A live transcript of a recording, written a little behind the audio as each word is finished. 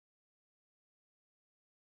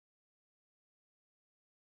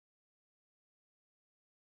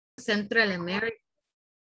Central America.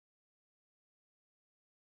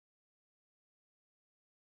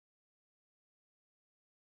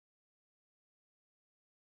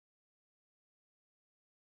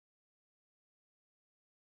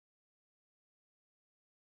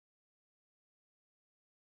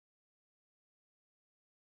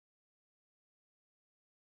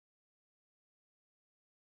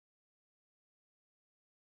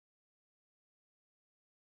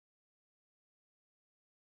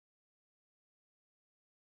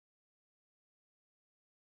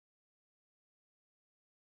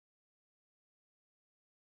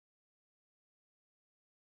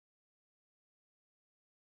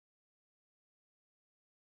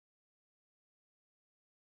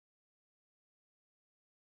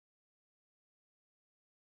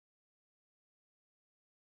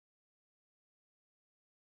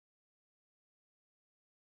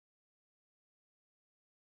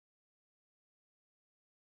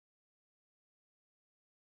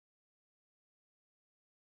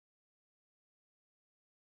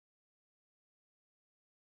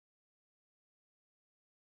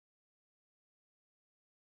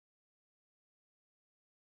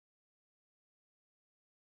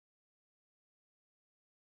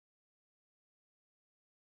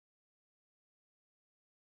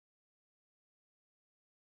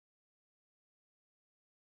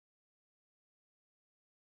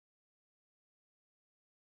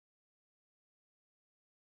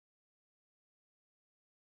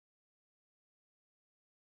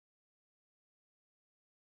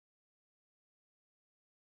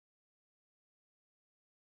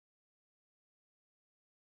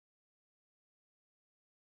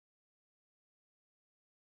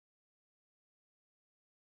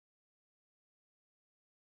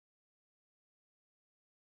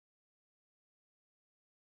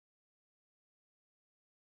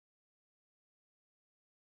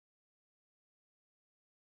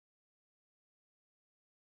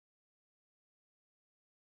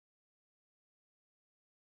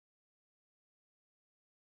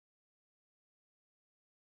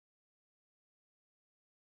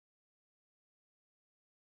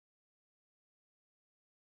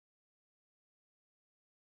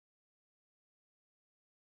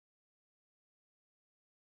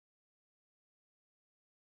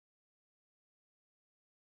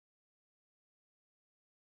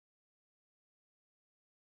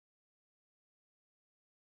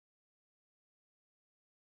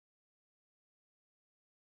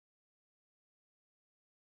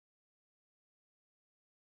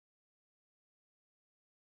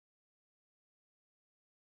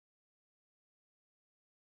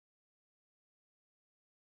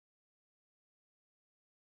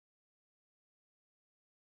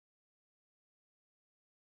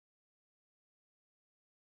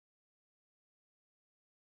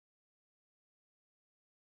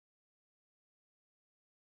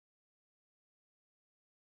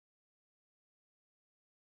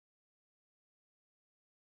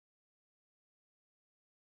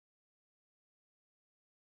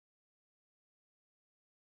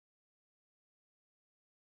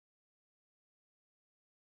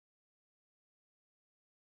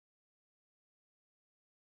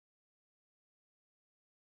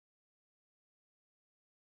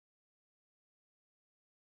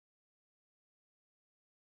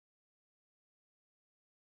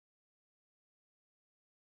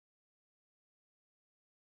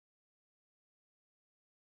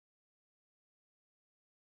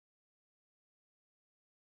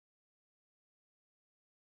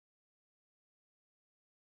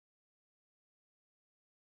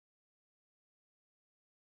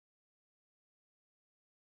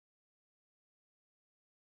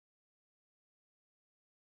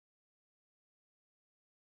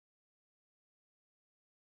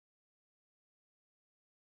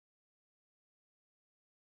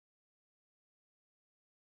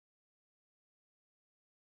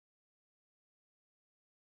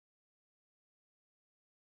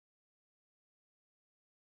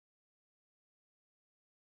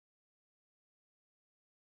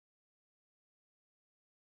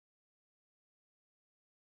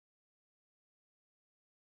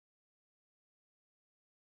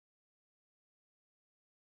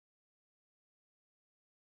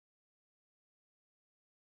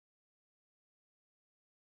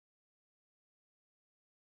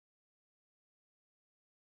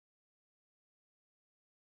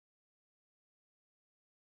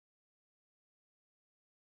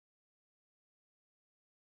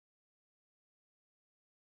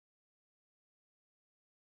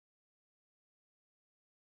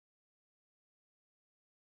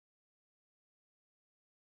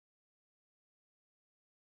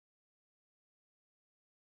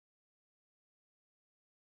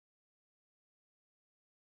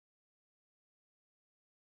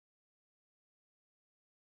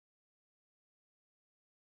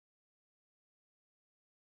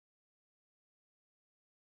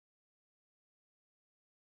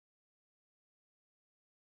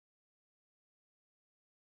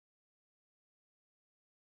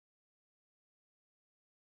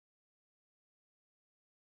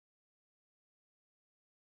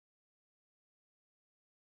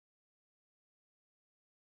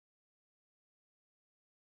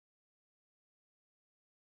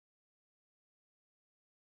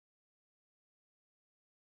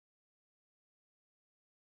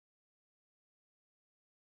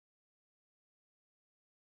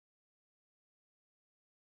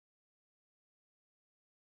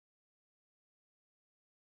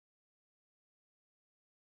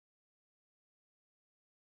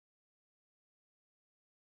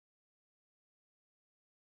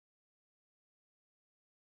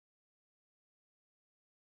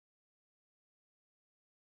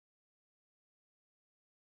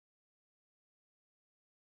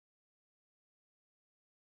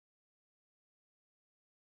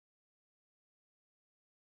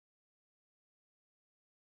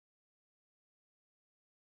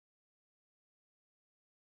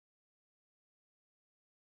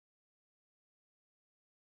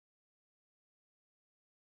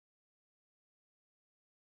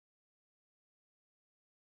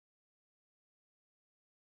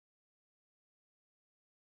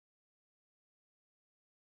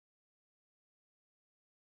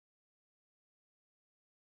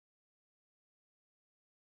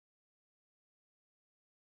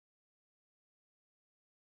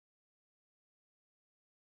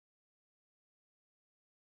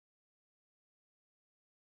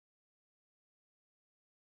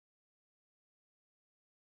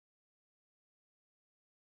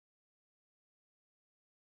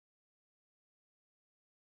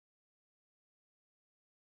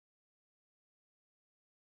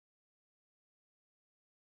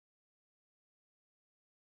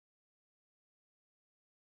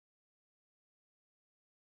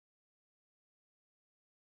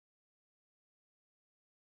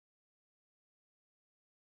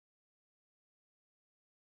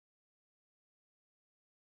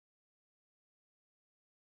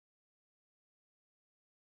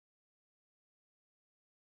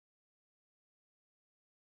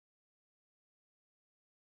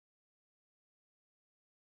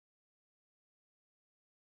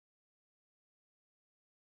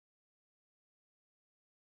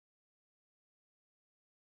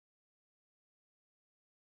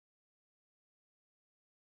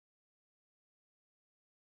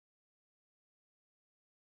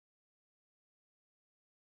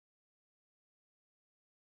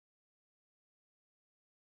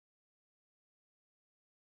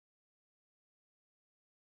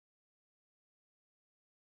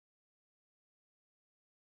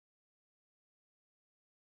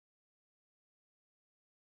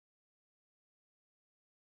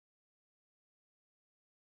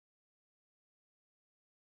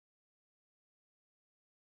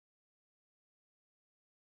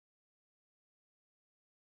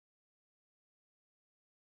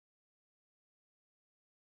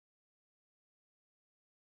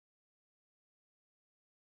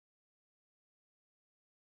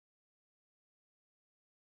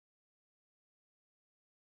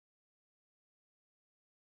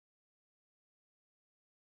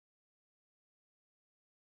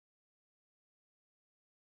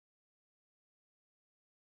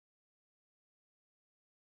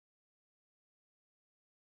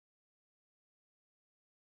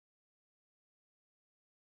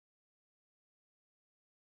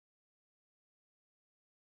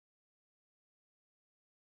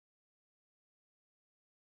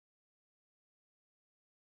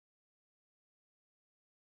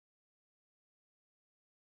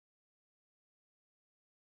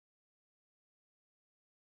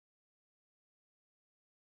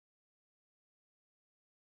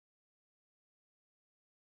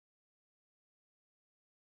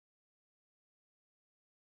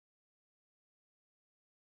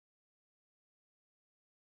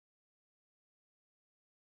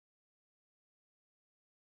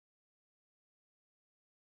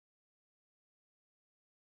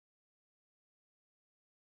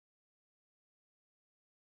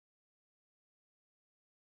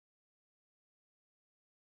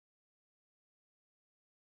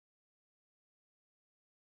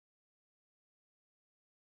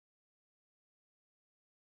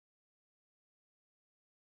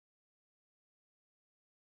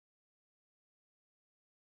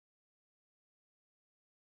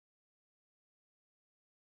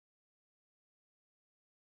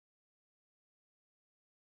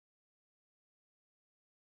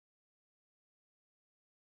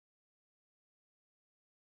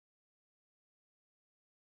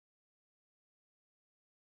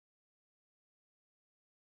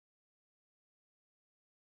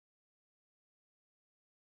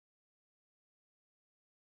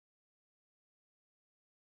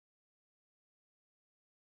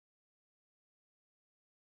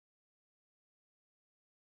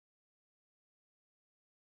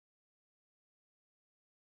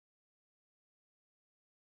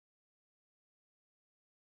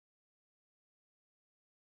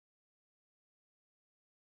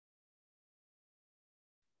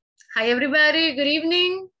 Hi, everybody. Good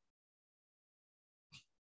evening.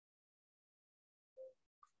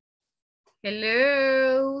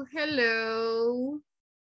 Hello. Hello.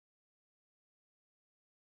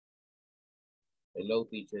 Hello,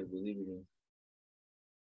 teacher. Good evening.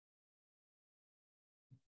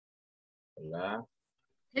 Hola.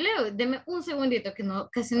 Hello. Deme un segundito que no,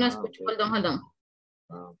 casi no escucho. Okay. Hold on.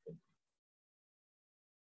 Okay.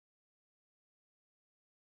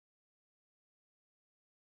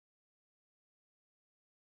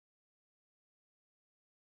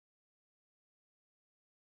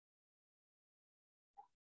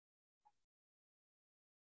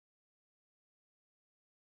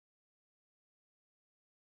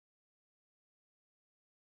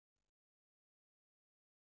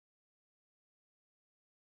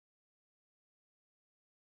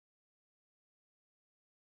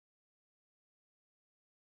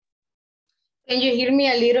 Can you hear me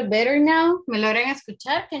a little better now? ¿Me logran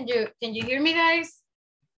escuchar? Can you hear me, guys?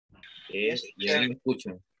 Yes, ya me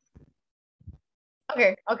escuchan.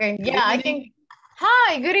 Okay. Yeah, I can.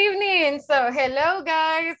 Hi, good evening. So, hello,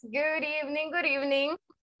 guys. Good evening.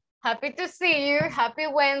 Happy to see you. Happy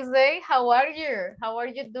Wednesday. How are you? How are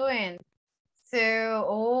you doing?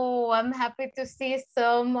 So, I'm happy to see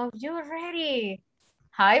some of you already.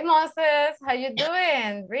 Hi, Moses. How you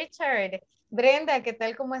doing? Richard. Brenda, ¿qué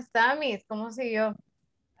tal? ¿Cómo está, Miss? ¿Cómo siguió?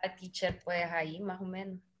 A teacher, pues ahí más o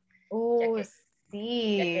menos.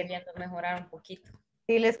 Sí. Ya queriendo mejorar un poquito.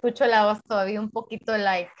 Sí, le escucho la voz todavía un poquito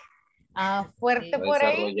like. Fuerte Sí, por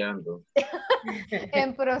ahí. Desarrollando.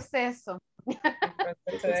 En proceso.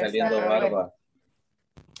 Está saliendo barba.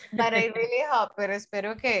 But I really hope, pero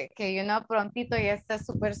espero que prontito ya esté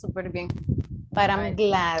súper bien. But I'm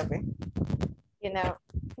glad.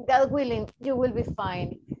 God willing, you will be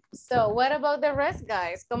fine. So, what about the rest,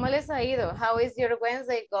 guys? ¿Cómo les ha ido? How is your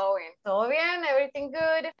Wednesday going? ¿Todo bien? Everything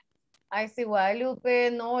good? I see Guadalupe,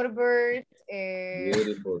 Norbert.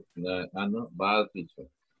 Beautiful. No, bad, teacher.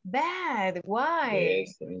 Bad. Why?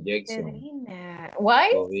 Yes, injection. Pedrina.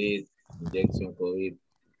 Why? COVID, injection COVID.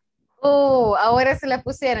 Oh, ahora se la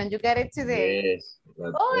pusieron. You got it today. Yes.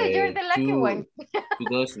 But, You're the lucky one. 2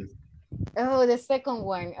 doses. Oh, the second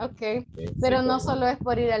one. Okay. Yes, Pero no solo es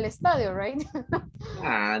por ir al estadio, right?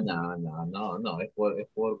 No. Es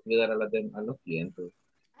por cuidar a los clientes.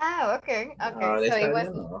 Okay. No, So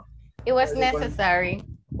it was necessary.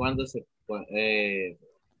 Cuando se puede,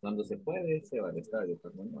 se va al estadio.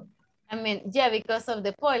 Pero no. I mean, yeah, because of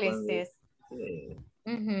the policies. Sí.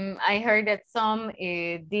 I heard that some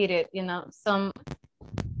did it, some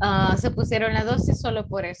se pusieron la dosis solo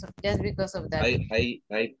por eso, just because of that.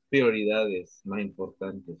 Hay prioridades más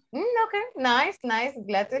importantes. Okay, nice.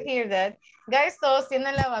 Glad to hear that. Guys, todos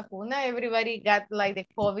tienen la vacuna. Everybody got like the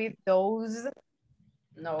COVID dose.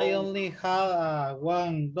 No. I only have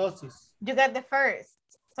one doses. You got the first.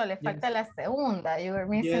 So le falta la segunda. You were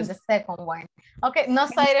missing the second one. Okay, no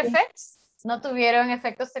side effects. ¿No tuvieron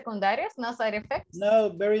efectos secundarios? No side effects? No,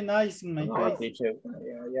 very nice in my face. Teacher,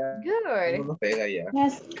 ya. Good. No nos pega ya.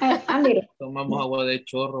 Yes, a little. Tomamos agua de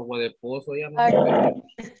chorro, agua de pozo, ya no nos pega.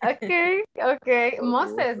 Okay.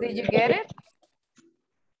 Moses, did you get it?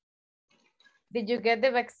 Did you get the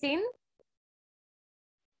vaccine?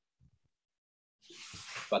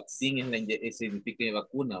 Vaccine significa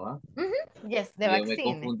vacuna, ¿va? Yes, the Yo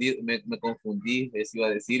vaccine. me confundí, eso iba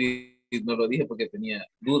a decir y no lo dije porque tenía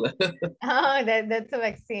dudas. Oh, that's a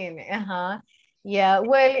vaccine. Yeah,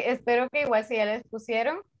 well, espero que igual si ya les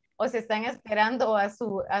pusieron o se están esperando a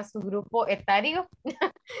su grupo etario,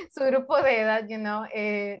 su grupo de edad, Yo no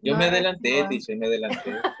me adelanté, recibo. me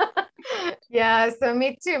adelanté. Yeah, so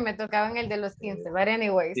me too, me tocaba en el de los 15, but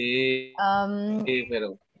anyways. Sí,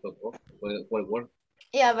 pero tocó, fue work.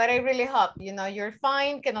 Yeah, but I really hope, you're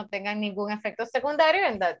fine, que no tengan ningún efecto secundario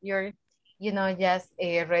and that you're, just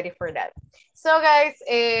ready for that. So guys,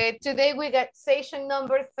 today we got session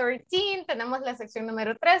number 13, tenemos la sección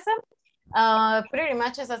número 13. Pretty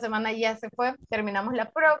much esa semana ya se fue, terminamos la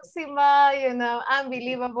próxima,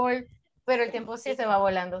 unbelievable, pero el tiempo sí se va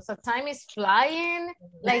volando. So time is flying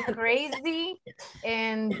like crazy,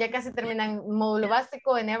 and ya casi terminan módulo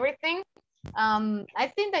básico and everything. I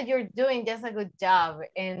think that you're doing just a good job.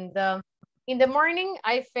 And in the morning,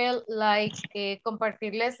 I felt like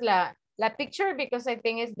compartirles la picture because I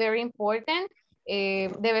think it's very important. De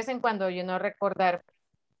vez en cuando, recordar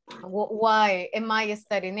why am I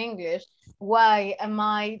studying English? Why am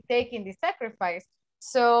I taking the sacrifice?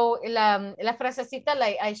 So la frasecita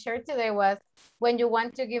like I shared today was, when you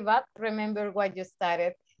want to give up, remember what you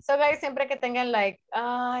started. So guys, siempre que tengan like,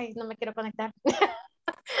 ay, no me quiero conectar.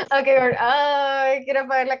 Okay, or, ay, quiero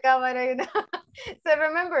apagar la cámara. So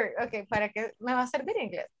remember, okay, para que me va a servir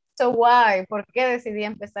inglés. So why? ¿Por qué decidí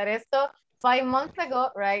empezar esto? 5 months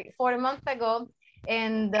ago, right? 4 months ago.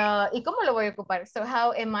 And, ¿y cómo lo voy a ocupar? So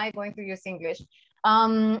how am I going to use English?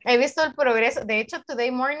 He visto el progreso. De hecho,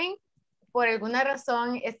 today morning, por alguna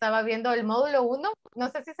razón, estaba viendo el módulo 1. No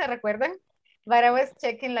sé si se recuerdan. But I was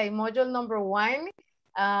checking like module number 1.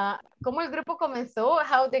 Cómo el grupo comenzó,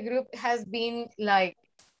 how the group has been like,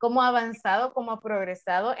 cómo ha avanzado, cómo ha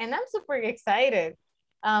progresado. And I'm super excited.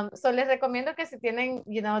 So les recomiendo que si tienen,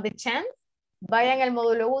 you know, the chance, vayan al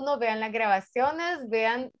módulo 1, vean las grabaciones,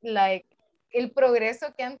 vean like, el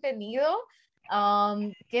progreso que han tenido,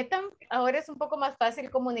 qué tan, ahora es un poco más fácil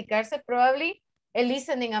comunicarse, probably el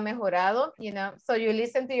listening ha mejorado, you know, so you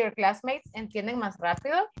listen to your classmates, entienden más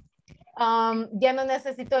rápido. Ya no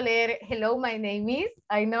necesito leer, hello, my name is,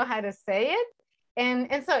 I know how to say it,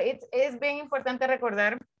 and so es bien importante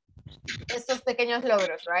recordar estos pequeños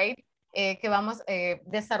logros, right? Que vamos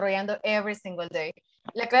desarrollando every single day.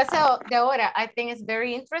 La clase de ahora, I think is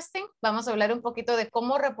very interesting. Vamos a hablar un poquito de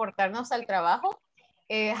cómo reportarnos al trabajo.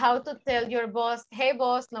 How to tell your boss, hey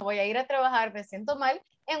boss, no voy a ir a trabajar, me siento mal.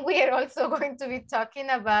 And we are also going to be talking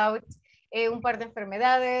about un par de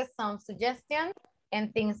enfermedades, some suggestions,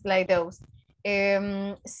 and things like those.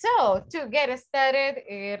 So, to get started,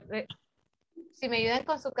 si me ayudan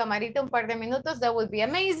con su camarita un par de minutos, that would be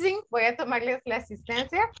amazing. Voy a tomarles la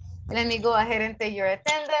asistencia. Let me go ahead and take your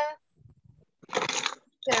attendance.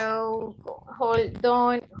 So, hold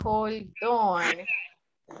on.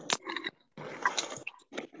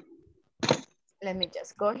 Let me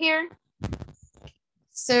just go here.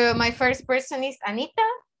 So, my first person is Anita.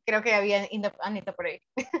 Creo que había Anita por ahí.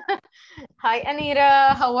 Hi,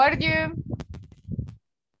 Anita. How are you?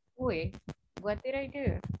 Uy, what did I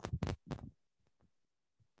do?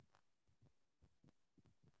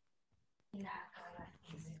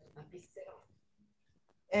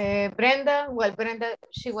 Brenda, well, Brenda,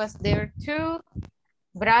 she was there too.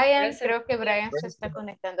 Brian, creo que Brian se está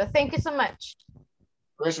conectando. Thank you so much.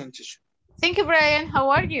 Present, teacher. Thank you, Brian. How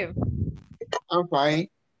are you? I'm fine.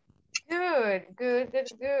 Good.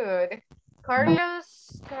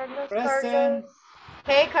 Carlos. Present.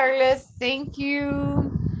 Hey, Carlos. Thank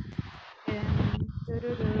you.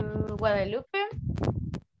 Guadalupe.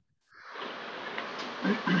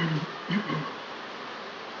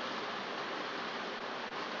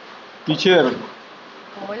 Teacher,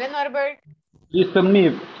 Hola, Norbert. listen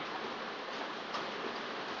me.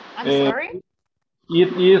 I'm sorry.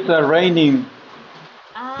 It is raining.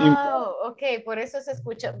 Oh, ok, por eso se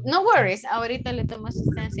escucha. No worries, ahorita le tomo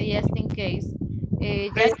asistencia just in case.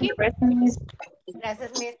 Jackie.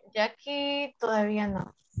 Gracias, Miss. Jackie, todavía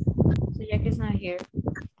no. So Jackie's not here.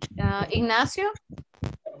 Ignacio.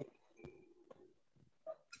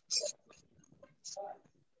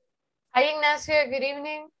 Hi, Ignacio. Good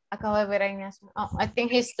evening. Acabo de ver a Ignacio. Oh, I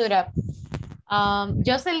think he stood up.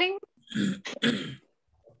 Jocelyn.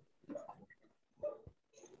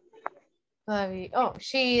 Oh,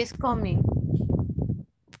 she is coming.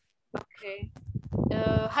 Okay.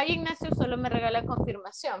 Hi, Ignacio. Solo me regala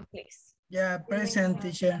confirmación, please. Yeah, present,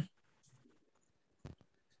 teacher.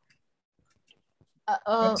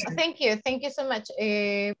 Thank you. Thank you so much.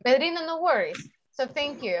 Pedrino, no worries. So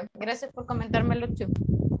thank you. Gracias por comentármelo too.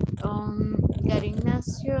 Got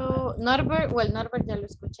Ignacio. Norbert, well, Norbert ya lo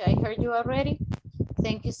escuché. I heard you already.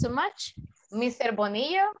 Thank you so much. Mr.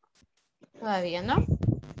 Bonillo. Todavía no.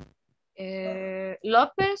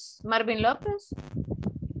 López, Marvin López.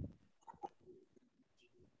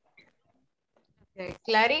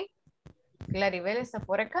 Okay. Claribel está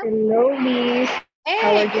por acá. Hello, Miss. Hey.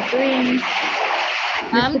 How are you doing?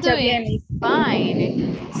 I'm doing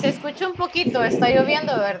fine. Se escucha un poquito, está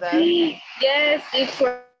lloviendo, ¿verdad? Yes, it's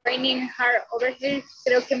raining hard over here.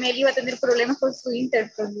 Creo que Meli va a tener problemas con su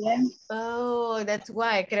Inter también. Oh, that's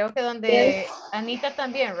why. Creo que donde Yes. Anita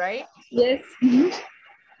también, right? Yes.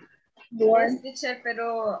 Yes, teacher,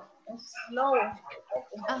 pero slow.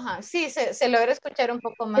 Ajá, sí, se logra escuchar un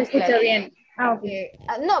poco Se más escucha claro. bien. Ah, ok.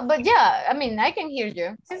 No, but yeah, I mean, I can hear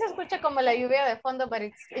you. Sí se escucha como la lluvia de fondo, but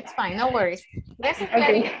it's fine, no worries. Gracias,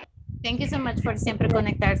 Clary. Okay. Thank you so much por siempre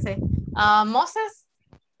conectarse. Moses,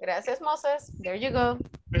 gracias, Moses. There you go.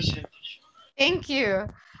 Present. Thank you.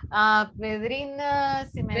 Pedrina,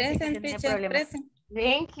 si me dice que tiene problemas.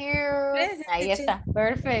 Thank you. Present, Ahí teacher. está.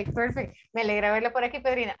 Perfect. Me alegra verla por aquí,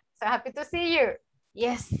 Pedrina. So happy to see you.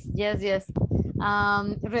 Yes.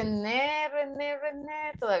 René,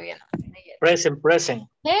 todavía no. Present.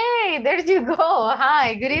 Hey, there you go.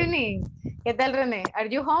 Hi, good evening. ¿Qué tal, René? Are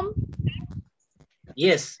you home?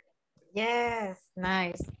 Yes. Yes,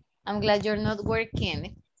 nice. I'm glad you're not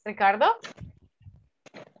working. Ricardo?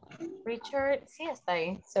 Richard, sí está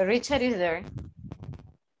ahí. So Richard is there.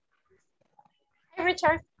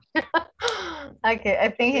 Richard. Okay, I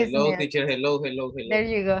think he's Hello, mute. teacher. Hello. There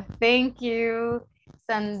you go. Thank you.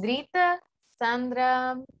 Sandrita,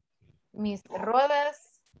 Sandra, Miss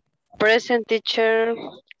Rodas. Present, teacher.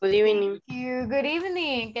 Good evening. Thank you. Good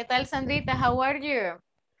evening. ¿Qué tal, Sandrita? How are you?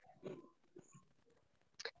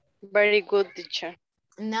 Very good, teacher.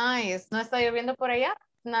 Nice. ¿No está lloviendo por allá?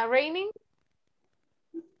 Not raining?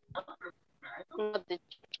 No,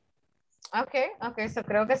 teacher. Okay, so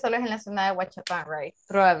creo que solo es en la zona de Huachapán, right?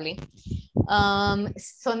 Probably.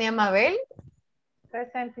 Sonia Mabel.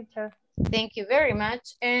 Present, teacher. Thank you very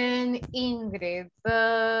much. And Ingrid,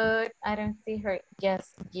 but I don't see her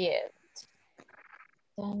just yet.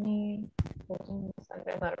 Danny.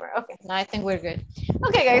 Okay, no, I think we're good.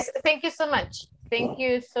 Okay, guys, thank you so much. Thank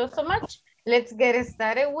you so much. Let's get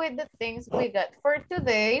started with the things we got for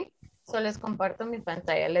today. So les comparto mi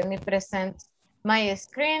pantalla. Let me present my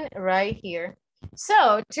screen right here.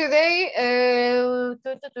 So today,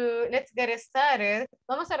 let's get started.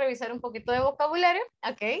 Vamos a revisar un poquito de vocabulario,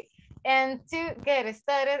 okay? And to get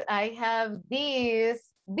started, I have these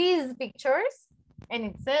pictures, and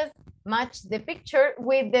it says match the picture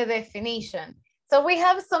with the definition. So we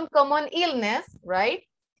have some common illness, right?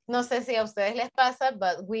 No sé si a ustedes les pasa,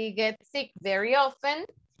 but we get sick very often,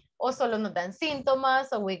 o solo nos dan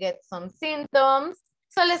síntomas, or we get some symptoms.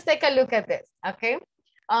 So let's take a look at this, okay?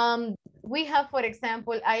 We have, for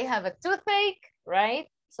example, I have a toothache, right?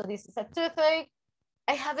 So this is a toothache.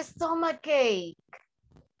 I have a stomach ache.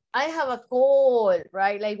 I have a cold,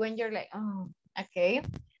 right? Like when you're like, oh, okay.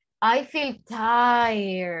 I feel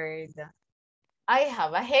tired. I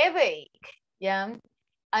have a headache, yeah.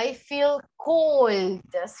 I feel cold.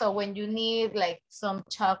 So when you need like some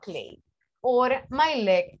chocolate, or my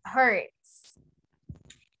leg hurts.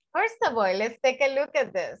 First of all, let's take a look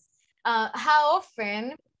at this. How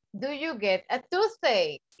often do you get a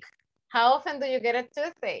toothache? How often do you get a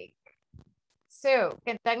toothache? So,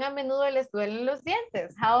 ¿qué tan a menudo les duelen los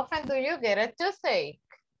dientes? How often do you get a toothache?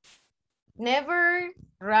 Never,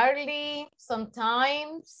 rarely,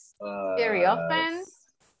 sometimes, very often.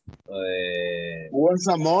 Once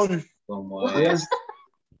a month. Yes.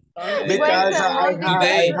 Because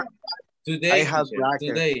Today, I have teacher, bracket.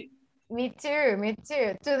 today. Me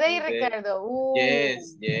too. Today, Ricardo. Ooh.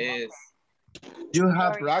 Yes. You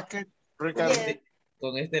have Sorry. bracket, Ricardo? Yes.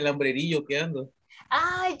 Con este lambrerillo que ando.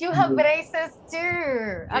 Ah, you have braces too.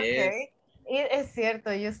 Yes. Okay. Es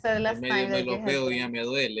cierto, you said last Medio time me that lo you veo had y ya me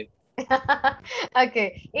duele.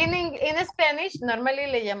 Okay. In Spanish, normally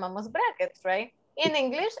le llamamos brackets, right? In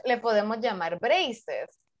English, le podemos llamar braces.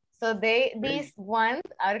 So these ones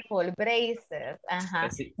are called braces.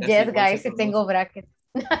 Casi Yes, igual guys, se si tengo pronuncia. brackets.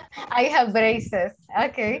 I have braces.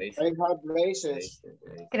 Okay. Braces. I have braces.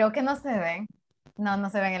 Creo que no se ven. No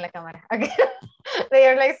se ven en la cámara. Okay. They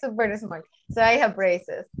are like super small. So I have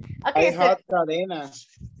braces. Okay. I have cadenas.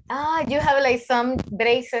 You have like some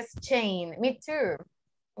braces chain. Me too.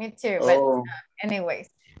 Oh. But anyways.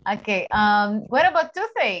 Okay. What about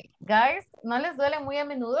toothache? Guys, ¿no les duele muy a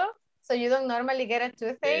menudo? So you don't normally get a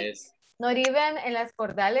toothache? Yes. Not even en las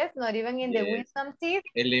cordales, not even in the wisdom teeth?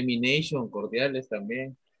 Elimination, cordiales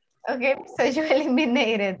también. Okay, so you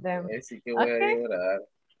eliminated them. Así que voy a llorar.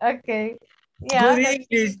 Okay. Yeah.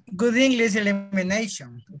 Good English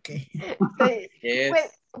elimination. Okay. So, Yes. well,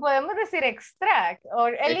 podemos decir extract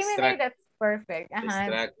or eliminate, Extract. that's perfect.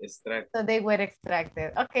 Extract. So they were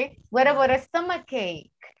extracted. Okay. What about a stomach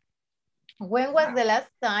ache? When was the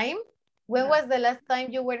last time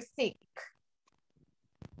you were sick?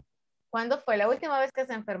 ¿Cuándo fue la última vez que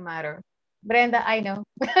se enfermaron? Brenda, I know.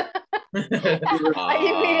 I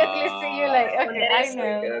immediately see you like, okay, I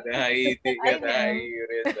know. Quédate ahí,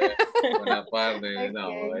 Brenda. Con la parte. Okay.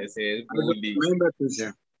 No, ese es bullying. Remember,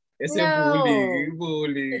 teacher. Ese No. es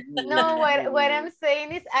bullying. No, what I'm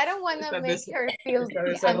saying is I don't want to make her feel Está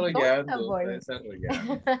desarrollando.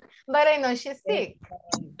 uncomfortable. But I know she's sick.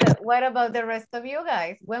 So what about the rest of you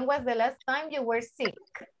guys? When was the last time you were sick?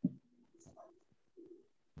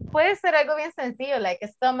 Puede ser algo bien sencillo, like a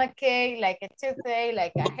stomach ache, like a toothache,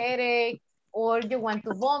 like a headache, or you want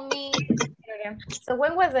to vomit. So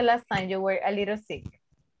when was the last time you were a little sick?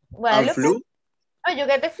 Well, Flu? Oh, you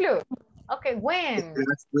got the flu. Okay, when?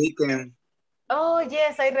 Last weekend. Oh,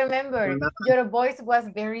 yes, I remember. Your voice was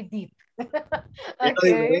very deep.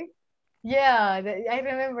 Okay. Yeah, I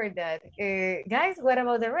remember that. Guys, what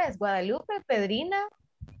about the rest? Guadalupe, Pedrina,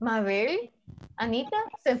 Mabel, Anita,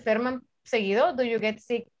 ¿se enferman seguido? Do you get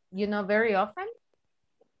sick, very often?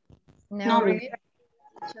 No, really?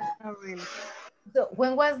 Not really. So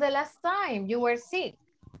when was the last time you were sick?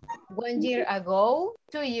 1 year ago,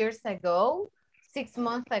 2 years ago, 6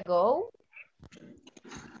 months ago?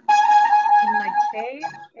 In my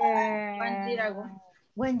case, 1 year ago.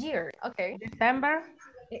 1 year, okay. December.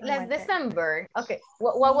 Last December, okay.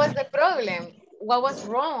 What was the problem? What was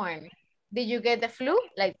wrong? Did you get the flu?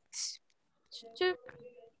 Like,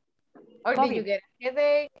 or COVID. did you get a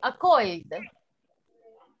headache? A cold?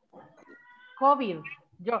 COVID.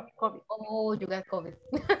 COVID. Oh, you got COVID.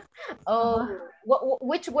 Oh,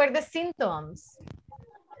 which were the symptoms?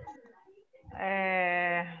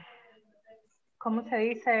 ¿Cómo se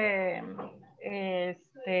dice?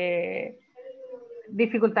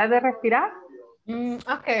 Dificultad de respirar.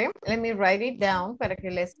 Okay, let me write it down para que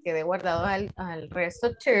les quede guardado al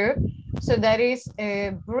resto too. So that is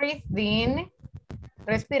breathing.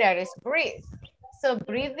 Respirar es breathe. So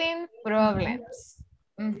breathing problems.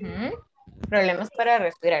 Problemas para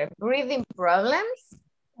respirar. Breathing problems.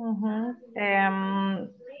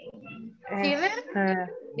 Fever?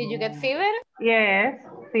 Did you get fever? Yes,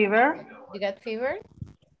 fever. You got fever?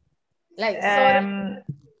 Like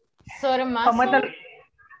sore muscle?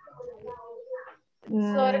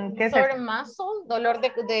 Sore muscle, dolor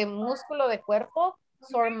de músculo de cuerpo,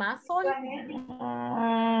 sore muscle.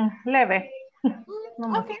 Leve.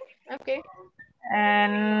 Okay, okay.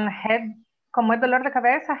 And head, como es dolor de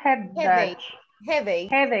cabeza, Headache. Headache.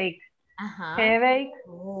 Headache. Ajá. Headache.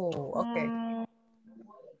 Oh, okay.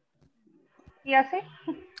 Y así.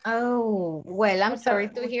 Oh, well, I'm sorry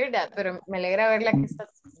to hear that, pero me alegra verla que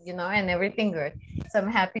estás, you know, and everything good. So I'm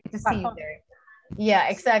happy to see you there. Yeah,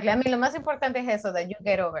 exactly. I mean, lo más importante es eso, that you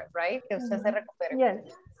get over, right? Que usted se recupere. Yes.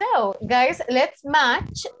 So, guys, let's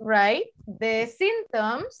match, right, the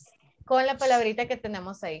symptoms con la palabrita que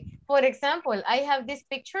tenemos ahí. For example, I have this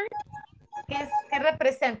picture. ¿Qué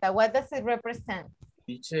representa? What does it represent?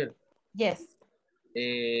 Teacher. Yes.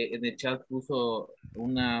 En el chat puso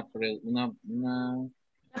una palabra.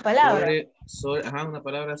 Una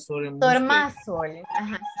palabra sobre Tormasol.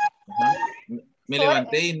 Ajá. Me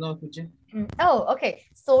levanté y no escuché. Oh, ok.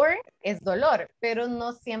 Sore es dolor, pero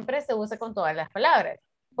no siempre se usa con todas las palabras.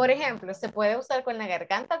 Por ejemplo, se puede usar con la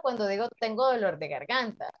garganta cuando digo tengo dolor de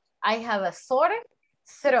garganta. I have a sore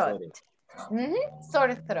throat.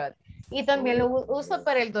 Sore throat. Y también lo uso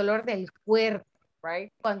para el dolor del cuerpo,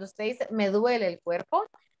 right? Cuando usted dice me duele el cuerpo,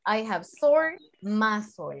 I have sore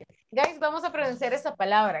muscle. Guys, vamos a pronunciar esa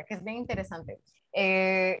palabra que es bien interesante.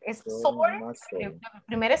 Es sore. La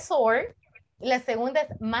primera es sore. La segunda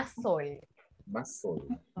es muscle. Muscle.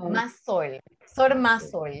 Sore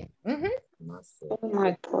muscle.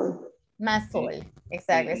 Muscle.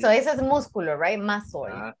 Exacto. So ese es músculo, right?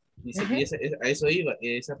 Muscle. A eso iba.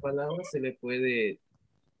 Esa palabra se le puede...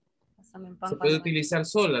 Se puede utilizar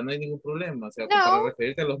sola, no hay ningún problema, o sea, para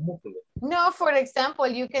referirte a los músculos. No, for example,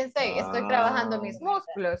 you can say, estoy trabajando mis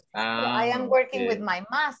músculos. I am working with my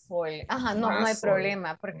muscle. Ajá, no hay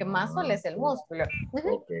problema, porque muscle es el músculo.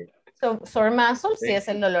 So, sore muscle sí es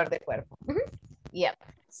el dolor de cuerpo. Yep.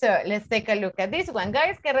 So, let's take a look at this one.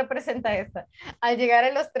 Guys, ¿qué representa esta? Al llegar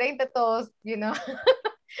a los 30 todos, you know,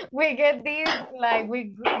 we get this, like,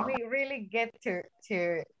 we really get to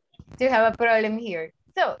have a problem here.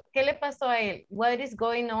 So, ¿qué le pasó a él? What is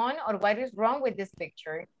going on or what is wrong with this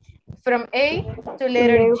picture? From A to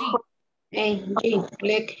letter G. A, G,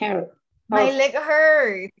 leg hurt. My leg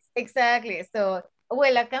hurts. Exactly. So,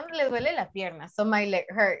 well, acá le duele la pierna. So, my leg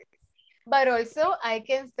hurts. But also, I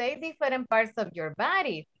can say different parts of your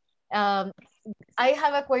body. I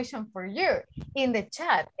have a question for you. In the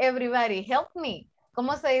chat, everybody help me.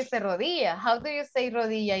 ¿Cómo se dice rodilla? How do you say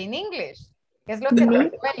rodilla in English? ¿Qué es lo que te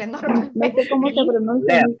duele normalmente? No sé cómo se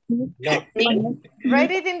pronuncia.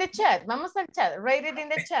 Write it in the chat. Vamos al chat. Write it in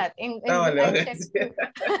the chat.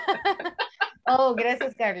 Oh,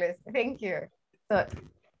 gracias, Carlos. Thank you. So,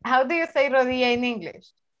 how do you say rodilla in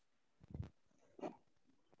English?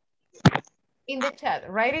 In the chat.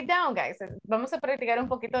 Write it down, guys. Vamos a practicar un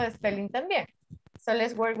poquito de spelling también. So,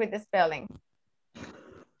 let's work with the spelling.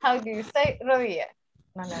 How do you say rodilla?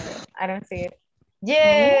 No, I don't see it.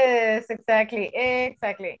 Yes, exactly.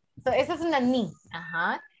 So, esa es una knee.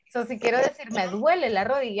 Ajá. So, si quiero decir me duele la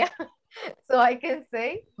rodilla, so I can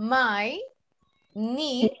say my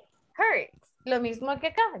knee hurts. Lo mismo que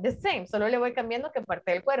acá, the same. Solo le voy cambiando qué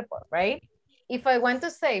parte del cuerpo, right? If I want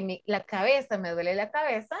to say la cabeza, me duele la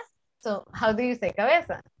cabeza, so how do you say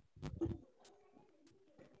cabeza?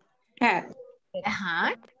 Head.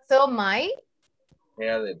 Ajá. So, my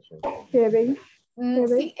Headache.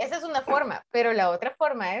 Sí, esa es una forma, pero la otra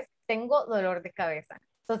forma es tengo dolor de cabeza.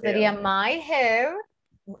 So sería my head.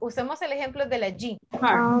 Usemos el ejemplo de la G.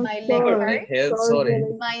 My leg hurts.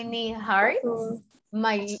 My knee hurts.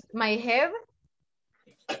 My head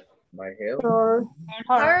My health.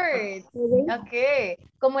 Hurts. Okay.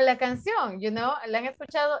 Como la canción, you know, ¿la han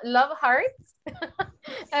escuchado? Love Hearts.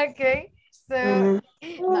 Okay. So,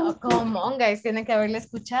 no, come on, guys, tienen que haberla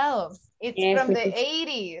escuchado. It's from the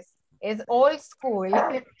 80s. It's old school.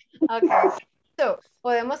 Okay. So,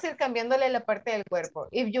 podemos ir cambiándole la parte del cuerpo.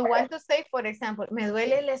 If you want to say, for example, me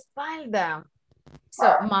duele la espalda.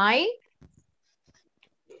 So, my,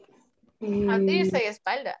 how do you say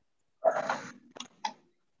espalda?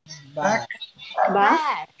 Back.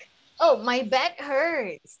 Back. Oh, my back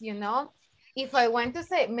hurts, you know. If I want to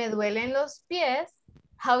say, me duelen los pies,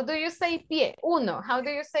 how do you say pie? Uno. How do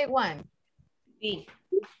you say one? Uno?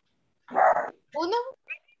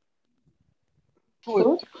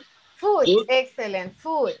 Foot. Foot. Excellent.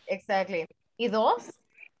 Foot. Exactly. ¿Y dos?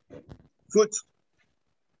 Foot.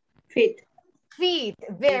 Feet. Feet.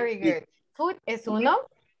 Very good. Foot es uno.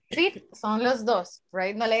 Feet son los dos,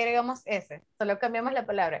 right? No le agregamos ese. Solo cambiamos la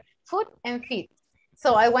palabra. Foot and feet.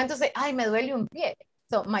 So I want to say, ay, me duele un pie.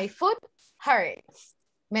 So my foot hurts.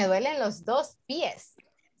 Me duelen los dos pies.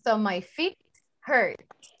 So my feet hurt,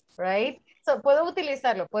 right? So puedo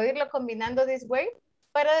utilizarlo, puedo irlo combinando this way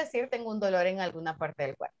para decir tengo un dolor en alguna parte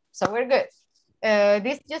del cuerpo. So we're good.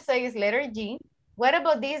 This just says letter G. What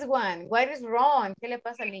about this one? What is wrong? ¿Qué le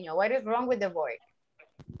pasa al niño? What is wrong with the boy?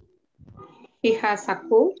 He has a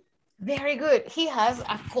cold. Very good. He has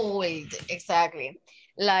a cold. Exactly.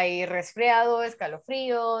 Like resfriado,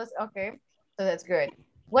 escalofríos. Okay. So that's good.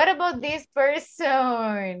 What about this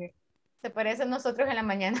person? Se parece a nosotros en la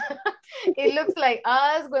mañana. It looks like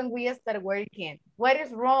us when we start working. What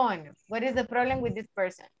is wrong? What is the problem with this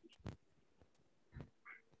person?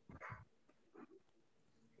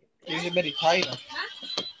 He's very tired.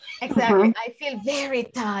 Exactly. I feel very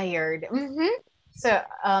tired. So,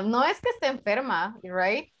 no es que esté enferma,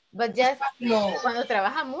 right? But just cuando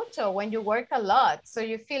trabaja mucho, when you work a lot, so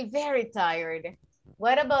you feel very tired.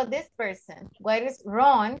 What about this person? What is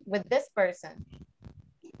wrong with this person?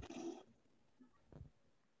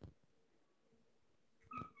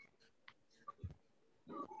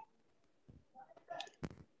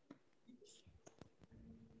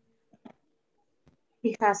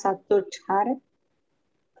 He has a touch heart.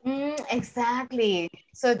 Exactly.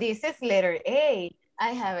 So this is letter A. I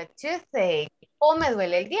have a toothache. O me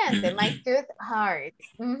duele el diente. My tooth hurts.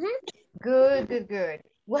 Good, good, good.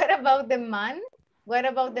 What about the man? What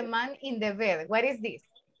about the man in the bed? What is this?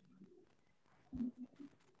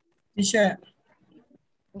 Teacher,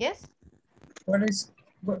 Yes? what is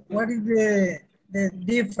the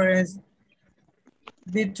difference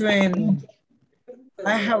between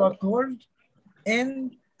I have a cold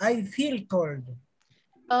and I feel cold?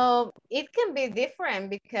 It can be different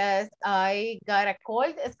because I got a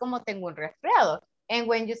cold, es como tengo un resfriado. And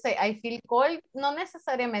when you say I feel cold, no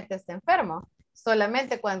necesariamente está enfermo.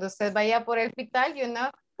 Solamente cuando usted vaya por el hospital, you know,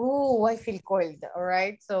 I feel cold, all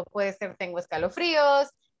right? So puede ser tengo escalofríos,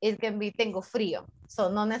 it can be tengo frío. So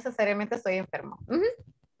no necesariamente estoy enfermo.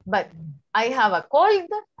 But I have a cold,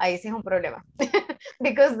 ahí sí es un problema.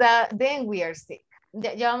 Because then we are sick.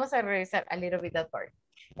 Ya vamos a revisar a little bit that part.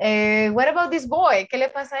 What about this boy? ¿Qué le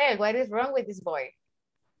pasa a él? What is wrong with this boy?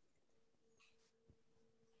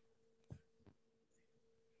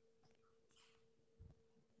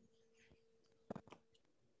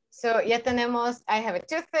 So ya tenemos, I have a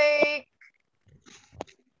toothache.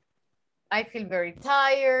 I feel very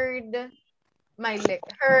tired. My leg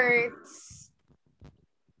hurts.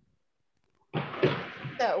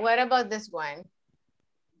 So what about this one?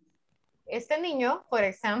 Este niño, for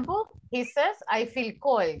example, he says, I feel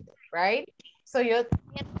cold, right? So yo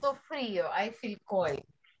siento frío, I feel cold.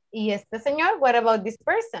 Y este señor, what about this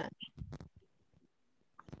person?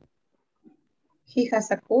 He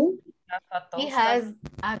has a cold. He has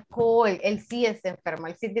a cold. Él sí es enfermo,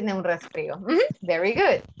 él sí tiene un resfrío. Very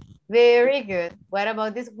good. Very good. What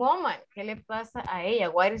about this woman? ¿Qué le pasa a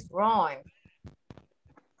ella? What is wrong?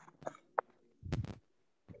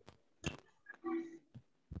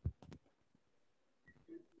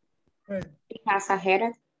 She has a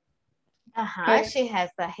headache. She has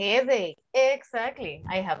a headache. Exactly.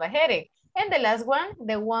 I have a headache. And the last one,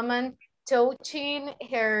 the woman touching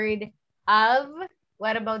her ab.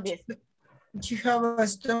 What about this? She have a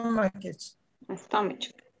stomach. A stomach.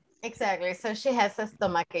 Exactly. So she has a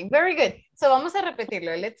stomachache. Very good. So vamos a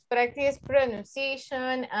repetirlo. Let's practice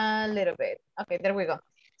pronunciation a little bit. Okay, there we go.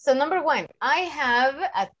 So number one, I have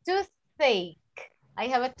a toothache. I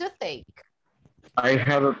have a toothache. I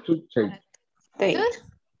have a toothache. Toothache.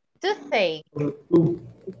 Toothache.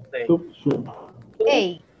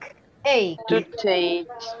 Ache. Ache. Toothache.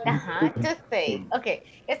 Ajá, toothache. Ok,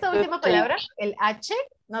 esta última palabra, el H,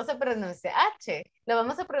 no se pronuncia H. Lo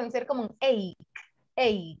vamos a pronunciar como un ache.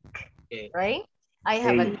 Ache, right? I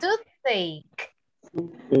have a toothache.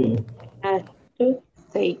 A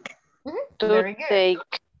toothache. Very good.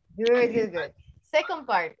 Toothache. Good. Second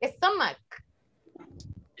part, stomach.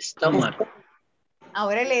 Stomach.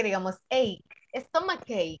 Ahora le digamos ache.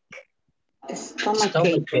 Stomachache.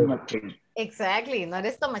 Stomachache. Exactly, not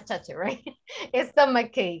stomachache, right?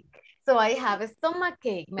 Stomachache. So I have a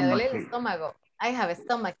stomachache. Me duele el estómago. I have a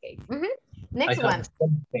stomachache. Next one.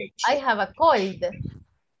 I have a cold.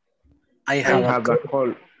 I have a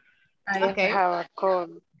cold. Okay. I have a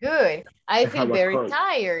cold. Good. I feel have a very cold.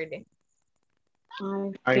 tired.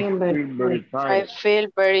 I feel very I tired. feel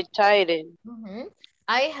very tired.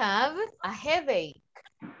 I have a headache.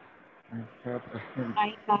 I have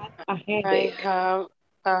a I headache. have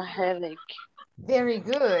a headache. Very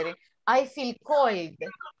good. I feel cold.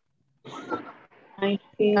 I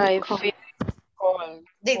feel I cold. feel cold.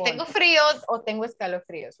 Tengo fríos o tengo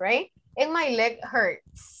escalofríos, right? And my leg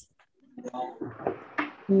hurts.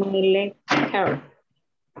 My leg hurts.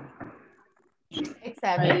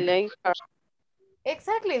 Exactly. My leg hurts.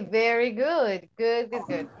 Exactly. Very good. Good.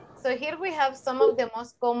 So here we have some of the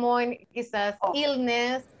most common, quizás,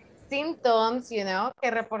 illness, symptoms, you know,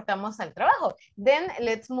 que reportamos al trabajo. Then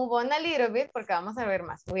let's move on a little bit porque vamos a ver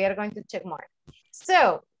más. We are going to check more.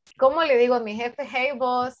 So, ¿cómo le digo a mi jefe, hey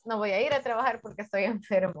boss, no voy a ir a trabajar porque estoy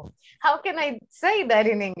enfermo? How can I say that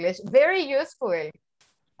in English? Very useful.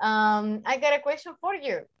 I got a question for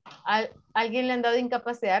you. ¿Alguien le han dado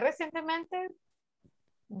incapacidad recientemente?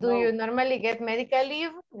 Do you normally get medical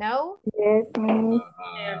leave? No? Yes, me.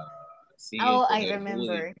 Sí, Oh, con I el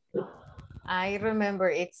remember. I remember,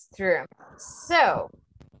 it's true. So,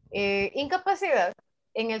 incapacidad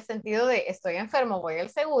en el sentido de estoy enfermo, voy al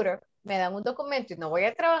seguro, me dan un documento y no voy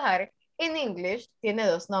a trabajar. In English tiene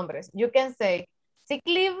dos nombres. You can say sick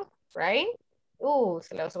leave, right?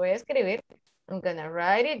 Se los voy a escribir. I'm gonna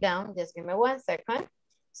write it down. Just give me 1 second.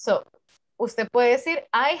 So, usted puede decir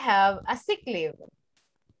I have a sick leave.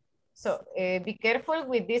 So, be careful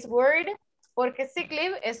with this word. Porque sick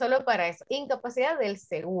leave es solo para eso, incapacidad del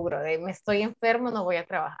seguro, de me estoy enfermo, no voy a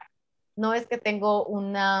trabajar. No es que tengo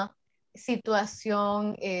una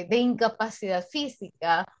situación de incapacidad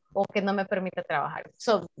física o que no me permita trabajar.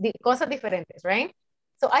 So, cosas diferentes, right?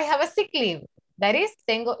 So, I have a sick leave. That is,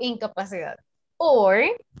 tengo incapacidad. Or,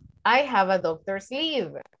 I have a doctor's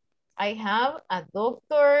leave. I have a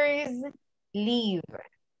doctor's leave.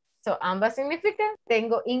 So, ambas significan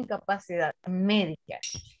tengo incapacidad médica.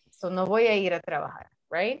 So, no voy a ir a trabajar,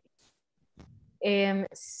 right?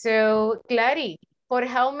 So, Clary, for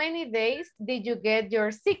how many days did you get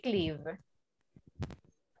your sick leave?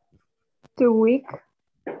 2 weeks.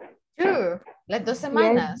 2, las 2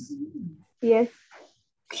 semanas. Yes.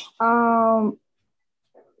 12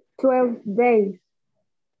 days.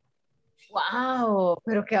 Wow,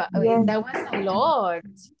 pero que that was a lot.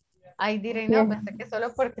 I didn't know, pensé que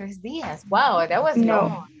solo por 3 días. Wow, that was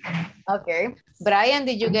long. Okay. Brian,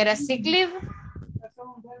 did you get a sick leave?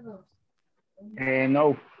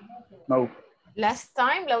 No. Last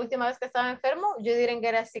time, la última vez que estaba enfermo, you didn't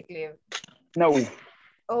get a sick leave. No.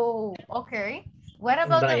 Oh, okay. What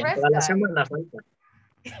about Brian, the rest, toda la guys? semana falta.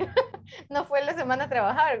 No fue la semana a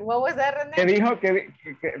trabajar. What was that, René? ¿Qué dijo?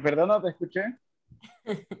 Perdón, no te escuché.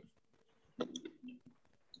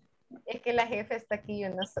 Es que la jefa está aquí, yo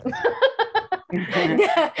no sé. No.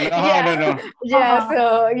 Yeah,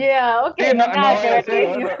 so, yeah, okay. Sí, no nada que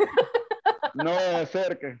debe ver. ser, no debe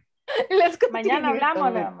ser que... Let's continue. Mañana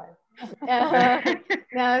hablamos nada más.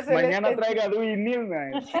 No, so Mañana traiga Louis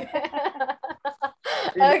Nilman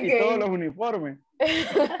y todos los uniformes.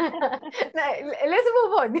 Let's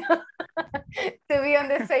move on to be on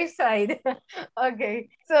the safe side. Okay,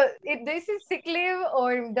 so this is sick leave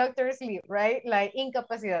or doctor's leave, right? Like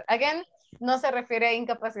incapacidad. Again, no se refiere a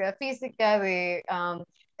incapacidad física de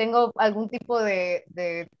tengo algún tipo de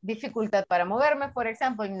dificultad para moverme, for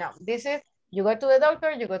example. No, this is you go to the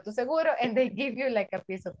doctor, you go to seguro, and they give you like a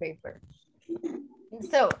piece of paper.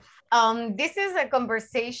 So this is a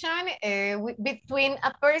conversation between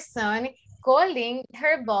a person calling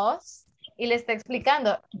her boss y le está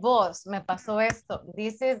explicando, boss, me pasó esto.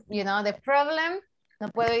 This is, you know, the problem. No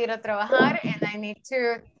puedo ir a trabajar and I need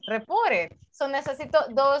to report it. So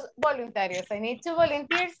necesito 2 voluntarios. I need 2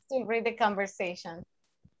 volunteers to read the conversation.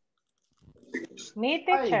 Me,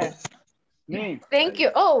 teacher. Me. Thank you.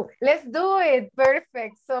 Oh, let's do it.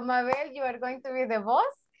 Perfect. So Mabel, you are going to be the boss.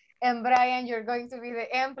 And Brian, you're going to be the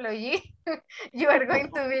employee. You are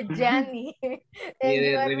going to be Johnny.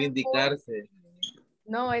 Quiere reivindicarse.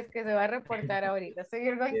 No, es que se va a reportar ahorita. So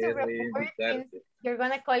you're going to report, you're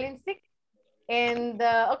going to call in sick. And,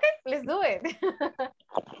 okay, let's do it.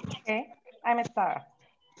 Okay, I'm Star.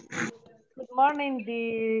 Good morning,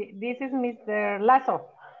 this is Mr. Lasso.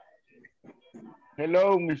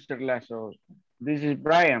 Hello, Mr. Lasso. This is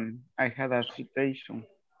Brian. I had a citation.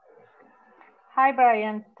 Hi,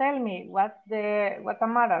 Brian. Tell me, what's the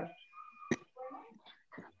matter?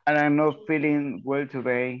 I'm not feeling well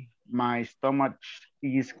today. My stomach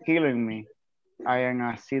is killing me. I am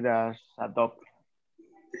as sick as a dog.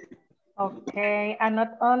 Okay, I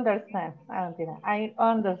not understand. I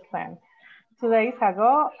understand. 2 days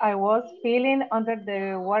ago, I was feeling under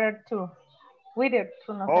the water too. With it,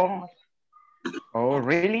 no sé cómo. Oh,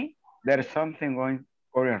 really? There's something going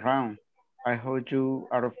around. I hope you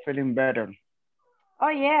are feeling better. Oh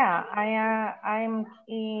yeah, I'm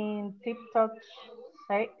in tip-top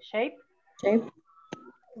shape.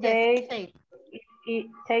 Yes,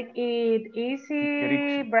 Take it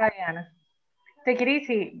easy, Brian. Take it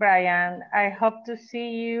easy, Brian. I hope to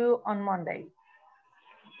see you on Monday.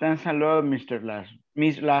 Thanks a lot, Mr. Lasso.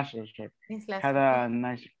 Miss Lasso, sir. Had a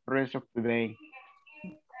nice rest of the day.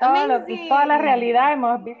 Toda la realidad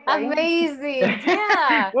hemos visto ahí. Amazing,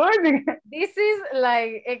 yeah. This is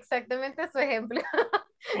like exactamente su ejemplo.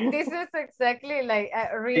 This is exactly like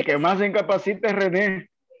a real. Y que más se incapacita es René.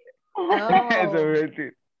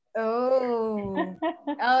 Oh,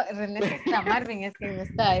 René está, Marvin es quien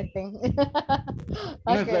está.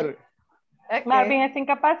 Okay. Marvin es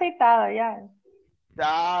incapacitado ya.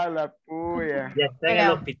 Ya, la puya. Ya está en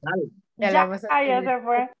el hospital. Ya se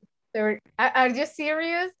fue. Are you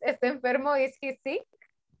serious? ¿Está enfermo? Is he sick?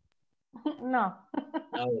 No.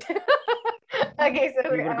 Okay, so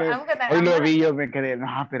I'm gonna. Hoy lo vi, yo me quedé,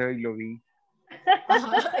 no, pero hoy lo vi.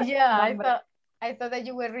 Yeah, I thought that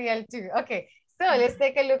you were real too. Okay, so let's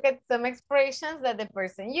take a look at some expressions that the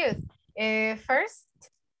person used. First,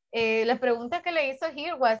 la pregunta que le hizo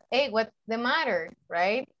here was, hey, what's the matter,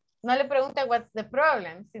 right? No le pregunta what's the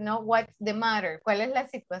problem, sino what's the matter. ¿Cuál es la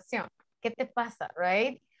situación? ¿Qué te pasa,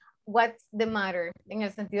 right? What's the matter? En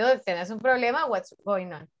el sentido de tienes un problema, what's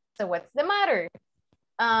going on? So what's the matter?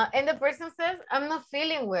 And the person says, I'm not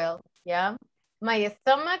feeling well, yeah? My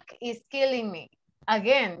stomach is killing me.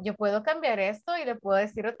 Again, yo puedo cambiar esto y le puedo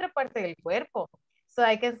decir otra parte del cuerpo. So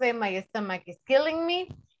I can say, my stomach is killing me.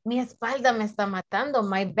 Mi espalda me está matando.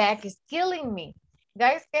 My back is killing me.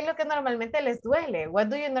 Guys, ¿qué es lo que normalmente les duele? What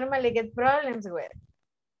do you normally get problems with?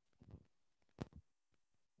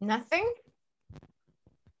 Nothing?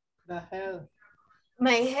 The head.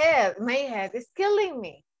 My head is killing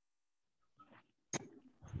me.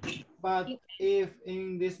 But if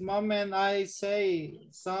in this moment I say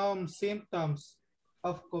some symptoms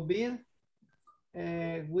of COVID,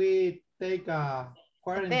 we take a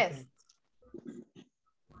quarantine.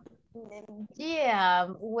 Yeah,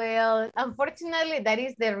 well, unfortunately, that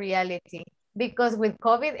is the reality. Because with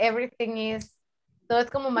COVID, everything is, todo es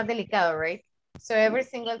como más delicado, right? So every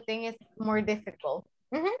single thing is more difficult.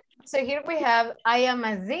 So here we have, I am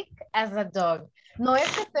as sick as a dog. No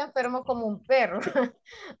es que esté enfermo como un perro.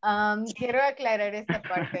 Quiero aclarar esta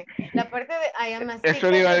parte. La parte de I am as sick Eso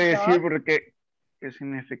le iba a as a decir dog. porque, ¿qué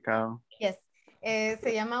significado? Yes.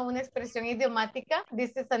 Se llama una expresión idiomática.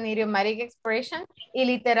 This is an idiomatic expression. Y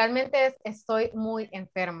literalmente es, estoy muy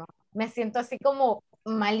enfermo. Me siento así como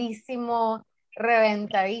malísimo,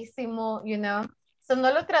 reventadísimo, you know. So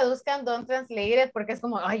no lo traduzcan, don't translate it, porque es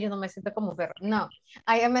como, ay, yo no me siento como un perro. No.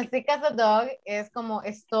 I am as sick as a dog es como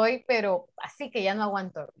estoy, pero así que ya no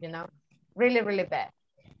aguanto, you know. Really, really bad.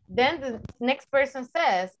 Then the next person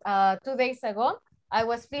says, 2 days ago, I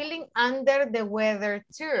was feeling under the weather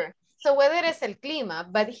too. So weather es el clima,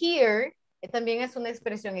 but here también es una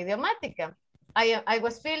expresión idiomática. I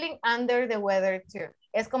was feeling under the weather too.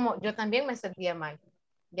 Es como yo también me sentía mal.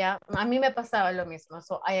 Ya, a mí me pasaba lo mismo.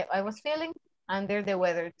 So I was feeling under the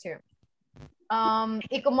weather too.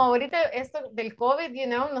 Y como ahorita esto del COVID, you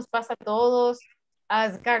know, nos pasa a todos.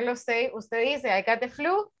 As Carlos say, usted dice, I got the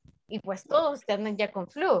flu, y pues todos andan ya con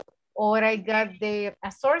flu. Or I got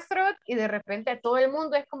a sore throat, y de repente todo el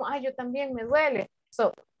mundo es como, ay, yo también me duele.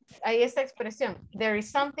 So, hay esa expresión, there is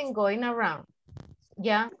something going around.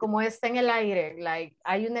 Ya, como está en el aire, like,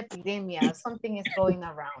 hay una epidemia, something is going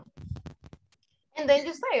around. And then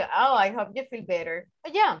you say, oh, I hope you feel better.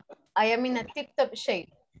 But yeah, I am in a tip-top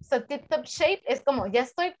shape. So tip-top shape es como, ya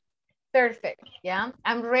estoy perfect, yeah?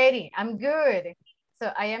 I'm ready, I'm good.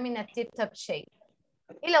 So I am in a tip-top shape.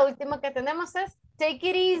 Y la última que tenemos es, take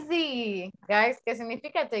it easy. Guys, ¿qué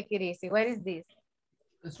significa take it easy? What is this?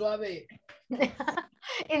 Suave.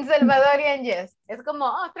 In Salvadorian, yes. Es como,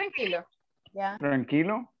 oh, tranquilo. Yeah.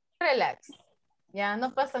 Tranquilo. Relax. Ya,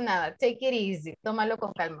 no pasa nada. Take it easy. Tómalo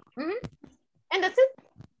con calma. And that's it.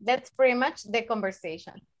 That's pretty much the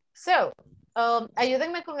conversation. So,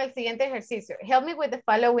 ayúdenme con el siguiente ejercicio. Help me with the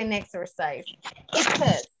following exercise. It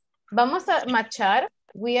says, vamos a matchar.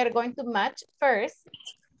 We are going to match first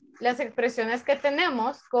las expresiones que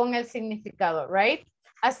tenemos con el significado, right?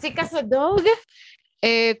 Así as a dog,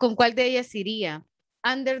 ¿con cuál de ellas iría?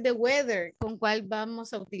 Under the weather, ¿con cuál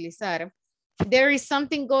vamos a utilizar? There is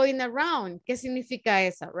something going around. ¿Qué significa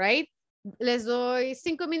esa, right? Les doy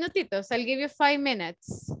 5 minutitos. I'll give you 5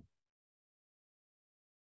 minutes.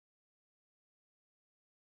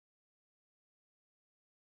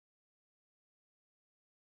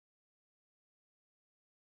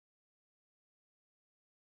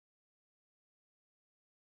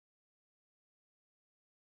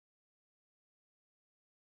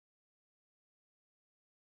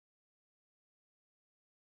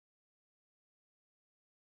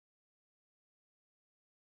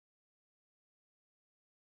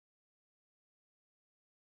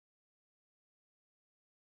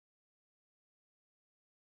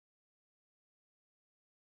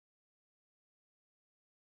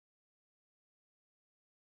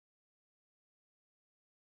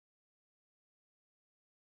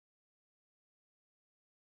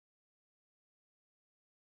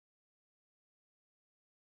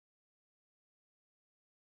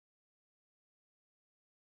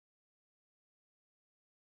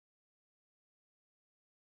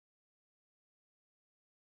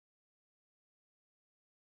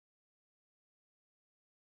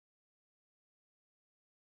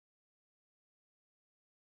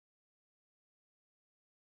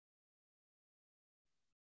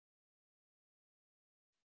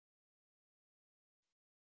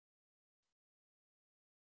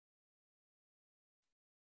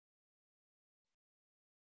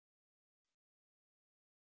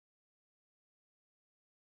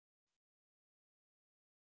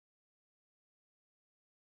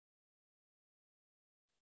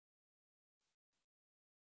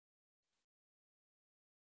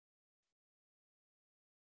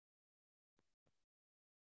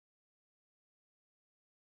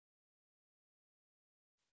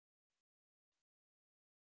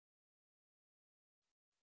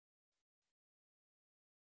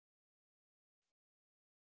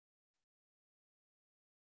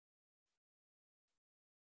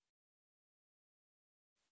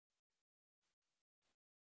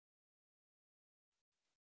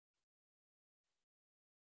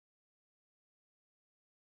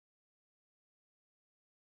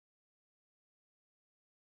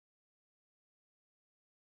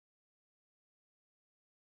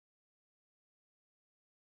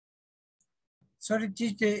 Sorry,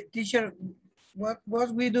 teacher, what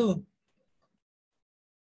we do?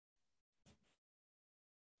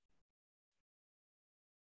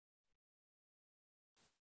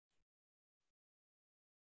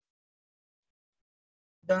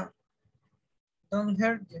 Don't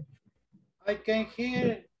hurt you. I can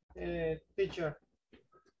hear, teacher.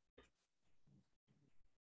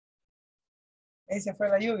 Esa fue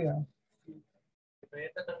la lluvia.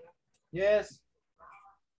 Yes.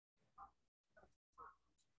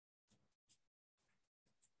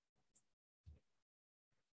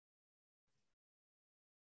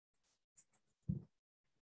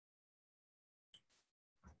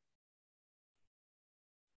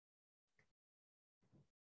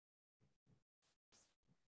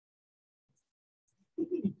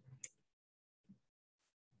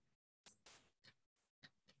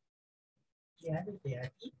 Ya, desde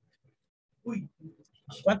aquí. Uy,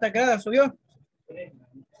 ¿cuántas gradas subió?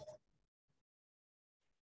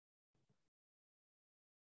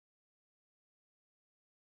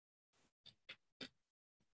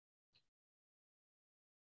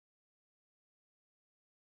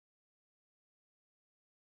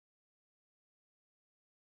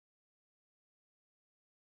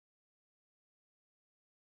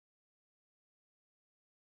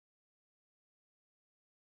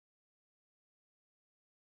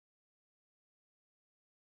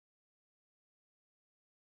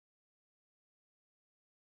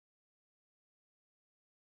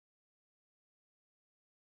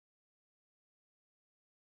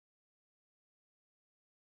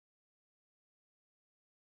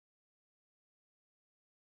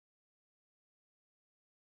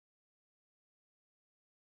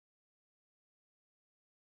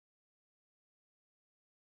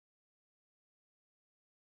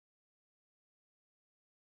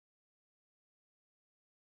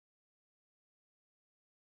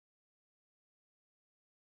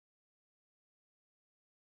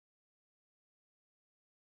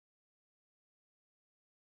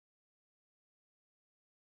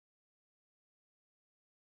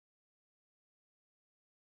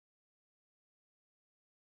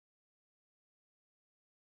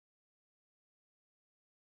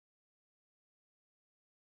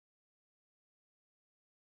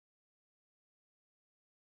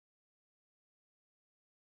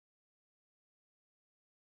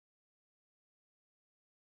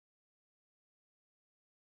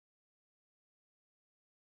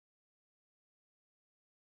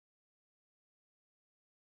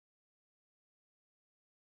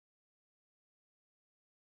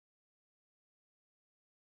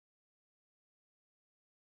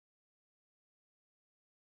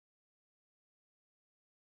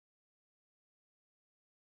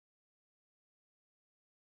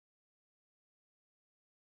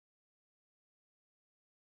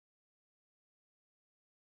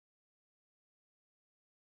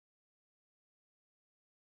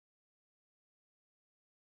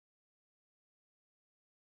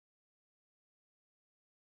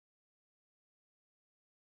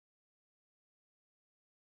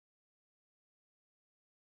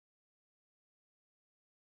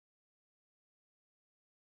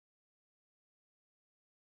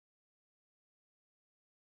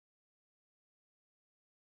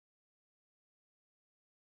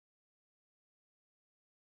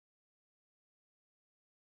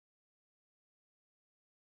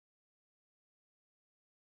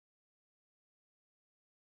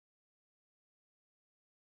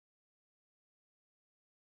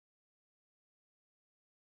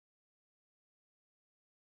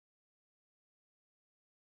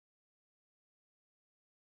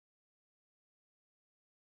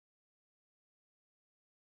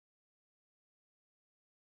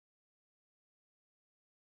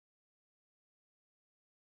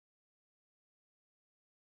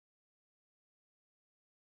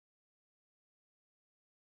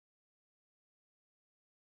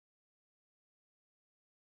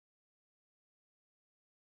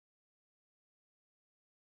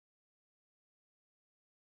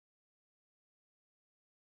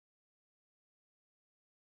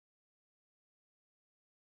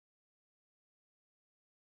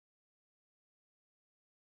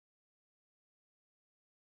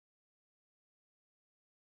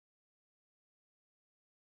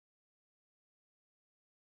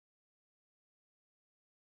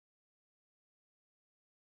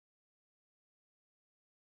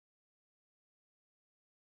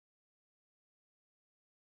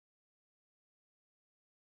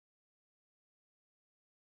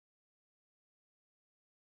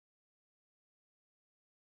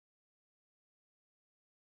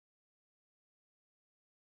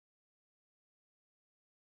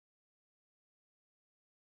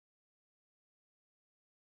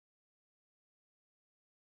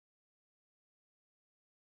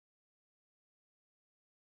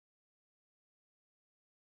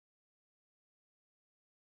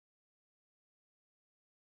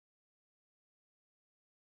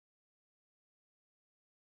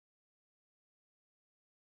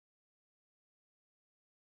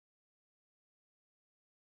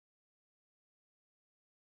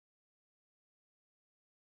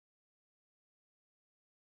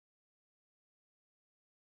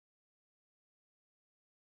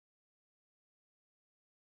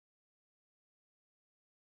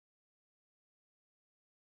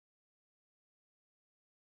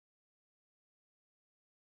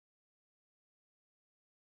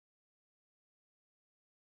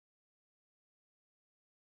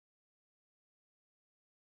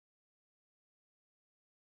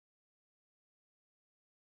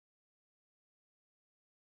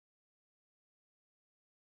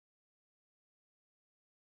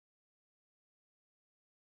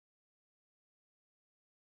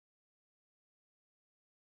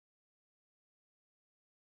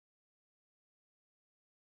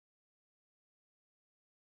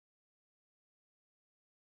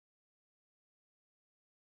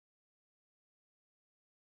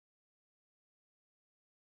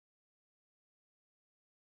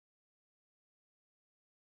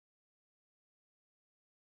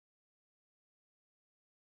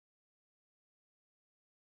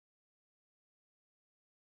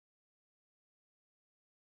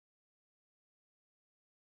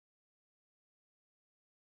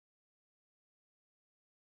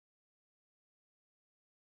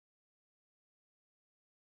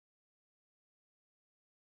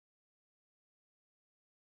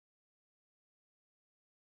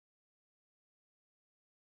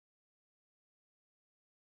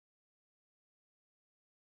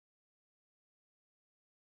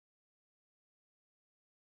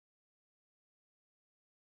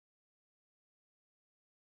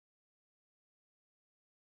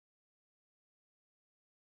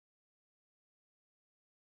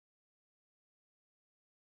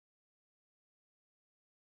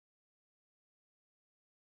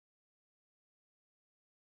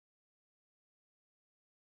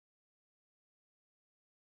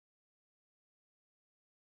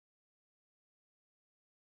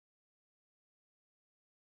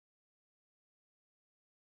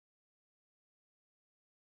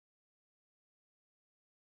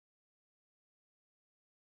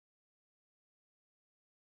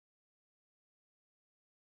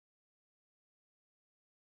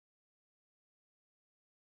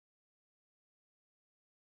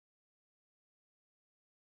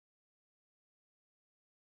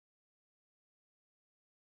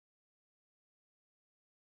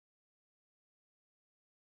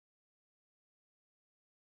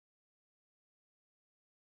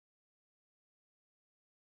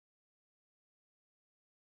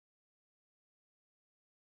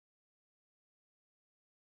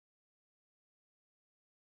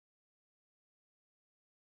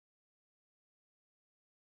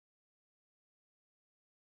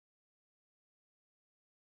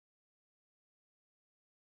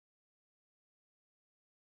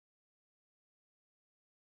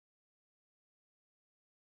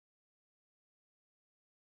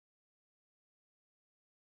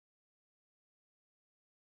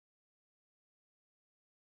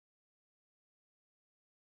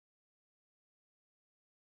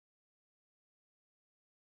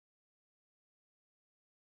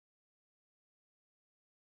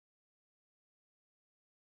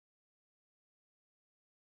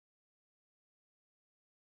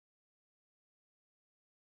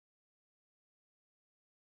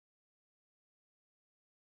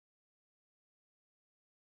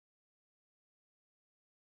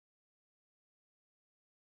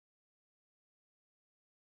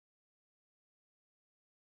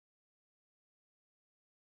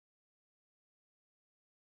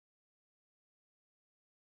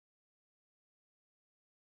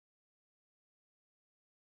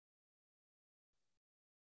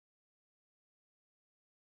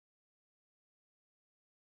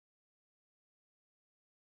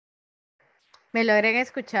 ¿Me logran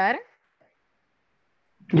escuchar?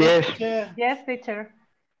 Yes. Yeah. Yes, teacher.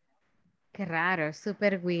 Qué raro,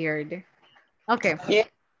 super weird. Ok. Yeah.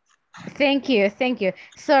 Thank you, thank you.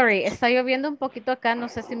 Sorry, está lloviendo un poquito acá, no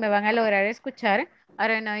sé si me van a lograr escuchar. I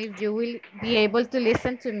don't know if you will be able to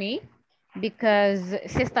listen to me because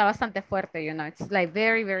sí está bastante fuerte, you know, it's like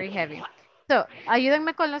very, very heavy. So,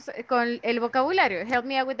 ayúdenme con el vocabulario. Help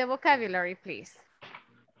me out with the vocabulary, please.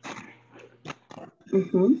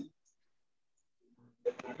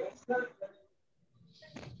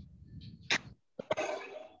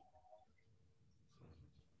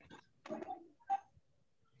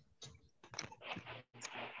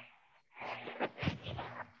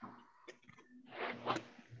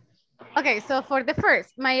 Okay, so for the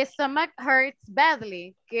first, my stomach hurts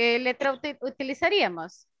badly. ¿Qué letra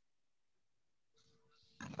utilizaríamos?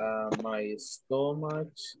 My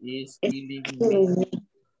stomach is killing me.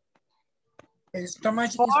 The stomach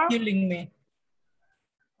is Four. killing me.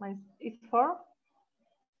 It's 4.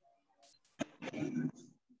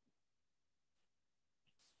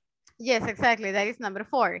 Yes, exactly. That is number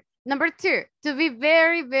 4. Number 2, to be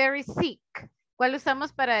very, very sick. ¿Cuál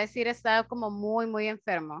usamos para decir está como muy, muy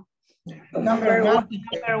enfermo? Number one.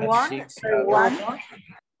 Number 1. Six,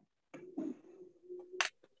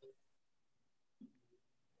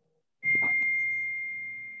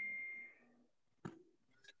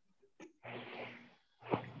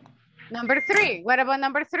 Number 3. What about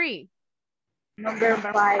number 3? Number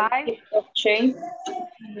 5. Of change.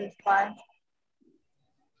 Number 5.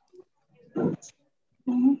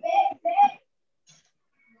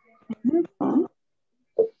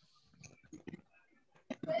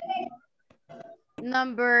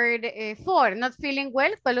 Number 4, not feeling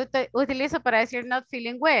well. ¿Cuál utilizo para decir not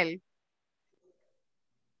feeling well?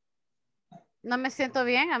 No me siento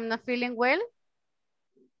bien, I'm not feeling well.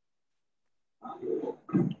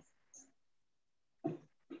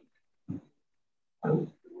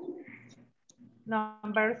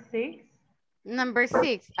 Number 6. Number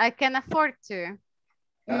 6, I can afford to.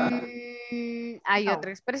 Hay No.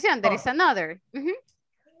 otra expresión, there is another.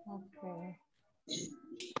 Okay.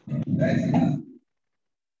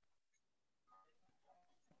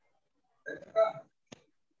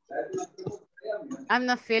 I'm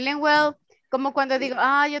not feeling well. Como cuando digo,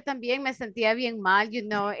 yo también me sentía bien mal, you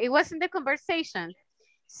know, it wasn't the conversation.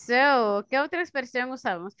 So, ¿qué otra expresión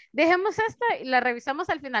usamos? Dejemos esta y la revisamos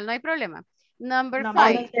al final, no hay problema. Number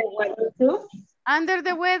 5. Under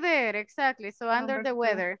the weather, exactly. So, under the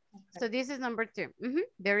weather. So, this is number 2.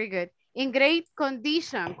 Very good. In great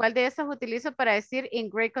condition. ¿Cuál de esas utilizo para decir in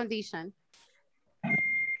great condition?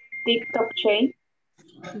 Tip-top shape.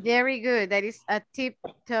 Very good. That is a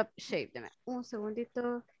tip-top shape. Dame un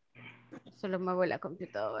segundito. Solo muevo la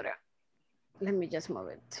computadora. Let me just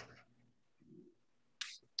move it.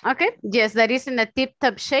 Okay. Yes, that is in a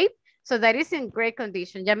tip-top shape. So that is in great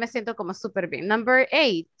condition. Ya me siento como súper bien. Number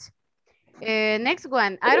 8. Next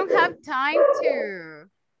one. I don't have time to.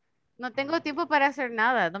 No tengo tiempo para hacer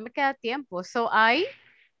nada. No me queda tiempo. So I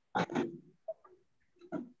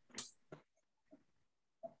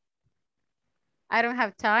don't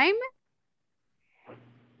have time.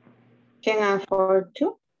 Can afford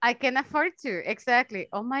to. I can afford to. Exactly.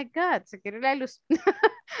 Oh my God. Se quiere la luz.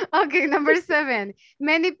 Okay, number 7.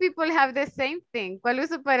 Many people have the same thing. ¿Cuál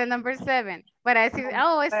uso para number 7? Para decir,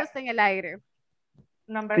 esto está en el aire.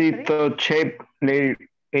 Number 3. Tip-top shape, layer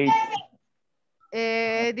 8.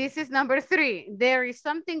 This is number 3. There is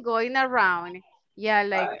something going around. Yeah,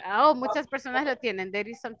 like, muchas personas lo tienen. There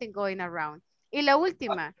is something going around. Y la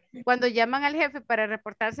última, cuando llaman al jefe para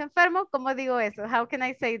reportarse enfermo, ¿cómo digo eso? How can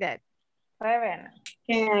I say that? 7.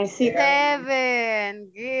 Can I see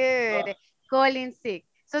 7. Good. Calling sick.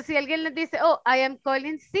 So, si alguien les dice, I am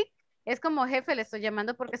calling sick, es como jefe, le estoy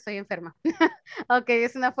llamando porque estoy enferma. Ok,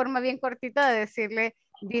 es una forma bien cortita de decirle,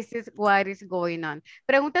 this is what is going on.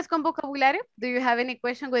 ¿Preguntas con vocabulario? Do you have any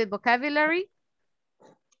question with vocabulary?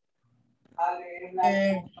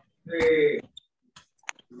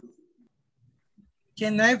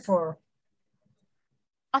 Can I afford?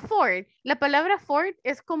 Afford. La palabra afford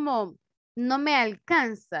es como no me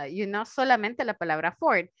alcanza, you know, solamente la palabra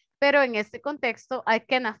afford. Pero en este contexto, I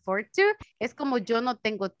can afford to, es como yo no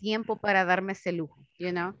tengo tiempo para darme ese lujo,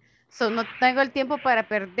 you know. So, no tengo el tiempo para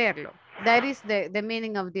perderlo. That is the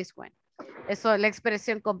meaning of this one. Eso, la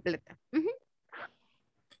expresión completa.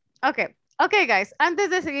 Okay, guys.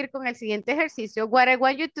 Antes de seguir con el siguiente ejercicio, what I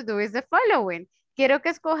want you to do is the following. Quiero que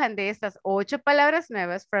escojan de estas 8 palabras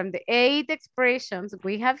nuevas from the 8 expressions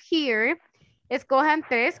we have here. Escojan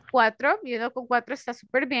 3, 4, you know, con 4 está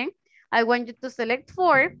súper bien. I want you to select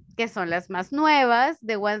 4, que son las más nuevas,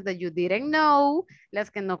 the ones that you didn't know, las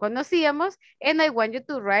que no conocíamos, and I want you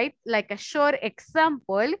to write like a short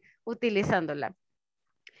example utilizándola.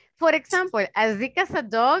 For example, as sick as a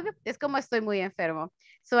dog es como estoy muy enfermo.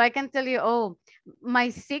 So I can tell you, oh, my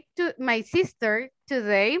sister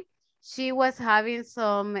today, she was having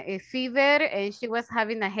some fever and she was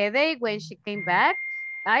having a headache when she came back.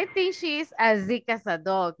 I think she is as sick as a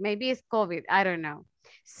dog. Maybe it's COVID. I don't know.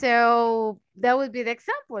 So that would be the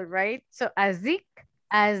example, right? So as sick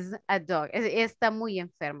as a dog. Está muy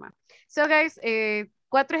enferma. So guys,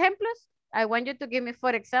 4 ejemplos. I want you to give me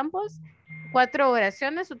 4 examples. 4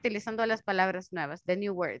 oraciones utilizando las palabras nuevas, the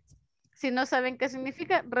new words. Si no saben qué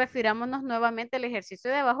significa, refirámonos nuevamente al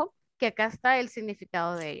ejercicio de abajo, que acá está el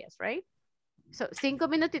significado de ellas, right? So, 5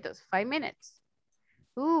 minutitos, 5 minutes.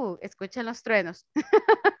 Escuchen los truenos.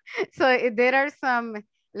 So, there are some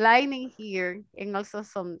lightning here and also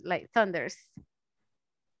some like thunders.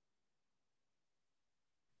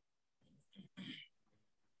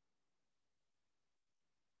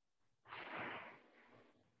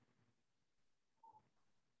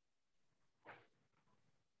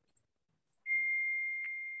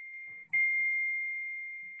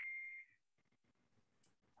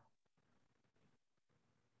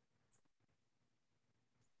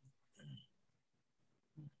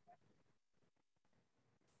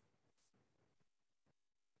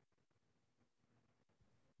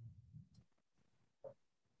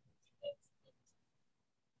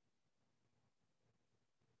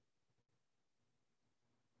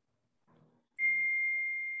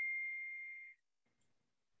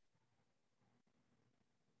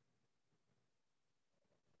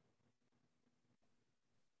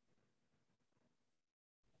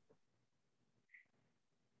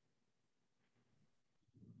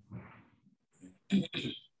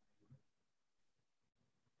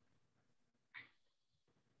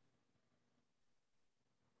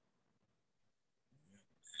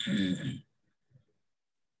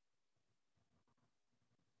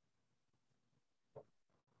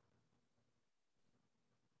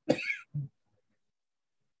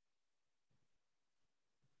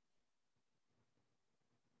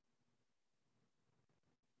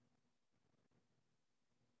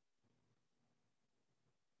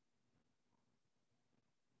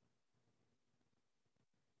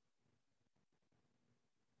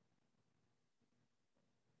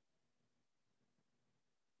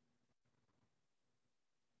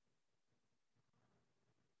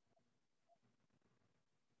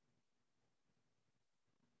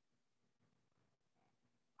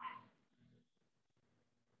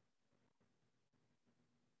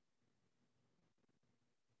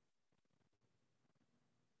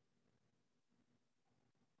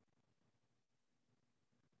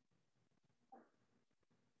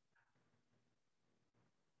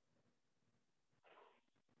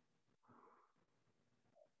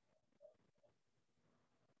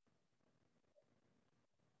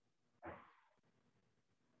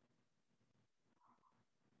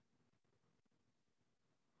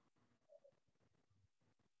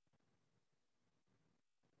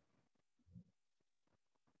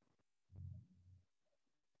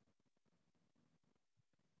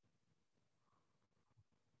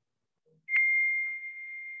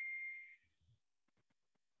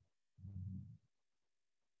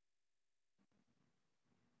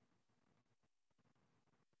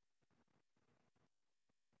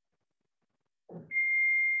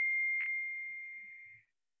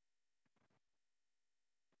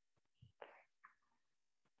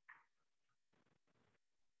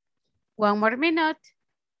 One more minute.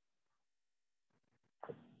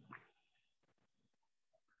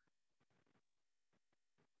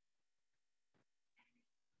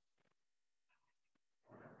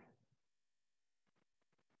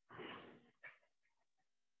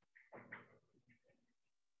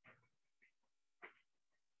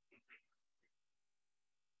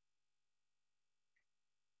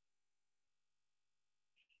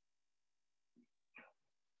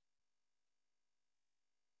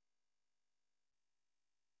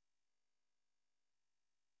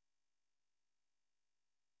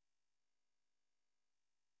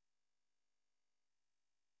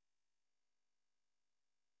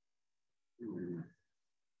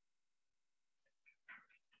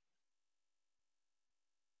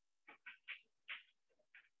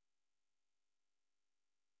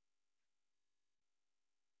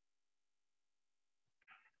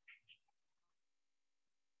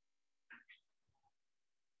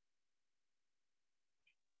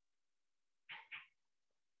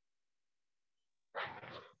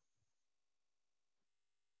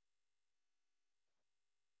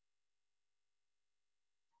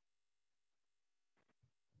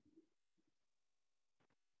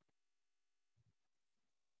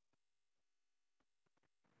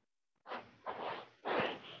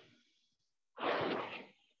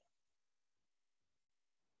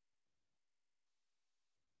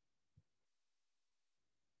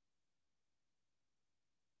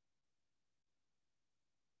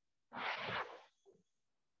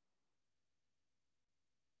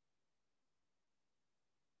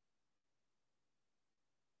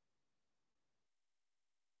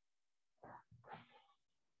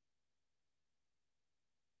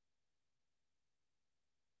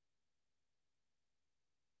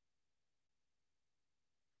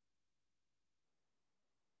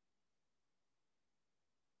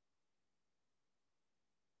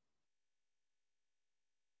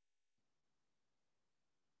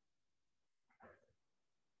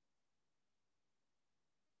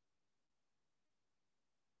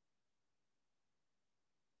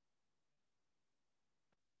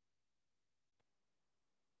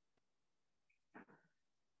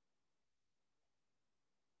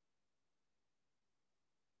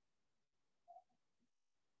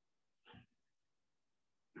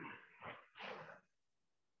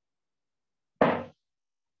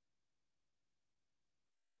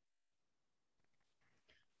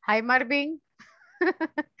 Hi, Marvin.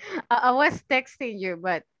 I was texting you,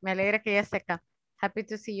 but me alegra que ya esté acá. Happy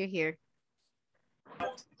to see you here.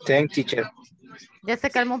 Thank teacher. Ya se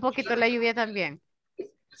calmó un poquito la lluvia también.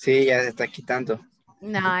 Sí, ya se está quitando.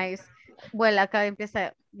 Nice. Well, acá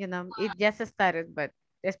empieza, you know, it just started, but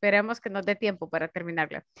esperemos que nos dé tiempo para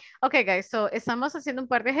terminarla. Okay, guys, so estamos haciendo un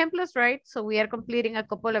par de ejemplos, right? So we are completing a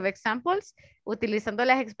couple of examples utilizando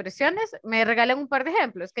las expresiones. Me regalan un par de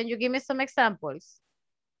ejemplos. Can you give me some examples?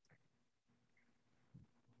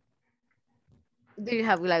 Do you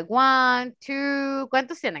have like 1, 2?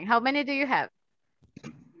 ¿Cuántos tienen? How many do you have?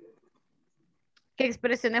 ¿Qué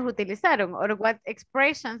expresiones utilizaron? Or what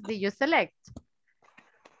expressions did you select?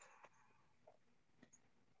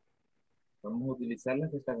 Vamos a utilizar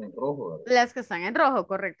las que están en rojo, ¿verdad? Las que están en rojo,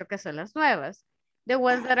 correcto, que son las nuevas. The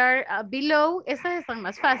ones that are below, estas están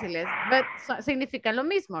más fáciles, but significan lo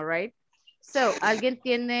mismo, right? So, ¿alguien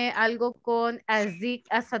tiene algo con as sick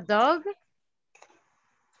as a dog?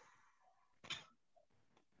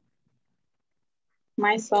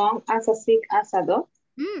 My son as a sick as a dog.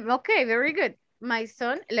 Okay, very good. My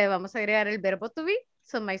son, le vamos a agregar el verbo to be.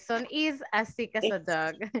 So, my son is as sick as a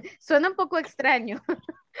dog. Suena un poco extraño,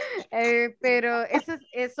 pero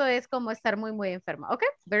eso es como estar muy, muy enfermo. Okay,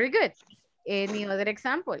 very good. Any other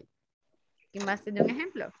example? ¿Quién más tiene un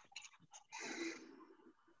ejemplo?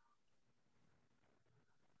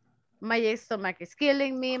 My stomach is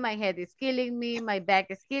killing me, my head is killing me, my back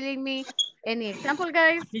is killing me. Any example,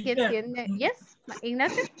 guys? ¿Quién tiene? Yes,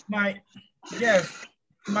 Ignacio? Yes,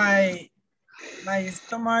 my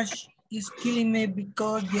stomach is killing me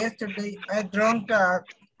because yesterday I drank a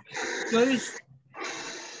juice.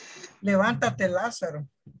 Levántate, Lázaro.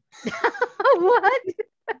 What?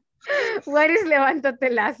 What is Levántate,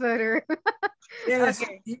 Lázaro? Yes,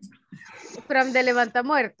 Okay. From the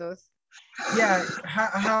Levantamuertos. Yeah,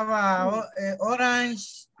 have a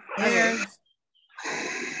orange, eggs,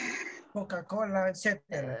 Coca-Cola,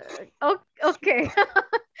 etc. Okay.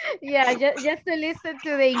 Yeah, just to listen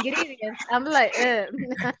to the ingredients. I'm like,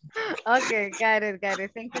 okay, got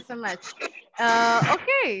it. Thank you so much.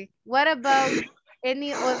 Okay, what about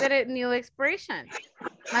any other new expression?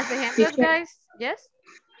 Más ejemplos, guys? Yes?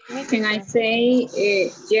 Can I say,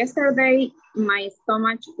 yesterday my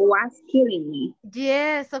stomach was killing me?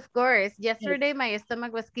 Yes, of course. Yesterday my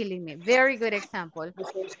stomach was killing me. Very good example.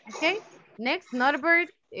 Okay, next, Norbert,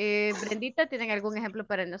 Brendita, ¿tienen algún ejemplo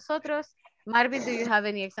para nosotros? Marvin, do you have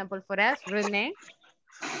any example for us? Renee?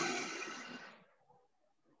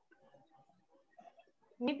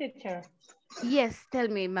 Me, teacher. Yes, tell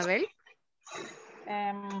me, Mabel.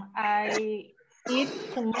 I eat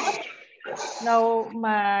too much. Now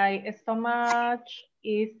my stomach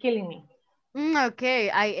is killing me.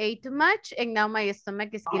 Okay, I ate too much and now my stomach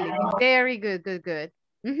is killing me. Very good, good.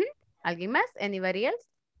 ¿Alguien más? Anybody else?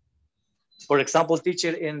 For example,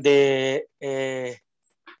 teacher, in the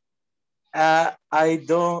I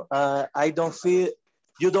don't feel,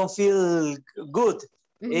 you don't feel good,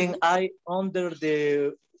 and I under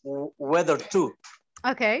the weather too.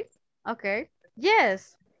 Okay.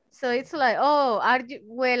 Yes. So it's like, oh,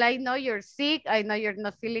 well, I know you're sick. I know you're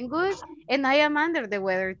not feeling good. And I am under the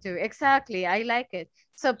weather too. Exactly. I like it.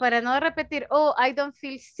 So para no repetir, oh, I don't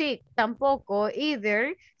feel sick tampoco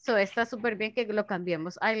either. So está súper bien que lo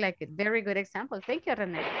cambiemos. I like it. Very good example. Thank you,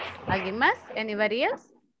 René. ¿Alguien más? Anybody else?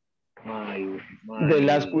 The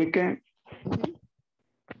last weekend.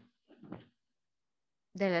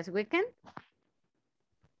 The last weekend?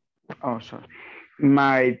 Oh, sorry.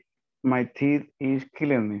 My teeth is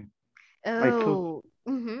killing me. Oh,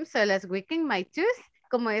 so last weekend, my tooth,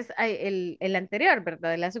 como es el anterior,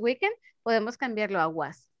 ¿verdad? Last weekend, podemos cambiarlo a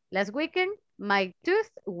was. Last weekend, my tooth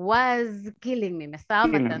was killing me. Me estaba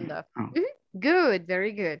matando. Good,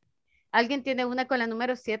 very good. ¿Alguien tiene una con la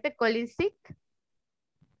número 7, calling sick?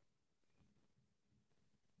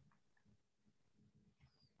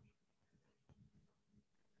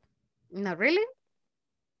 No, really?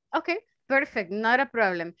 Okay. Perfect, not a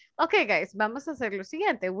problem. Okay, guys, vamos a hacer lo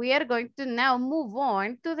siguiente. We are going to now move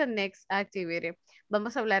on to the next activity.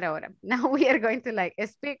 Vamos a hablar ahora. Now we are going to like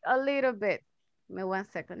speak a little bit. Give me 1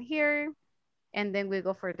 second here. And then we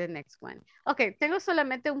go for the next one. Okay, tengo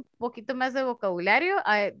solamente un poquito más de vocabulario.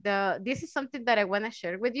 This is something that I want to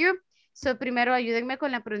share with you. So primero ayúdenme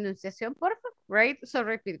con la pronunciación, por favor. Right? So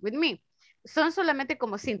repeat with me. Son solamente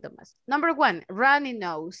como síntomas. Number 1, runny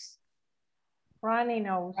nose. Runny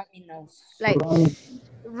nose. Like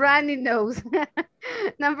runny nose.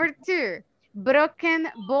 Number 2, broken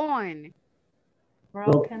bone.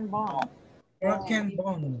 Broken bone. Broken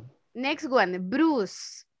bone. Next one,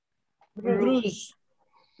 bruise. Bruise.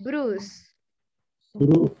 Bruise.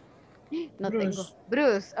 No Bruce. tengo.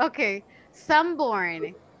 Bruce, okay.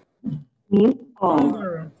 Sunburn.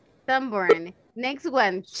 Sunburn. Sunburn. Next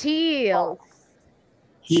one, chills.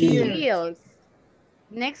 Cheers. Chills.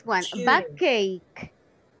 Next one, Cheers. backache.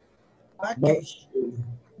 Backache.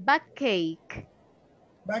 Backache.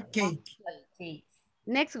 Backache.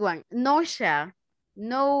 Next one, nausea.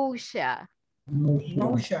 Nausea.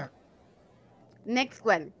 Nausea. Next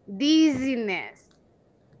one, dizziness.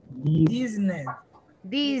 Dizziness.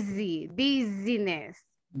 Dizzy. Dizziness.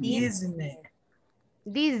 Dizziness.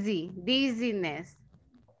 Dizzy. Dizziness.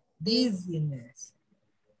 Dizziness.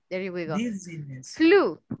 There we go. Dizziness.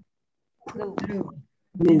 Flu. Flu.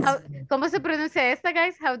 ¿Cómo se pronuncia esta,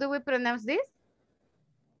 guys? How do we pronounce this?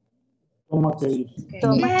 Stomachache.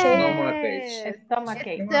 Yes.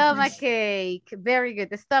 Stomachache. Stomachache. Very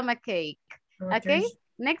good. Stomachache. Okay.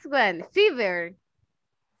 Next one. Fever.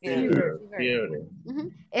 Fever.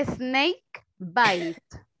 Snake bite.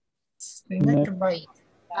 Snake bite.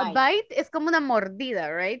 A bite es como una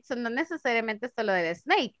mordida, right? So no necesariamente solo del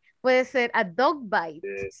snake. Puede ser a dog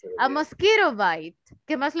bite. A mosquito bite.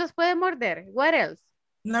 ¿Qué más los puede morder? What else?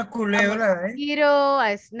 Una culebra, A mosquito,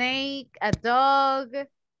 a snake, a dog.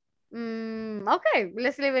 Okay,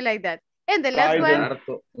 let's leave it like that. And the last one,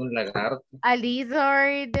 un lagarto. a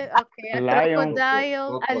lizard, okay, a Lion.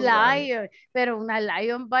 crocodile, a lion. Pero una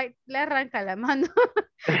lion bite le arranca la mano.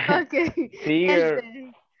 Okay. Deer.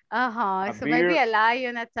 Ajá, so maybe a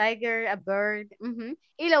lion, a tiger, a bird.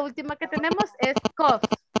 Y la última que tenemos es cough.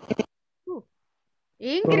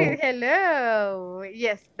 Ingrid, hello.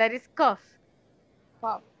 Yes, that is cough.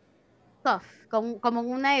 Cough, como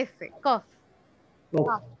una F, cough.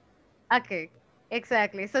 Okay,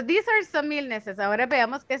 exactly. So these are some illnesses. Ahora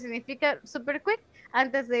veamos qué significa super quick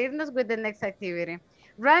antes de irnos with the next activity.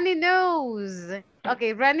 Runny nose.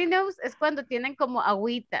 Okay, runny nose es cuando tienen como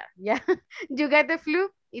agüita, ¿ya? You get the flu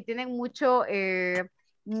y tienen mucho,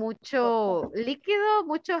 mucho líquido,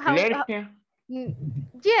 mucho... Alergia.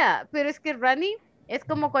 Yeah, pero es que runny es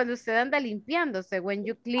como cuando usted anda limpiándose. When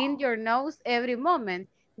you clean your nose every moment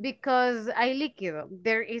because hay líquido.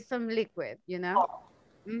 There is some liquid, you know?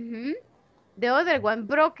 The other one,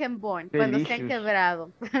 broken bone, cuando se han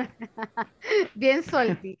quebrado. Bien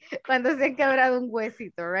salty, cuando se han quebrado un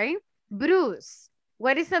huesito, right? Bruise.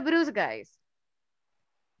 What is a bruise, guys?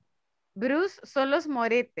 Bruise son los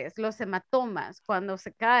moretes, los hematomas, cuando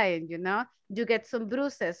se caen, you know? You get some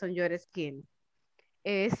bruises on your skin.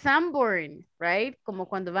 Sunburn, right? Como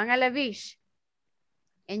cuando van a la beach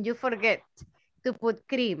and you forget to put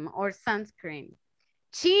cream or sunscreen.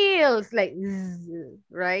 Chills, like,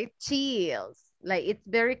 right? Chills, like it's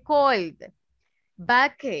very cold.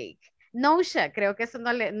 Backache. Nausea, creo que eso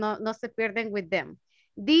no se pierden with them.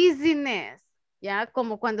 Dizziness, ya,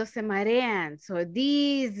 como cuando se marean. So,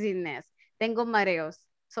 dizziness. Tengo mareos.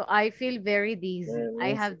 So, I feel very dizzy.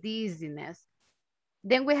 I have dizziness.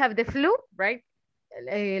 Then we have the flu, right?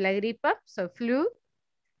 La gripa, so flu.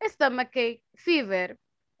 Stomachache, fever,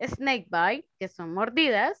 snake bite, que son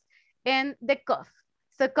mordidas, and the cough.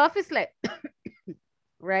 So cough is like,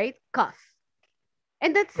 right? Cough.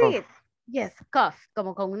 And that's it. Yes, cough,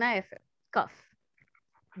 como con una F. Cough.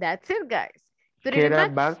 That's it, guys. ¿Qué era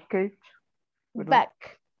backache?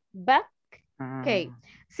 Backache.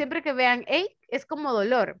 Siempre que vean ache, es como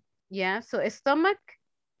dolor. Yeah, so stomach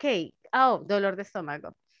cake. Oh, dolor de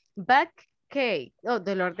estómago. Backache. Oh,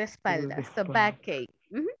 dolor de espalda. So backache.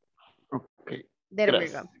 Okay. There we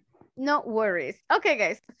go. No worries. Okay,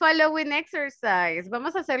 guys. Following exercise.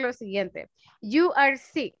 Vamos a hacer lo siguiente. You are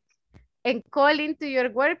sick and calling to your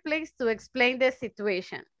workplace to explain the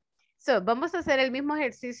situation. So, vamos a hacer el mismo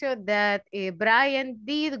ejercicio that Brian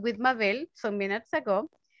did with Mabel some minutes ago.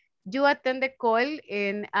 You attend the call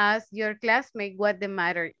and ask your classmate what the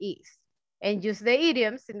matter is and use the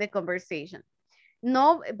idioms in the conversation.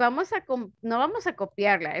 No vamos a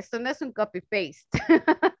copiarla. Esto no es un copy-paste.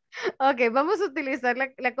 Ok, vamos a utilizar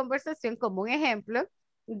la conversación como un ejemplo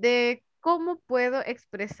de cómo puedo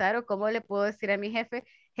expresar o cómo le puedo decir a mi jefe,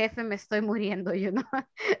 me estoy muriendo, you know.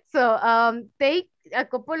 So, take a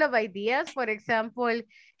couple of ideas. For example,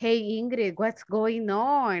 hey, Ingrid, what's going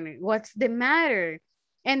on? What's the matter?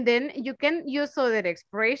 And then you can use other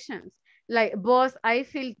expressions. Like, boss, I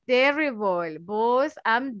feel terrible. Boss,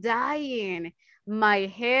 I'm dying. My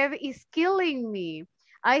head is killing me.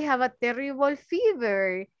 I have a terrible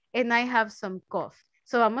fever and I have some cough.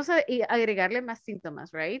 So vamos a agregarle más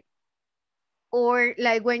síntomas, right? Or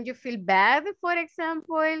like when you feel bad, for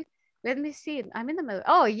example, let me see. A mí no me duele.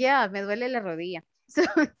 Oh, yeah, me duele la rodilla. So,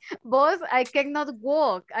 boss, I cannot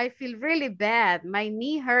walk. I feel really bad. My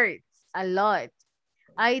knee hurts a lot.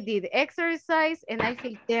 I did exercise and I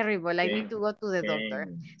feel terrible. I need to go to the doctor.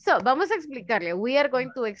 So, vamos a explicarle. We are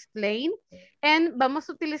going to explain and vamos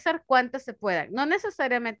a utilizar cuantas se puedan. No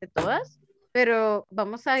necesariamente todas, pero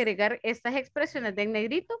vamos a agregar estas expresiones de en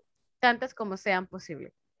negrito, tantas como sean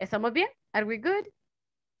posibles. ¿Estamos bien? Are we good?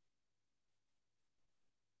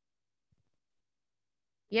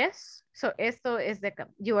 Yes. So, esto es de acá.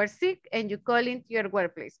 You are sick and you call into your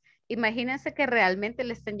workplace. Imagínense que realmente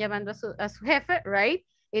le estén llamando a su jefe, right?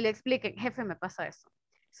 Y le expliquen, jefe, me pasa eso.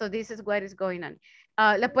 So, this is what is going on.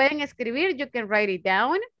 La pueden escribir, you can write it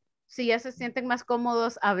down. Si ya se sienten más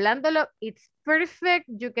cómodos hablándolo, it's perfect.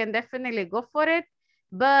 You can definitely go for it.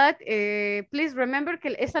 But please remember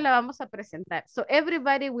que esa la vamos a presentar. So,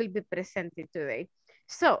 everybody will be presented today.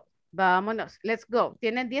 So, vámonos. Let's go.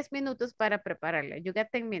 Tienen 10 minutos para prepararla. You got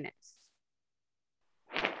 10 minutes.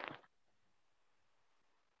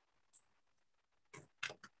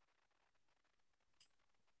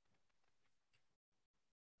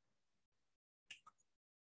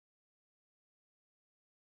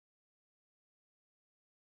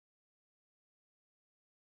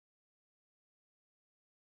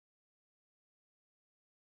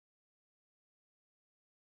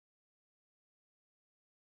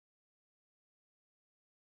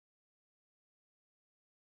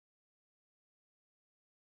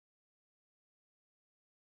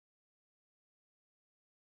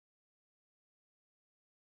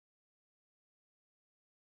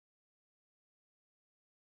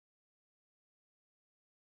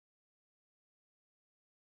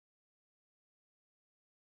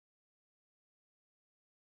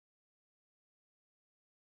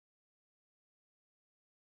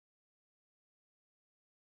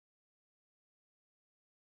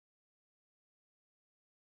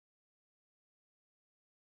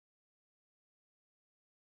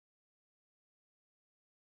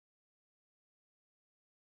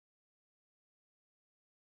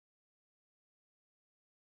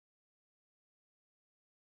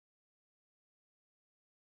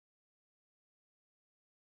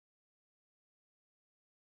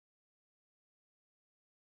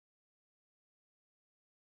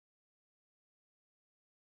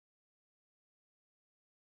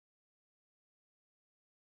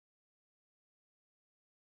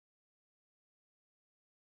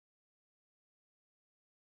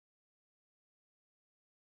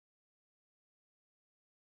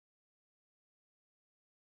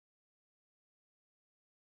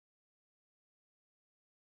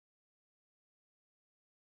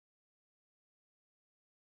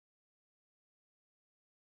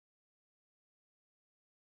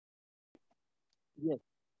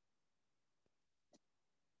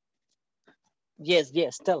 Yes.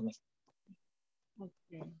 Yes, tell me.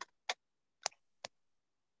 Okay.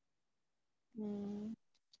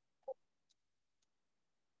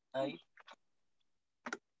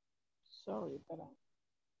 Sorry, para.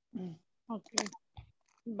 Ok.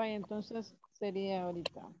 Vaya, entonces sería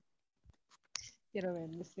ahorita. Quiero ver,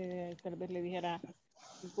 tal vez le dijera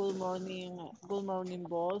good morning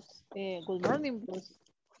boss. Good morning boss.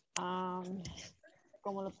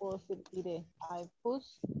 ¿Cómo lo puedo decir? Diré, I push.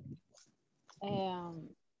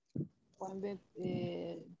 When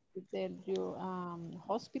to tell you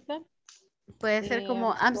hospital. Puede ser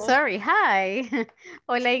como, I'm sorry, hi.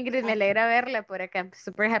 Hola Ingrid, me alegra verla por acá. I'm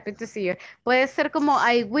super happy to see you. Puede ser como,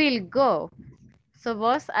 I will go. So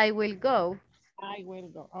vos, I will go. I will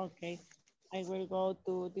go, okay. I will go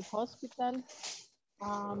to the hospital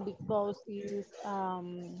because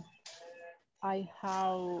I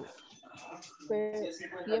have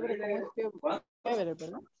fiebre, ¿cómo es fiebre? Fever,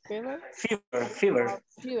 ¿verdad?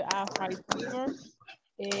 Fever. I have high fever.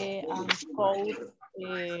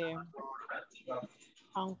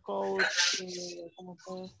 And cold, ¿cómo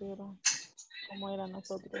puedo decir? ¿Cómo era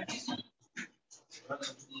nosotros?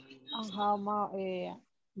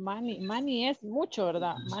 Money es mucho,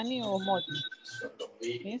 ¿verdad? Money o much.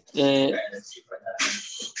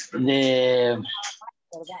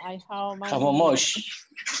 ¿Verdad? I have money. How much?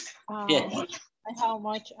 Yeah. I have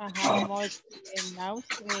much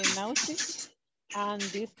nausea and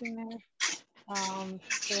dizziness,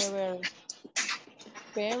 fever,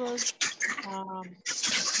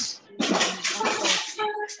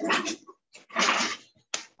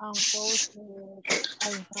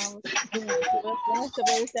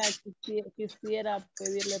 quisiera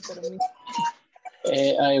pedirle permiso.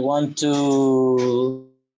 I want to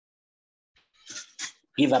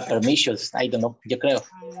give a permission. I don't know. Yo creo.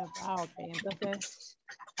 Okay. Entonces,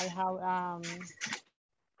 I have.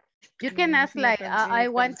 You can ask like, I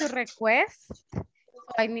want to request.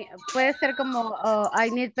 Puede ser como, I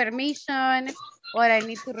need permission. or I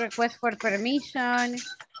need to request for permission.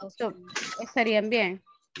 So, estarían bien.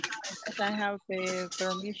 As I have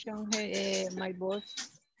permission, my boss.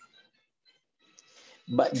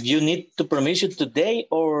 But you need to permission today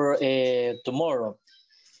or tomorrow.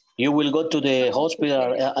 You will go to the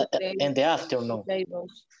hospital today, in the afternoon. Today,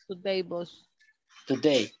 boss. Today, boss.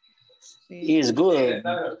 Today. Sí. It's good.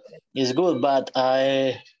 It's good, but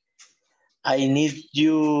I need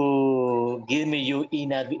you give me your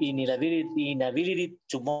inability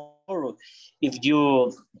tomorrow. If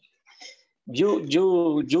you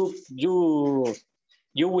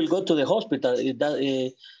will go to the hospital.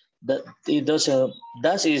 That it doesn't.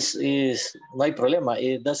 That is my problema.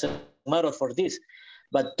 It doesn't matter for this.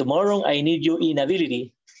 But tomorrow I need your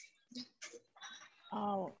inability.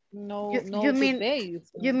 Oh, no, You mean, today.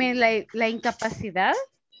 You mean like la incapacidad?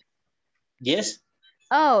 Yes.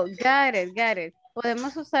 Oh, got it, got it.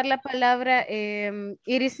 Podemos usar la palabra,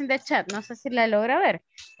 it is in the chat, no sé si la logra ver.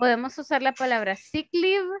 Podemos usar la palabra sick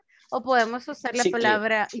leave o podemos usar la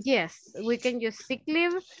palabra, yes, we can use sick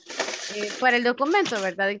leave para el documento,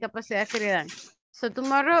 ¿verdad? De incapacidad que le dan. So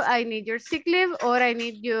tomorrow I need your sick leave or I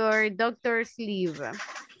need your doctor's leave.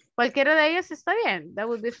 Cualquiera de ellos está bien. That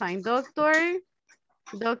would be fine. Doctor's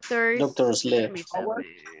leave.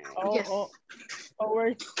 Yes.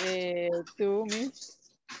 Hours 2 means.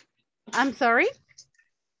 I'm sorry?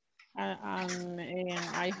 And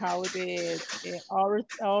I have the hours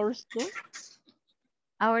too.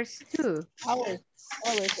 Hours too. Hours. O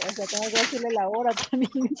sea, tengo que decirle la hora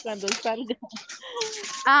también cuando salga.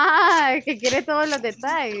 Ah, que quiere todos los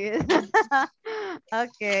detalles.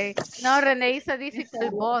 Ok. No, René hizo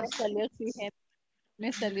difficult boss.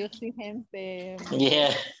 Me salió exigente.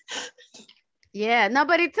 Yeah. Yeah, no,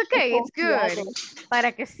 but it's okay. It's good.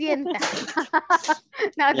 Para que sienta.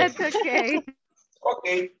 No, that's okay.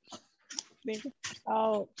 Okay.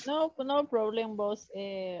 Oh, no problem, boss.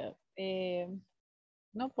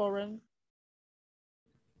 No problem.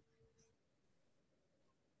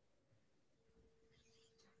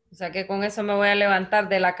 O sea que con eso me voy a levantar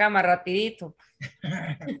de la cama rapidito.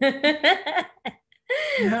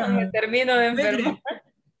 Me termino de enfermar.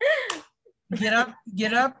 Get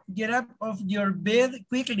up of your bed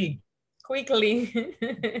quickly. Quickly.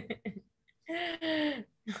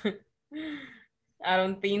 I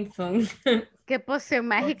don't think so. Qué poción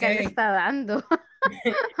mágica le está dando.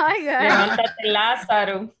 Ay, levántate,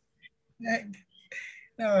 Lázaro.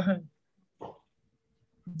 No.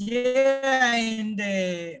 Yeah, in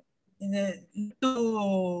the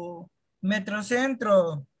to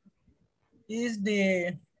Metrocentro is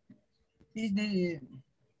the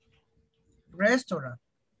restaurant.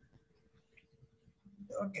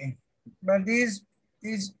 Okay, but this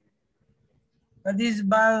is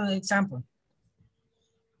bad example.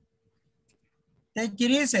 Take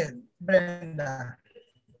it easy, Brenda.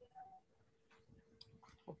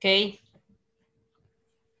 Okay.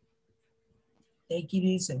 Take it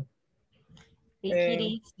easy. Take it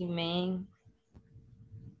easy, man.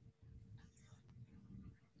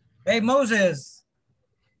 Hey, Moses.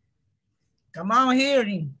 Come on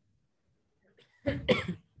here.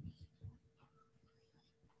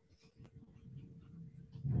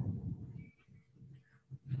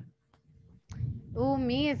 Oh,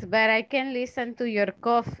 miss, but I can listen to your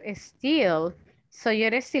cough still. So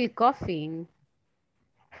you're still coughing.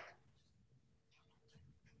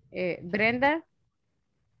 Brenda?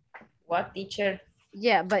 What, teacher?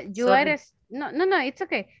 Yeah, but you Sorry. are, no, it's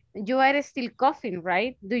okay. You are still coughing,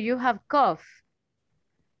 right? Do you have cough?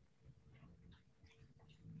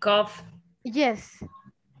 Cough. Yes.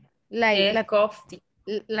 Like la cough.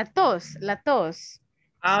 La tos.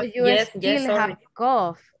 So you still have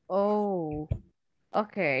cough. Oh,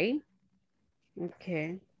 okay.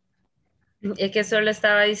 Okay. Es que eso le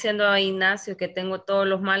estaba diciendo a Ignacio que tengo todos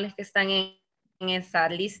los males que están en esa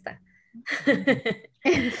lista.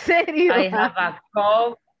 ¿En serio? I have a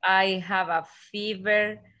cough, I have a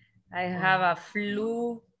fever, I have a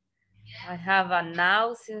flu, I have a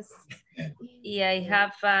nausea, y I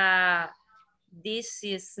have a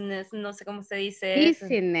dizziness, no sé cómo se dice eso.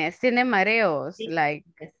 Dizziness, tiene mareos, like.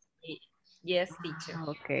 Yes, teacher.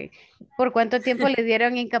 Okay. ¿Por cuánto tiempo le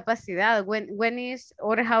dieron incapacidad? When is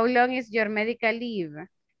or how long is your medical leave?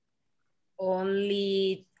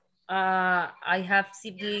 Only, I have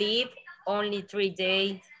sick leave only 3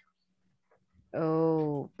 days.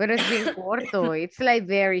 Oh, pero es bien corto. It's like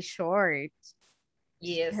very short.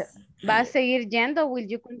 Yes. ¿Va a seguir yendo? Will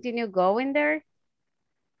you continue going there?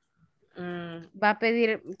 ¿Va a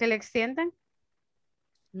pedir que le extiendan?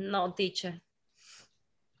 No, teacher.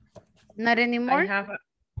 Not anymore? I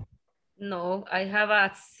have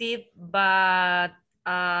a seat, but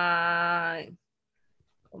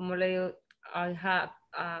como le digo, I have,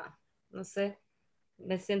 no sé,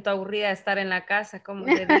 me siento aburrida de estar en la casa, como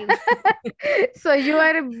le digo. So you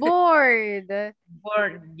are bored.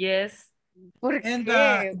 Bored, yes. ¿Por And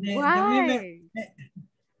qué? the Why? women,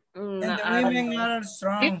 No, and the I don't women know. are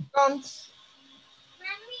strong.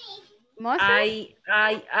 Moses?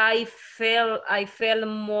 I feel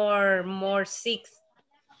more sick.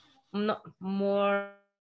 No, more.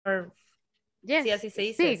 Yes, Sí, así se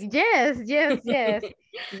dice. sick. Yes. Me siento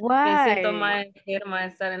Why? más enferma de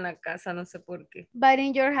estar en la casa, no sé por qué. But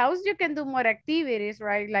in your house, you can do more activities,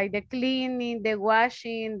 right? Like the cleaning, the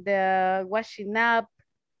washing up.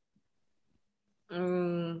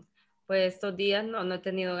 Pues estos días no he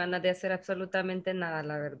tenido ganas de hacer absolutamente nada,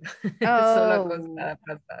 la verdad. Solo Oh, acostada,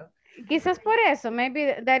 pasada. quizás por eso,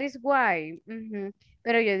 maybe that is why.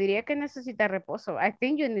 Pero yo diría que necesita reposo. I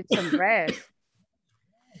think you need some rest.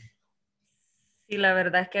 Sí, la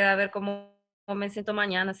verdad es que a ver cómo me siento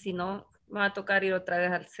mañana, si no, me va a tocar ir otra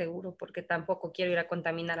vez al seguro, porque tampoco quiero ir a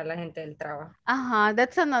contaminar a la gente del trabajo. Ajá,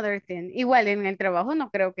 that's another thing. Igual en el trabajo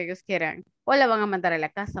no creo que ellos quieran. O la van a mandar a la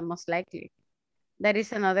casa, most likely. That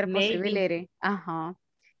is another Maybe. possibility. Ajá.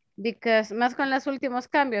 Because más con los últimos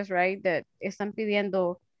cambios, right? That están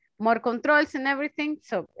pidiendo more controls and everything.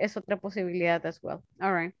 So es otra posibilidad as well.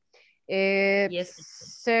 All right. Yes.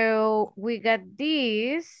 So we got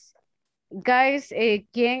this. Guys,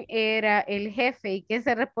 ¿quién era el jefe y quién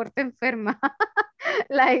se reporta enferma?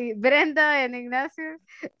 Like Brenda and Ignacio.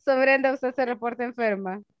 So Brenda, usted se reporta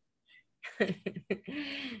enferma.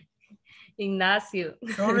 Ignacio.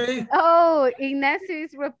 Sorry. Oh, Ignacio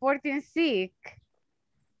is reporting sick.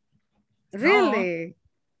 Really?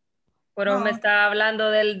 Pero No. me estaba hablando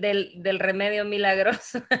del remedio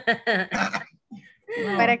milagroso.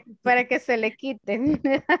 No. Para que se le quiten.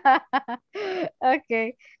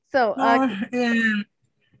 Okay. So, No,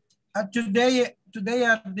 today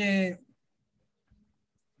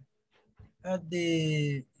at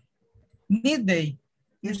the midday.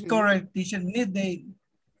 It's correct, teacher. Midday.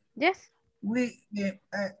 Yes. We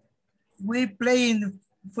playing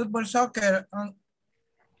football soccer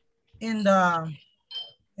in the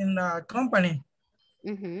company.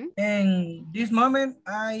 And this moment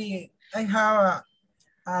I have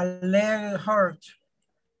a leg hurt.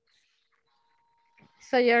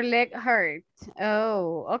 So your leg hurt.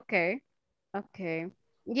 Oh, okay. Okay.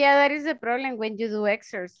 Yeah, that is the problem when you do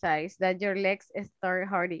exercise, that your legs start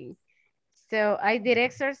hurting. So I did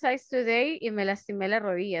exercise today y me lastimé la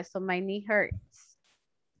rodilla, so my knee hurts.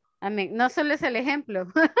 I mean, no solo es el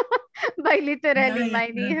ejemplo, but literally my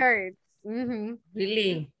knee hurts.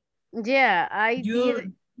 Really? Yeah, I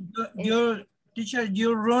did. Your teacher,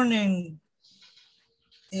 you're running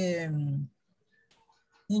in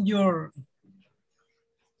your,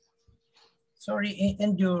 sorry,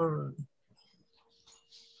 in your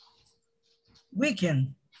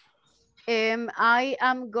weekend. I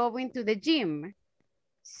am going to the gym.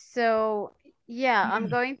 So yeah, I'm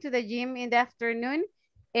going to the gym in the afternoon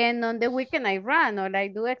and on the weekend I run or I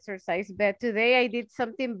do exercise. But today I did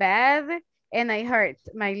something bad and I hurt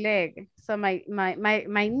my leg. So my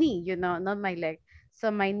knee, you know, not my leg. So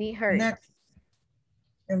my knee hurts. Next.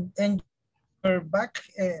 And your back,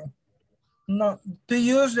 no, to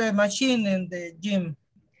use the machine in the gym.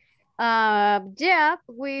 Yeah,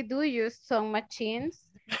 we do use some machines,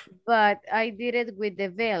 but I did it with the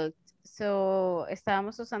belt. So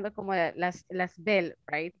estábamos usando como las belt,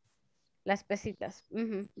 right? Las pesitas.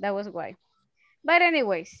 That was why. But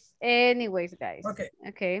anyways, guys.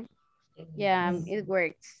 Okay. Yeah, it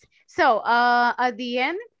works. So, at the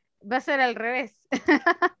end, va a ser al revés.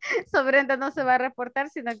 So Brenda no se va a reportar,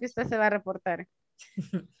 sino que usted se va a reportar.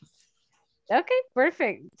 Okay,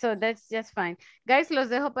 perfect. So that's just fine. Guys, los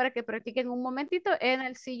dejo para que practiquen un momentito and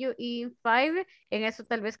I'll see you in 5. En eso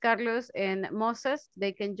tal vez Carlos and Moses,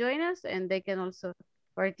 they can join us and they can also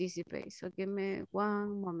participate. So give me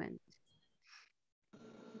one moment.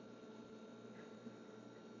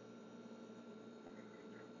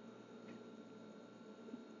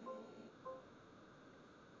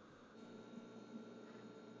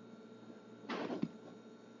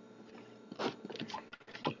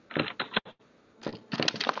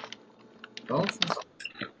 Entonces.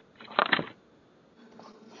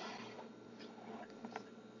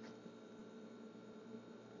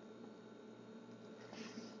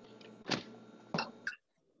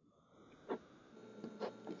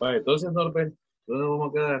 Vale, entonces Norbert, ¿dónde vamos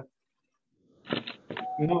a quedar?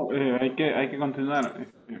 No, hay que continuar.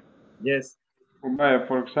 Yes. Vaya,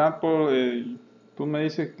 por ejemplo, tú me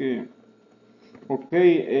dices que,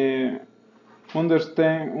 okay, understands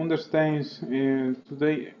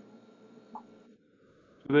today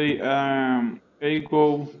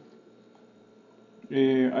Ago,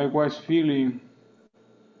 I was feeling.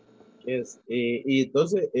 Yes. Y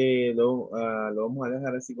entonces lo vamos a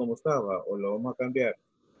dejar así como estaba o lo vamos a cambiar.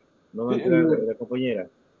 No va a Sí, entrar la compañera.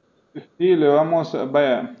 sí, le vamos a,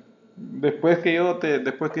 vaya, después que yo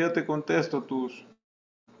te contesto tus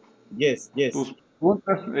Yes, yes.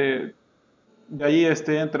 preguntas, de ahí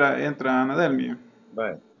entra Ana Delmi.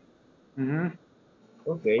 Vale. Ujú.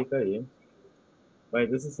 Ok, está bien. Vale,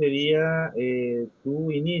 entonces sería, tú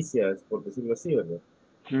inicias, por decirlo así, ¿verdad?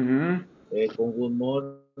 Ujú. Con good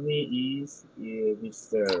morning is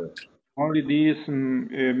Mr. Only this,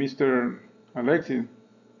 Mr. Alexis.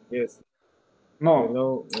 Yes. No,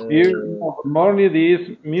 Hello, here, no, only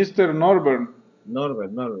this Mr. Norbert.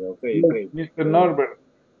 Norbert, okay, Yes, okay. Mr. Norbert.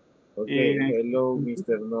 Okay, hello,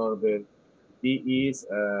 Mr. Norbert. This is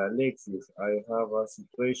Alexis. I have a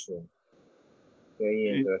situation. Okay,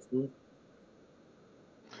 entras tú.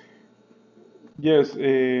 Yes,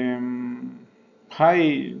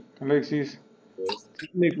 hi, Alexis. Yes.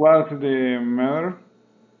 It was the matter,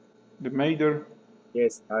 the matter.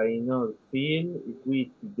 Yes, I know. Feel with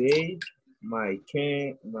today. My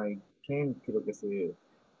can, creo que se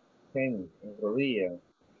can, en rodilla.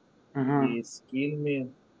 Ajá. Is kill me.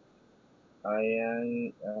 I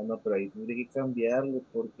am, no, pero ahí tendría que cambiarlo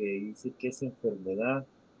porque dice que es enfermedad.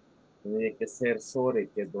 Tendría que ser sobre,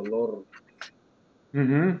 que es dolor.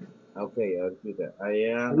 Ujú. Ok, a ver, quita. I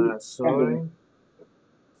am Ahí, sorry.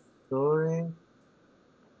 Sorry.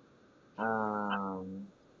 Um,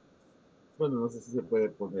 bueno, no sé si se puede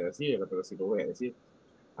poner así, ¿verdad? Pero sí lo voy a decir.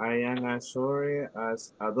 I am as sorry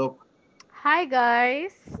as a dog. Hi,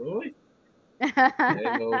 guys. Uy.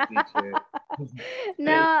 Hello, teacher.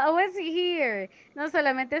 No, I was here. No,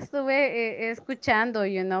 solamente estuve escuchando,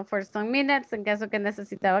 for some minutes, en caso que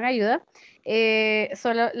necesitaban ayuda.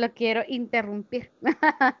 Solo lo quiero interrumpir.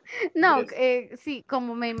 No, Yes. sí,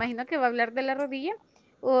 como me imagino que va a hablar de la rodilla,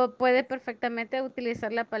 puede perfectamente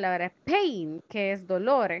utilizar la palabra pain, que es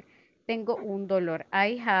dolor. Tengo un dolor.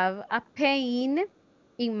 I have a pain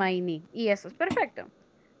in my knee. Y eso es perfecto.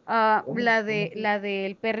 La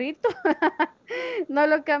del perrito, no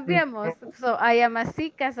lo cambiamos. So, I am as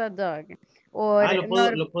sick as a dog. O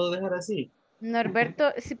Lo puedo dejar así.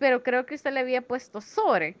 Norberto, sí, pero creo que usted le había puesto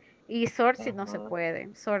sore. Y sore sí no se Ajá.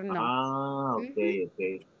 puede. Sore no. Ok,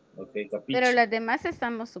 ok. Ok, Pero capiche. las demás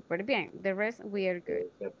estamos súper bien. The rest, we are good.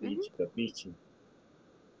 Capiche, capiche.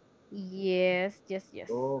 Yes, yes, yes.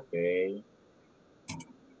 Ok.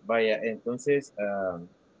 Vaya, entonces,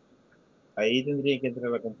 ahí tendría que entrar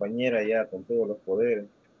la compañera ya con todos los poderes.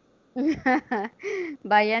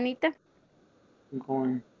 Vaya, Anita.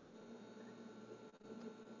 Going.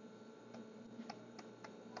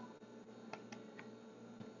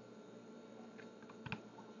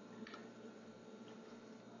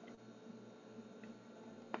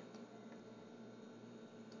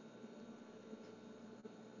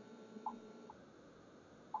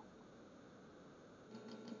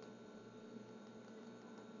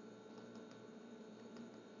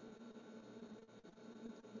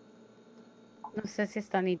 No sé si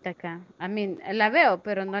está Anita acá. I mean, la veo,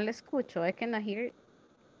 pero no la escucho. I cannot hear it.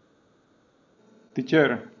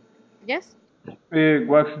 Teacher. Yes?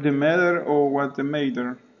 What's the matter or what's the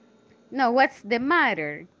matter? No, what's the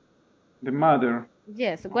matter? The matter.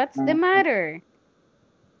 Yes, what's the matter?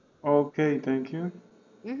 Okay, thank you.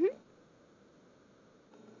 Mm-hmm.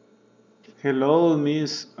 Hello,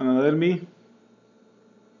 Miss Anadelmi.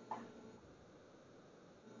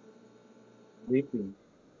 Sleeping.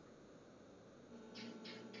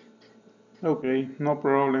 Okay, no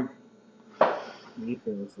problem.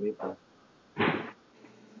 Sleeping.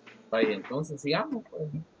 Vaya, entonces sigamos, pues.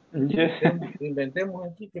 Yes. Inventemos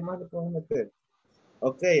aquí, ¿qué más le podemos meter?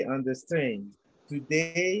 Ok, understand.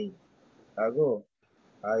 Today ago,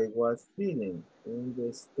 I was feeling in the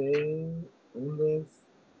state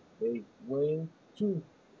way too.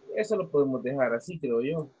 Eso lo podemos dejar así, creo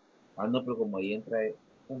yo. No, pero como ahí entra,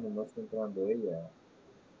 como no está entrando ella,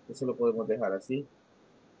 eso lo podemos dejar así.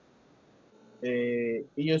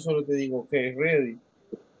 Y yo solo te digo que es ready.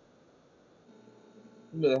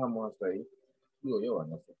 Y lo dejamos hasta ahí. Digo yo,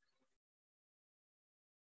 no sé.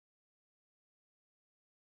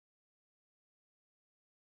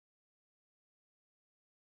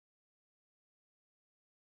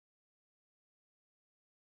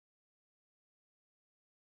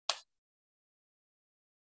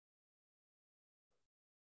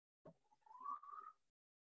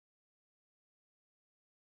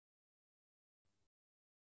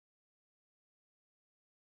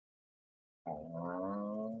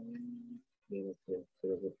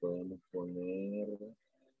 Creo que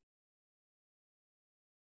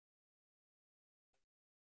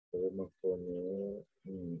Vamos a poner,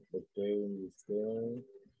 ok, understand,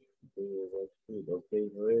 ok,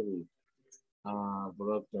 ready.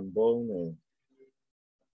 Broken bone.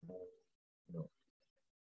 No.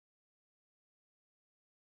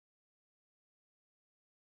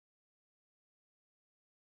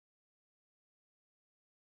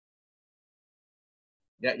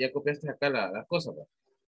 Ya copiaste acá las cosas, ¿va?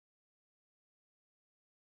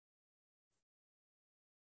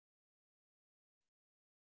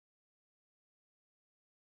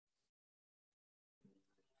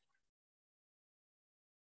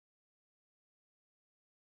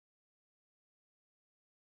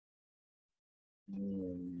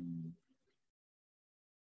 Mm,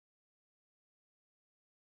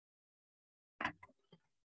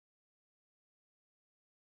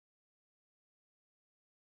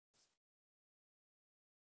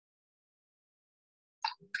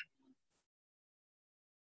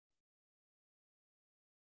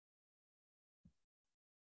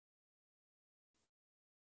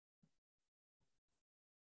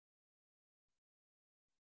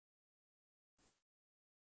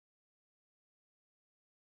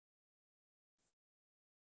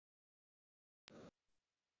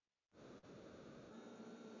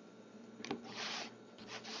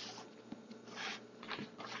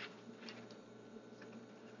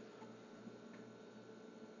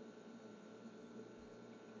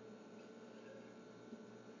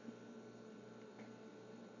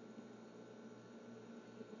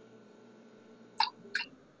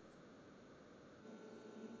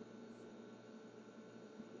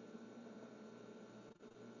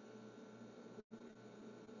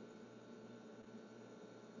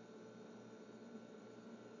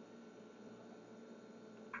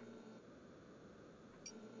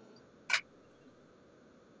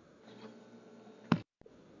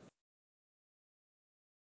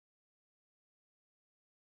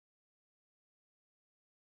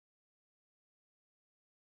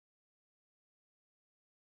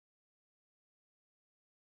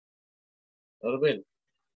 Orbel,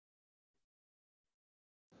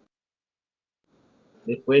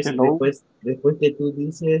 Hello. después que tú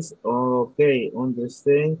dices, ok,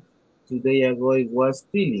 understand, today ago I was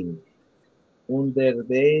feeling, under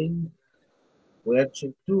day, watch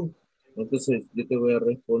too. Entonces yo te voy a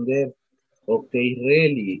responder, ok,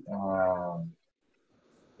 really,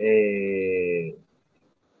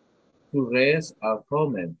 to rest at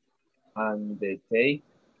home and they take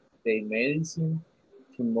the medicine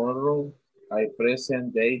tomorrow I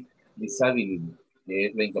present day disability, que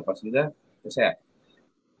es la incapacidad. O sea,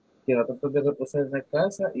 que va a tratar de reposar en la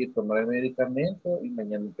casa y tomar el medicamento y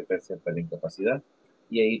mañana te presenta la incapacidad.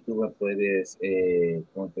 Y ahí tú me puedes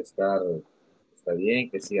contestar, está bien,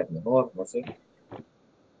 que sigas mejor, no sé.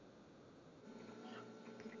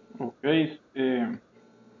 Ok.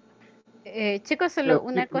 Chicos, solo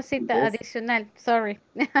una cosita adicional, sorry.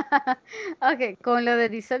 Ok, con lo de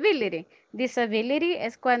disability. Disability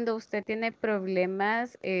es cuando usted tiene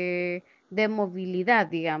problemas de movilidad,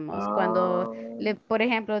 digamos. Cuando, por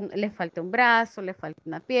ejemplo, le falta un brazo, le falta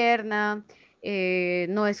una pierna,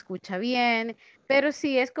 no escucha bien. Pero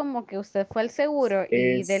sí es como que usted fue al seguro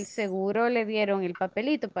y del seguro le dieron el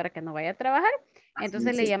papelito para que no vaya a trabajar.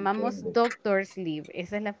 Entonces le llamamos doctor's leave.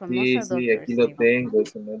 Esa es la famosa Sí, aquí doctor's lo leave. tengo,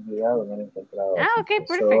 se me ha olvidado, no lo he encontrado. Ah, Aquí. ok,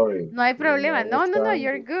 perfect. Sorry. No hay problema. No,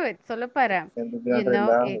 you're good. Solo para,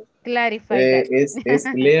 clarify that.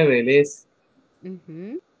 Es level,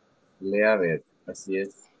 Ujú. level, así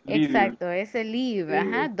es. Exacto, es el leave,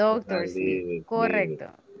 ajá, doctor's leave. Leave,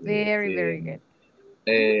 Correcto. Very, very good.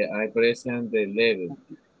 I present the level.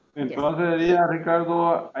 Entonces diría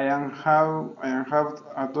Ricardo, I am have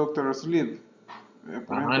a doctor's leave.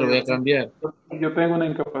 Por Ajá, ejemplo, lo voy a cambiar. yo tengo una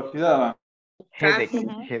incapacidad. ¿Va? Headache,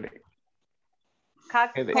 Ujú. headache,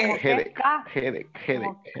 ¿Como qué? headache, K. headache, headache,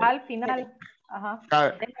 Como K al final. Ajá.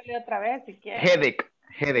 headache. Déjale otra vez si quieres. Headache,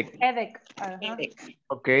 headache. Headache. Ajá.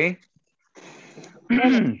 Okay.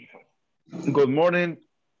 Headache. Good morning.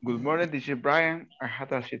 Good morning. This is Brian. I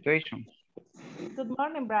had a situation. Good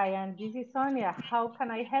morning, Brian. This is Sonia. How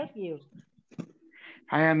can I help you?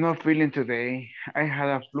 I am not feeling today. I had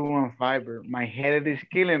a flu and fever. My head is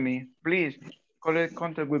killing me. Please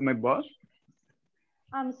contact with my boss.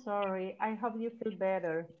 I'm sorry. I hope you feel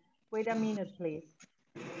better. Wait a minute, please.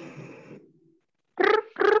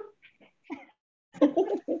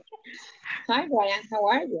 Hi, Brian. How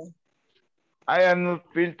are you? I am not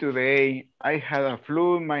feeling today. I had a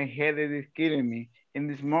flu. My head is killing me. In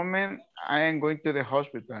this moment, I am going to the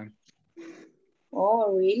hospital.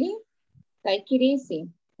 Oh, really? Take it easy.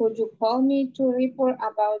 Could you call me to report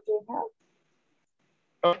about your health?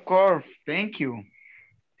 Of course. Thank you.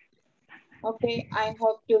 Okay, I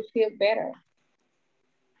hope you feel better.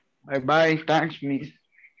 Bye-bye. Thanks, Miss.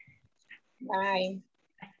 Bye.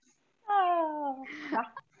 Oh,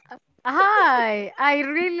 Hi, I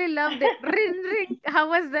really love the ring ring. How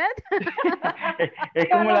was that? Es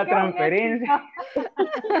como la transferencia.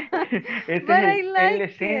 Esta But I es la like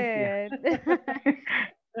esencia. it.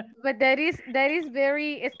 But that is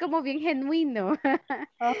very, es como bien genuino.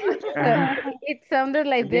 So it sounded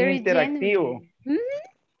like Bien very interactivo. genuine.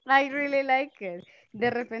 I really like it. De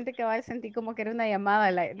repente que va sentí como que era una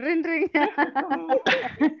llamada, like ring ring.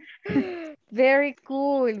 Very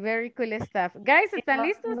cool stuff. Guys, ¿están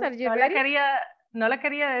listos? Are you ready? No le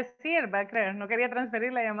quería decir, va a creer, no quería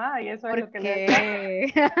transferir la llamada y eso es lo que le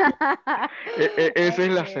Porque Esa es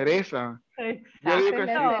la cereza. Yo digo esa que es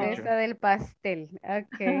la sí, cereza teacher. del pastel.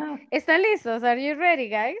 Okay. ¿Están listos? Are you ready,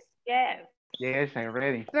 guys? Yes. Yes, I'm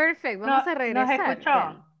ready. Perfect. Vamos a regresar. Nos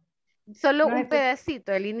escuchó. Solo un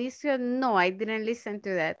pedacito. Al inicio, no, I didn't listen to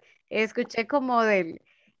that. Escuché como el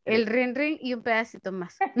ring ring y un pedacito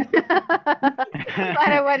más.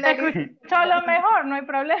 Para escuchó lo mejor, no hay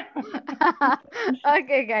problema.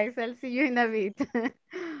 Okay, guys, I'll see you in a bit.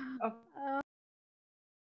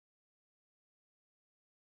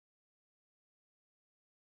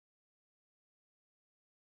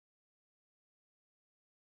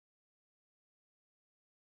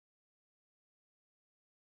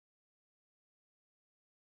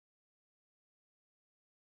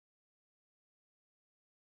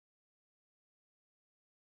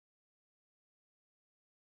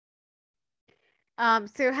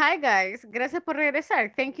 So hi guys, gracias por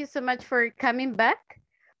regresar. Thank you so much for coming back.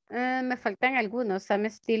 Me faltan algunos. I'm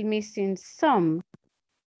still missing some.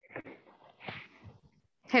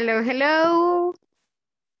 Hello, hello.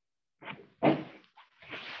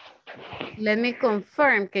 Let me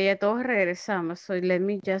confirm que ya todos regresamos. So let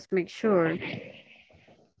me just make sure.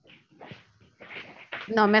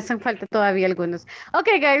 No, me hacen falta todavía algunos.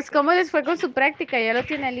 Okay, guys, ¿cómo les fue con su práctica? ¿Ya lo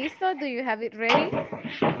tiene listo? Do you have it ready?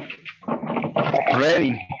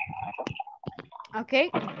 Ready. Okay,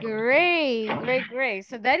 great.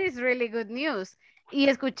 So that is really good news. Y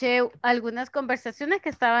escuché algunas conversaciones que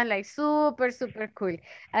estaban like super cool.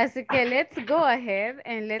 Así que let's go ahead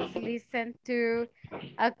and let's listen to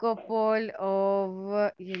a couple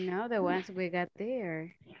of, you know, the ones we got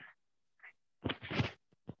there.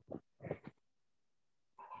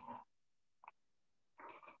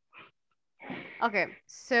 Okay,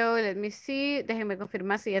 so let me see. Déjenme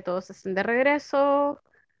confirmar si ya todos están de regreso.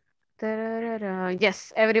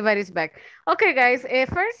 Yes, everybody's back. Okay, guys,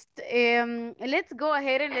 first, let's go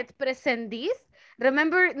ahead and let's present this.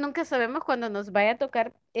 Remember, nunca sabemos cuando nos vaya a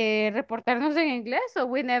tocar reportarnos en inglés, so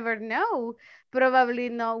we never know. Probably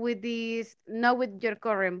not with this, not with your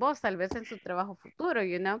current boss, tal vez en su trabajo futuro,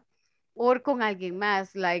 you know, or con alguien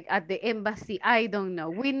más, like at the embassy, I don't know.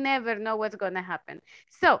 We never know what's gonna happen.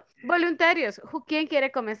 So, voluntarios, ¿quién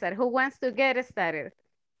quiere comenzar? Who wants to get started?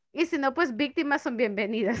 Y si no, pues víctimas son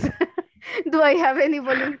bienvenidas. Do I have any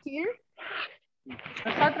volunteer?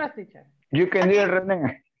 Nosotros, teacher. You can do it,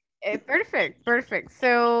 René. Perfect.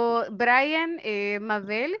 So, Brian,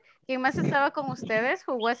 Mabel, ¿quién más estaba con ustedes?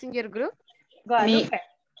 Who was in your group? Guadalupe.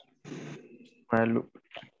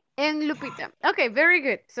 And Lupita. Okay, very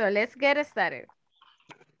good. So, let's get started.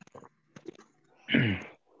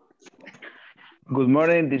 Good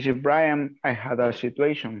morning, this is Brian. I had a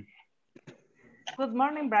situation. Good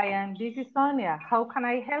morning, Brian. This is Sonia. How can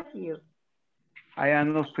I help you? I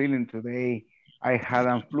am not feeling today. I had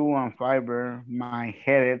a flu and fever. My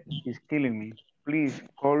headache is killing me. Please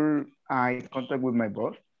call I contact with my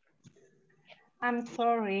boss. I'm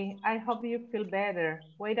sorry. I hope you feel better.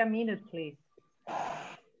 Wait a minute, please.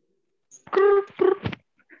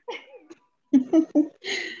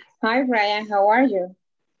 Hi, Brian. How are you?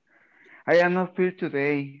 I am not feeling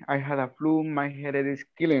today. I had a flu. My headache is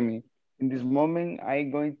killing me. In this moment,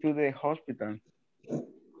 I'm going to the hospital.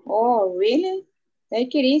 Oh, really?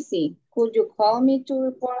 Take it easy. Could you call me to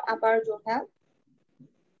report about your health?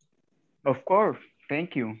 Of course.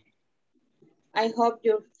 Thank you. I hope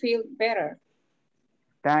you feel better.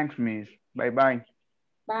 Thanks, miss. Bye-bye.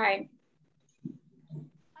 Bye.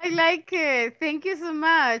 I like it. Thank you so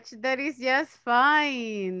much. That is just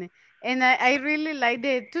fine. And I really like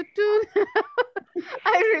the tutu.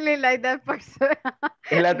 I really like that person.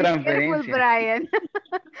 Es la Be careful, transferencia. Brian.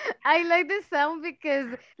 I like the sound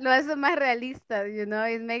because lo hace más realista, you know,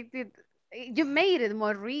 it makes it, you made it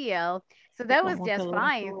more real. So that was just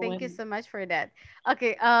fine. Thank you so much for that.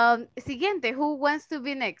 Okay, siguiente, who wants to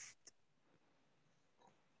be next?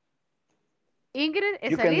 Ingrid,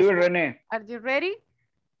 You ¿está can do it, lista? René. Are you ready?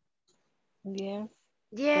 Yes.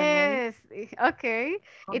 Yes. Okay.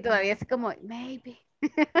 Y todavía es como, maybe.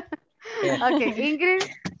 Yeah. Okay, Ingrid.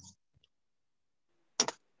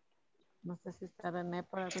 No sé si está René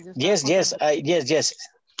para que yo estaba Yes, yes, contando. yes.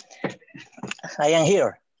 I am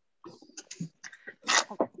here.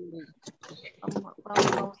 Okay.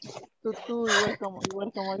 Vamos. Tú igual como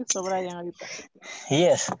hizo Brian ahorita.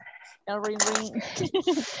 Yes. El ring ring.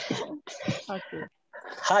 Okay.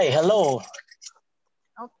 Hi, hello.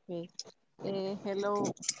 Okay. Hello,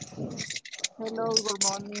 good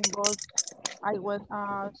morning, boss. I was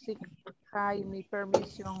sick. I need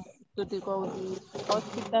permission to go to the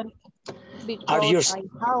hospital Are you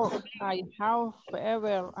because I have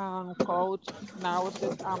fever and cold,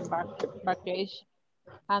 nausea and vacation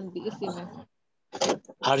and dizziness.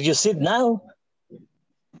 sick now?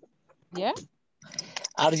 Yeah.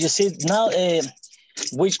 Are you sick now?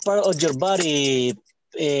 Which part of your body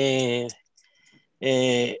pain?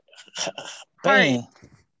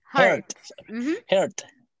 Heart. Hurt.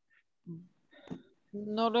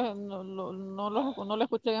 No lo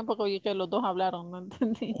escuché bien porque oí que los dos hablaron, no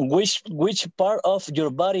entendí. Which part of your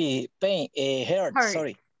body pain hurt? Heart.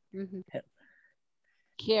 Sorry.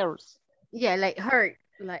 Cares. Yeah, like hurt.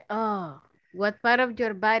 Like, oh, what part of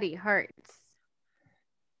your body hurts?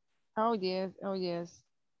 Oh yes.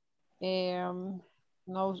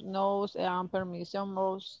 Nose permission,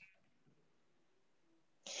 boss.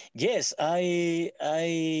 Yes, I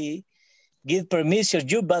give permission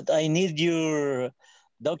you, but I need your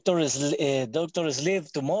doctor's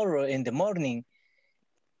leave tomorrow in the morning.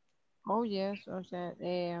 Oh yes, o sea,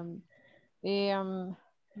 no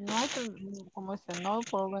hay, como dice, no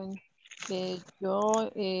problem.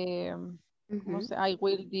 Yo, ¿cómo se? I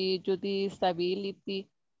will do the stability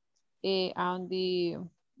and the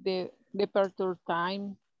perturb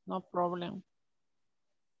time, no problem.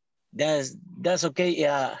 That's okay.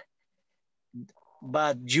 Yeah,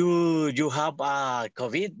 but you have a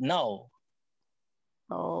COVID? No.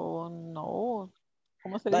 Oh no.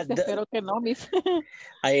 ¿Cómo se But dice? Espero que no, miss.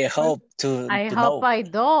 I hope to I hope know. I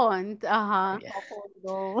don't. Uh-huh.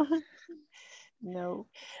 No. No.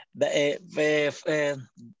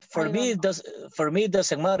 For me, it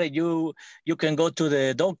doesn't matter. You can go to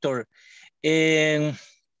the doctor, and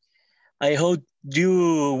I hope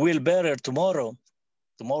you will better tomorrow.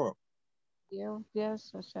 Yeah,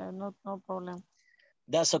 yes, o sea, no problem.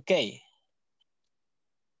 That's okay.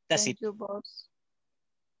 That's Thank it. you, boss.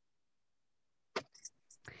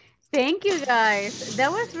 Thank you guys.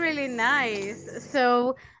 That was really nice.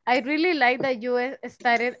 So I really like that you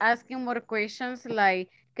started asking more questions like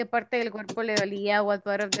qué parte del cuerpo le dolía, what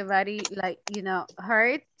part of the body like,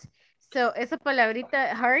 hurt. So esa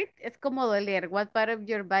palabrita hurt es como doler. What part of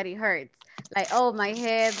your body hurts? Like, oh, my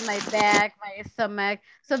head, my back, my stomach.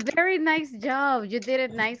 So very nice job. You did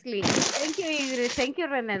it nicely. Thank you, Ingrid. Thank you,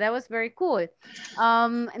 Rene. That was very cool.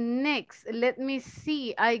 Next, let me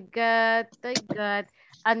see. I got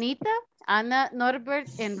Anita, Ana, Norbert,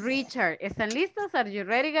 and Richard. ¿Están listos? Are you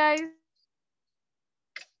ready, guys?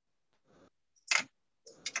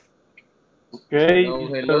 Okay.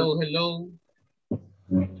 Hello.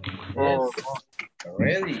 Yes,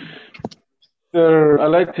 ready. Mr.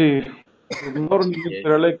 Alexis. Good morning, Yes.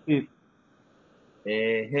 Mr. Alexis.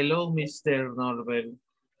 Hello, Mr. Norbert.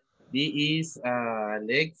 This is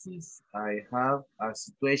Alexis. I have a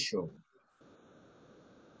situation.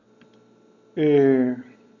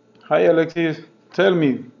 Hi, Alexis. Tell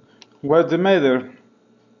me, what's the matter?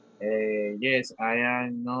 Yes, I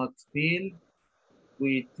am not feel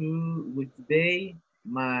with today.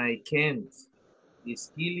 My can't is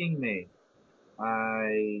killing me.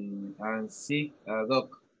 I am sick,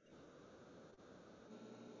 doc.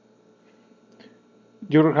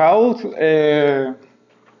 Your house,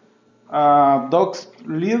 dog's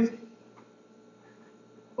lead?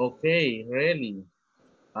 Okay, really.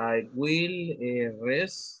 I will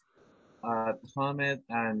rest at home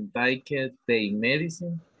and take the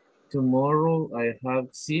medicine. Tomorrow I have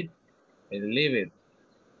sick and leave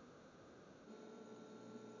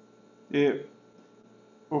it.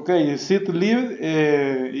 Okay, sick leave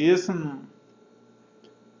is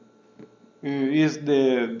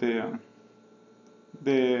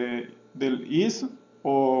del is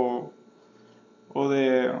o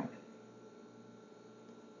de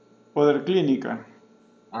clínica.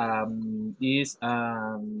 Is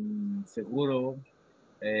seguro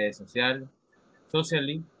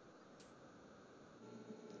socially.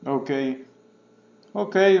 Okay.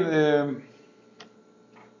 Okay.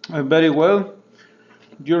 Very well.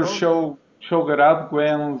 Your show it up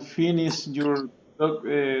when finish your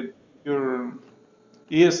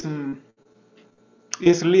is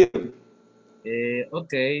lead.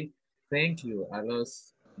 Okay. Thank you.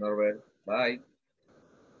 Adios, Norbert. Bye.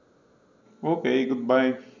 Okay,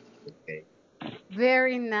 goodbye. Okay.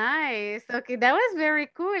 Very nice. Okay, that was very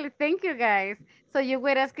cool. Thank you, guys. So you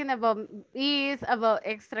were asking about about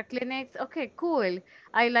extra clinics. Okay, cool.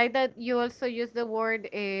 I like that you also use the word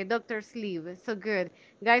doctor's leave. So good.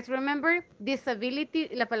 Guys, remember, disability,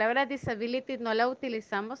 la palabra disability no la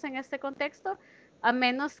utilizamos en este contexto, a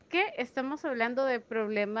menos que estemos hablando de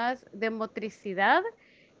problemas de motricidad.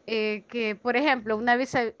 Que, por ejemplo, una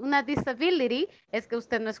disability es que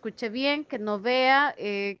usted no escuche bien, que no vea,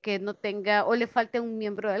 que no tenga o le falte un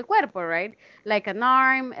miembro del cuerpo, right? Like an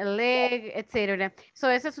arm, a leg, etc. So,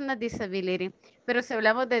 esa es una disability. Pero si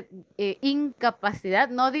hablamos de incapacidad,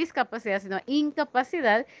 no discapacidad, sino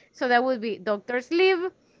incapacidad, so that would be doctor's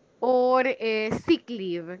leave or sick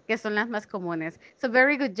leave, que son las más comunes. So,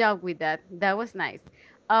 very good job with that. That was nice.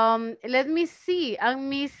 Let me see. I'm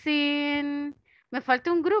missing... Me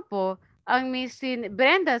falta un grupo. I'm missing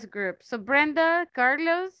Brenda's group. So Brenda,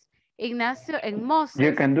 Carlos, Ignacio, and Moses.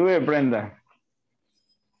 You can do it, Brenda.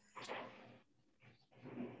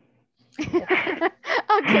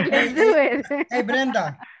 Okay, let's do it. Hey,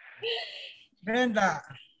 Brenda. Brenda.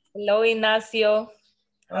 Hello, Ignacio.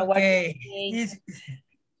 Okay.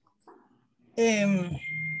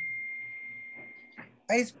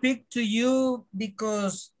 I speak to you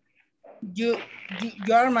because you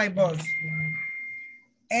are my boss.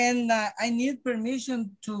 And I need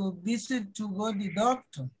permission to visit to go to the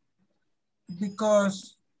doctor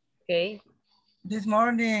because this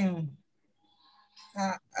morning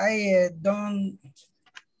I don't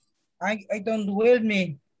well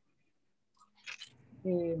me.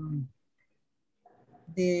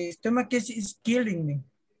 The stomach is killing me.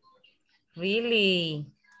 Really?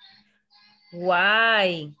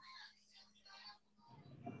 Why?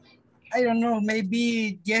 I don't know,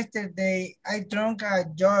 maybe yesterday I drank a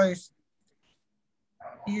juice.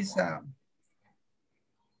 It's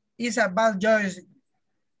a bad juice.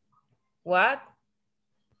 What?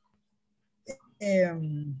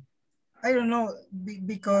 I don't know,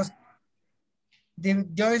 because the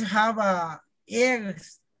juice have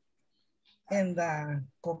eggs and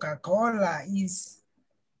Coca-Cola is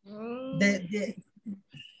the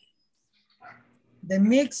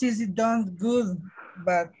mix is done good,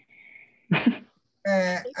 but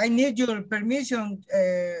I need your permission.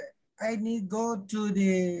 I need go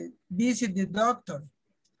to visit the doctor.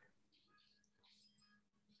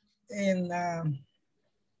 And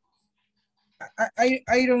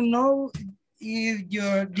I don't know if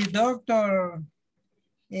the doctor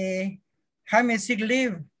have a sick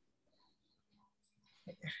leave.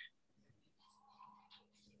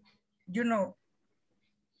 You know,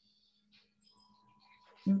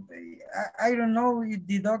 I don't know if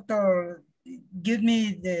the doctor give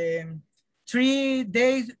me the 3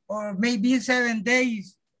 days or maybe 7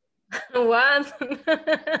 days. What?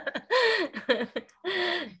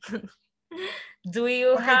 Do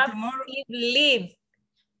you have sick leave?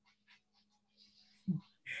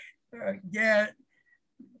 Yeah,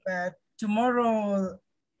 tomorrow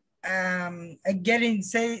I getting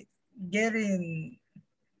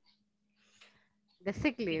the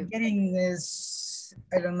sick leave. Getting this,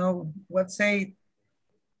 I don't know what say.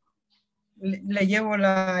 Le llevo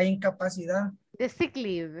la incapacidad. The sick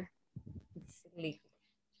leave.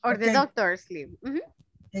 Or Okay. the doctor's leave.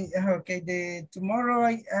 Okay, tomorrow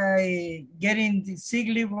I getting the sick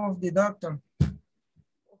leave of the doctor.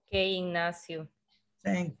 Okay, Ignacio.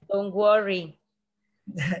 Thanks. Don't worry.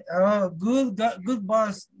 Oh, good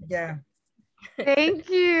boss. Yeah. Thank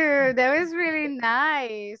you. That was really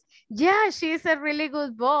nice. Yeah, she's a really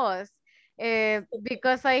good boss.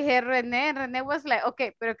 Because I heard Rene was like,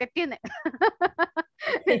 okay, pero ¿qué tiene?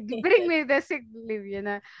 Bring me the sick leave, you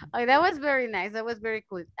know. Oh, that was very nice. That was very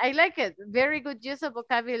cool. I like it. Very good use of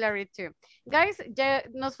vocabulary too. Guys, ya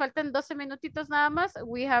nos faltan 12 minutitos nada más.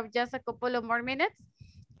 We have just a couple of more minutes.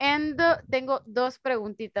 And tengo dos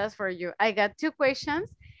preguntitas for you. I got 2 questions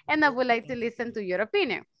and I would like to listen to your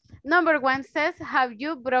opinion. Number 1 says, have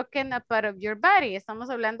you broken a part of your body? Estamos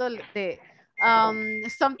hablando de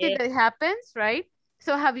something that happens, right?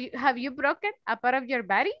 So have you broken a part of your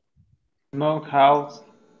body? No, how?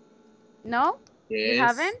 No? Yes. You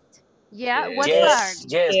haven't? Yeah, Yes. what Yes,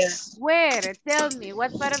 part? yes. Where? Tell me,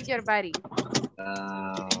 what part of your body?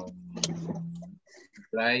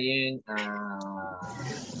 Playing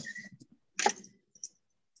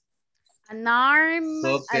An arm,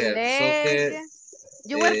 soccer, a leg.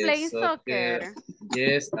 You were playing soccer.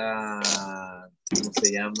 Yes, ¿cómo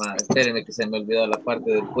se llama? Espérenme que se me olvidó la parte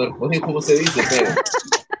del cuerpo. ¿Cómo se dice?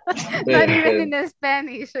 Not even in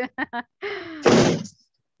Spanish.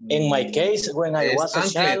 In my case, when I was a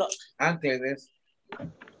child. Anklet es.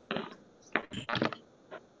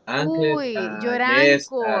 Uy, your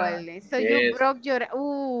Yes, ankle. So yes. you broke your.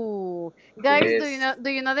 Guys, Yes. do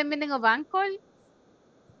you know the meaning of ankle?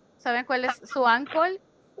 ¿Saben cuál es su ankle?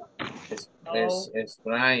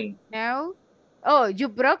 Sprain. No. Oh, you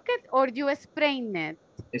broke it or you sprained it?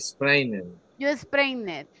 Sprained. You sprained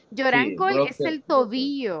it. Your Sí, ankle es el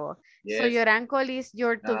tobillo. Yes. So your ankle is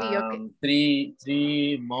your tobillo.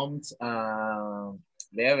 3 months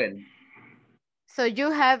level. So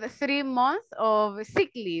you have 3 months of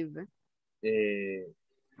sick leave.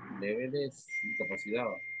 Level es incapacidad.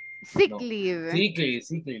 Sick leave.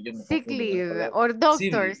 Sick leave or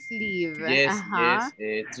doctor's leave. Yes, Ajá.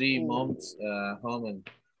 yes, 3 months home.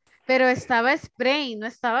 Pero estaba sprain, no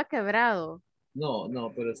estaba quebrado.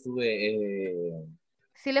 No, pero estuve...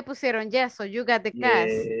 Sí le pusieron yeso, you got the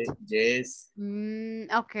cast. Yes.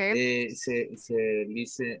 Okay. Se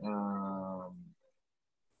dice...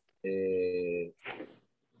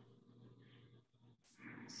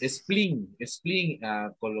 spleen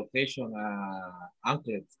collocation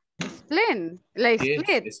anklet. Spleen, like yes,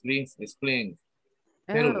 spleen.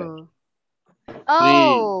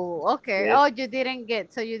 Okay. Yes. Oh, you didn't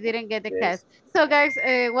get the cast. So guys,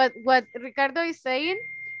 what Ricardo is saying,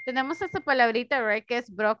 tenemos esta palabrita, right, que es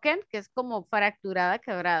broken, que es como fracturada,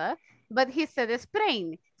 quebrada, but he said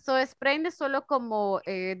sprain. So sprain es solo como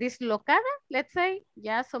dislocada, let's say,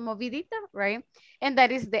 ya, so movidita, right? And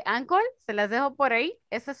that is the ankle, se las dejo por ahí,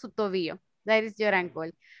 ese es su tobillo. That is your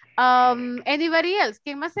ankle. Anybody else?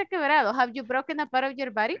 ¿Quién más se ha quebrado? Have you broken a part of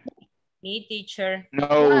your body? Me, teacher.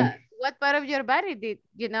 No. What part of your body did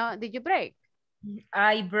you break?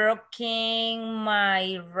 I broken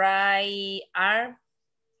my right arm.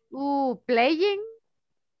 Playing?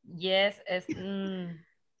 Yes,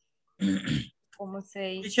 ¿cómo se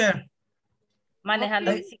dice? Teacher.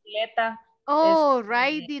 Manejando bicicleta.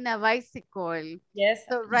 Riding a bicycle. Yes.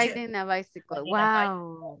 So riding a bicycle.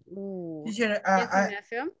 Wow. Teacher,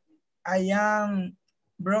 I am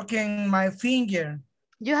broken my finger.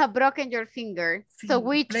 You have broken your finger. So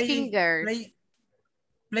which finger?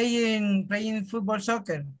 Playing football,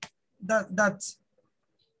 soccer. That's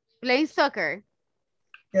playing soccer.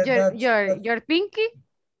 Yeah, your pinky?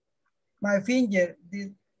 My finger.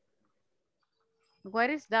 What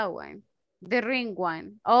is that one? The ring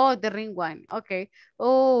one. Oh, the ring one. Okay.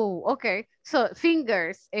 Oh, okay. So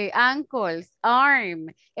fingers, ankles, arm.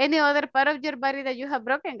 Any other part of your body that you have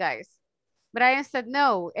broken, guys? Brian said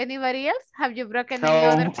no. Anybody else? Have you broken any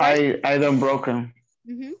other part? I don't broken.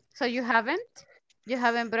 So you haven't? You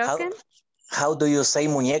haven't broken? How do you say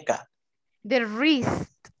muñeca? The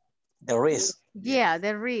wrist. The wrist. Yeah,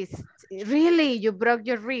 the wrist. Really? You broke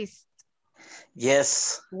your wrist?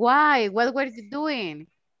 Yes. Why? What were you doing?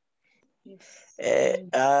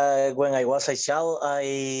 When I was a child,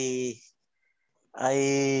 I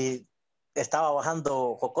estaba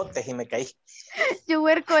bajando jocotes y me caí. You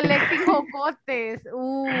were collecting jocotes.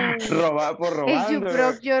 Robando. And you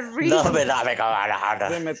broke your wrist. No, me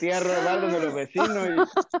Se metía a robar donde los vecinos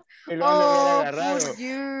y lo hubiera agarrado.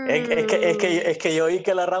 Es que yo oí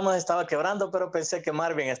que la rama estaba quebrando, pero pensé que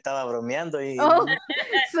Marvin estaba bromeando. Y...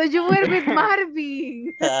 So you were with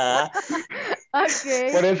Marvin.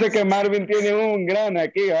 Okay. Por eso es que Marvin tiene un gran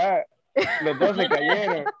aquí, ¿verdad? Los dos se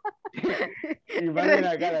cayeron. Y van en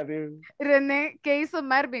la cara, tío. René, ¿qué hizo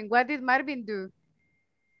Marvin? What did Marvin do?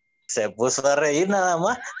 Se puso a reír nada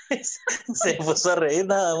más. Se puso a reír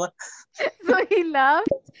nada más. So he laughed.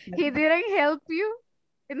 He didn't help you.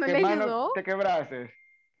 ¿No le ayudó? ¿Te quebraste?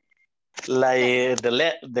 Like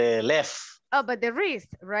the left. Oh, but the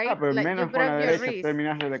wrist, right? Pero like menos con la derecha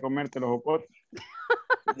terminaste de comerte los jocotes.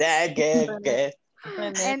 ¿Qué?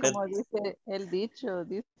 René, como dice el dicho,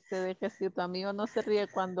 dice de que si tu amigo no se ríe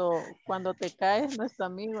cuando te caes, no es tu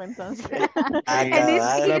amigo, entonces. And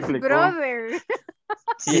it's his brother.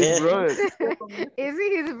 His brother. Is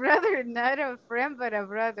he his brother? Not a friend, but a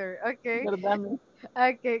brother. Okay.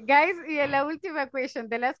 Okay, guys, y la última question,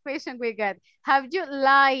 the last question we got. Have you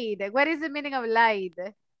lied? What is the meaning of lied?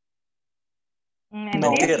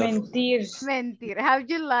 Mentir. Have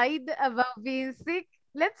you lied about being sick?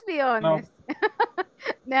 Let's be honest.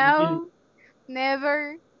 No,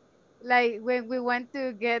 never. Like when we want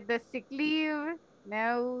to get the sick leave,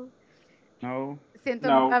 no. Siento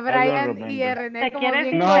a Brian y a René como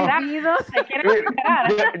bien confundidos.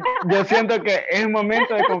 Yo siento que es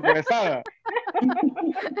momento de confesar.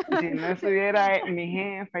 Si no estuviera mi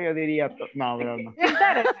jefa, yo diría, no, bro, no.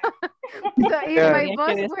 So if Yeah. my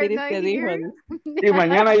boss were not here. Y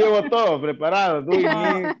mañana llevo todo preparado. Do you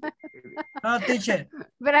No. need- No, teacher.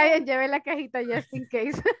 Brian, lleve la cajita just in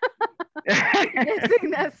case. Yes,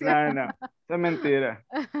 Ignacio. No, no, eso es mentira.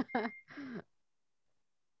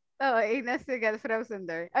 Oh, Ignacio got frozen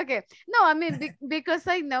there. Okay. No, I mean, because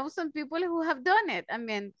I know some people who have done it. I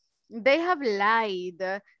mean, they have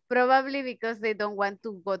lied, probably because they don't want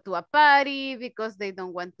to go to a party, because they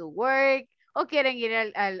don't want to work, o quieren ir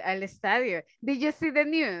al estadio. Did you see the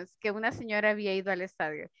news? Que una señora había ido al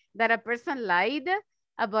estadio. That a person lied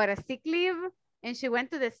about a sick leave and she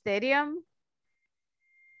went to the stadium.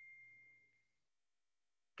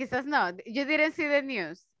 Quizás no. You didn't see the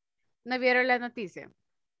news. ¿No vieron la noticia?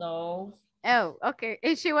 No. Oh, okay.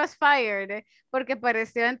 And she was fired porque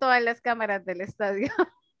apareció en todas las cámaras del estadio.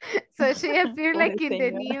 So she appeared like in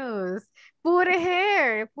the news. Put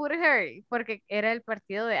her. Porque era el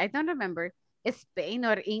partido de, I don't remember, Spain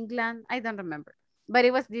or England, I don't remember. But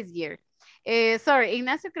it was this year. Sorry,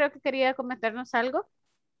 Ignacio creo que quería comentarnos algo.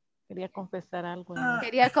 Quería confesar algo.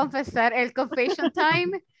 Quería confesar el confession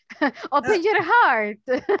time. Open your heart.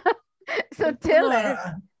 So tell us.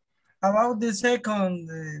 About the second.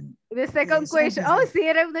 The second question. Oh, sí,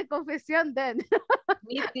 era una confesión then.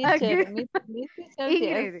 Mi teacher, Okay. mi teacher,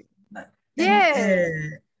 Ingrid. yes.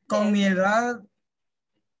 Yes. Con mi edad,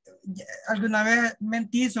 alguna vez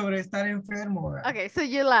mentí sobre estar enfermo. Okay, so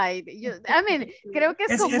you lied. I mean, creo que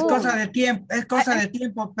es común. Es cosa de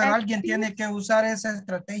tiempo, pero alguien tiene que usar esa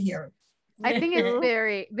estrategia. I think it's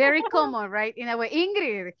very, very common, right? In a way.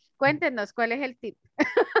 Ingrid, cuéntenos, ¿cuál es el tip?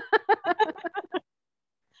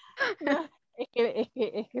 No, es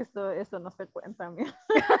que eso no se cuenta, mira.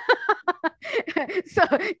 So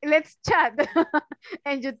let's chat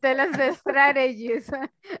and you tell us the strategies.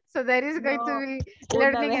 So that is going to be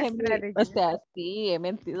learning strategies. O sea, sí, he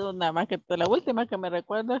mentido nada más que la última que me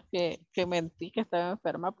recuerdo es que mentí que estaba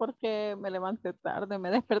enferma porque me levanté tarde,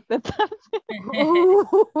 me desperté tarde.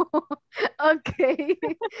 Okay.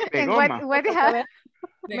 And what happened?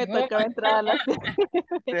 Me tocaba entrar a las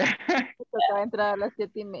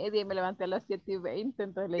 7:30 y me levanté a las 7:20,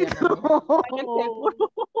 entonces le llamé a mi jefe.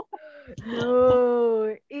 No.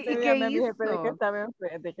 ¿Y Le qué llamé a mi hizo? jefe de que estaba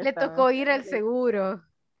enferma. Le tocó ir al seguro.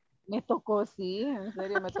 Me tocó, sí, en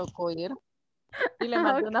serio, me tocó ir. Y le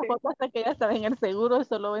mandé una foto hasta que ya estaba en el seguro,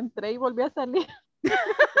 solo entré y volví a salir.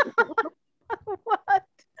 What?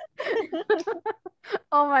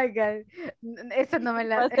 Oh my God. Eso no me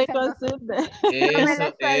la Pasé esa con no- su- no me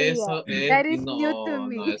la sabía. Eso es, That is new to no,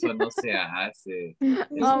 me. eso no se hace. Eso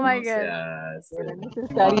Oh my no se God. hace.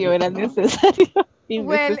 Era necesario.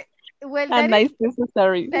 Well, A nice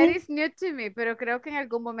necessary. that is new to me, pero creo que en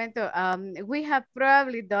algún momento we have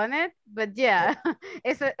probably done it, but yeah,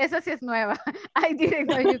 esa sí es nueva. I didn't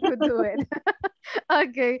know you could do it.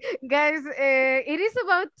 Okay, guys, it is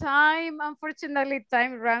about time. Unfortunately,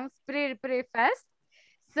 time runs pretty fast.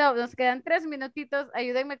 So, nos quedan 3 minutitos.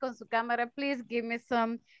 Ayúdenme con su cámara. Please give me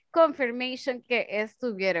some confirmation que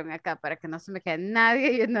estuvieron acá para que no se me quede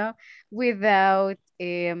nadie, you know, without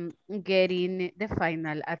getting the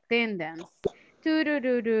final attendance.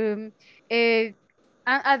 Turururum.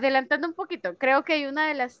 Adelantando un poquito, creo que hay una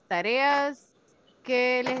de las tareas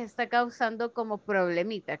que les está causando como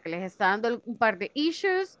problemita, que les está dando un par de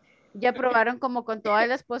issues. Ya probaron como con todas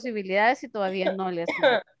las posibilidades y todavía no les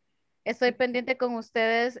da. Estoy pendiente con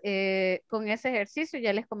ustedes con ese ejercicio,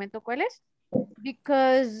 ya les comento cuál es,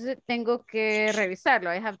 because tengo que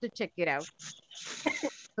revisarlo, I have to check it out.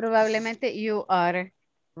 Probablemente you are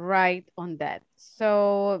right on that.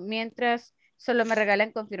 So, mientras solo me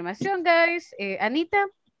regalan confirmación, guys. Anita.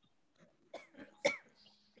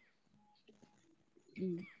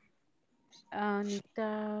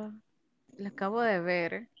 Anita, la acabo de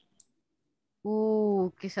ver.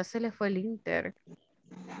 Quizás se le fue el Inter.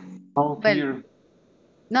 Oh, Well, here.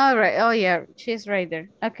 no, right. Oh, yeah, she's right there.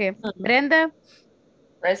 Okay. Brenda.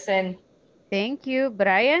 Present. Thank you.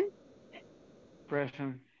 Brian.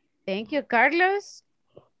 Present. Thank you. Carlos.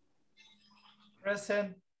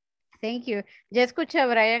 Present. Thank you. Ya escuché a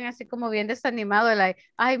Brian así como bien desanimado, like,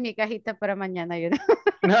 ay, mi cajita para mañana. You know?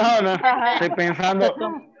 No, estoy pensando.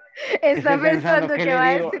 Está Estoy pensando ¿qué que va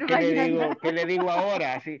a le digo? decir ¿Qué le mañana. digo? ¿Qué le digo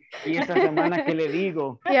ahora? Sí. Y esta semana, ¿qué le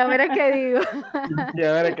digo? ¿Y ahora qué digo? Y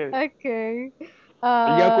ahora que Okay.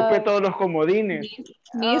 ya ocupé todos los comodines.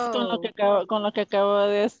 Miss, con lo que acabo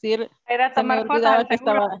de decir, Era se me tomar fotos olvidaba al que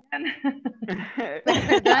seguro.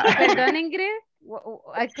 estaba. Perdón, Ingrid.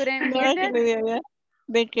 I couldn't hear No, que that. le diga,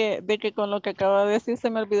 de que con lo que acabo de decir se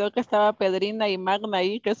me olvidó que estaba Pedrina y Magna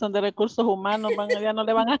ahí, que son de recursos humanos, ya no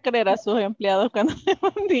le van a creer a sus empleados cuando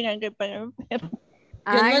digan que están enfermos.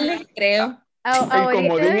 Yo no les creo. El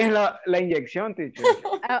comodín Ahorita, es la inyección, teacher.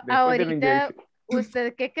 Después de la ahorita, inyección.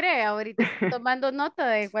 ¿usted qué cree? Ahorita está tomando nota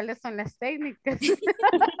de cuáles son las técnicas.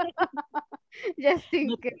 Just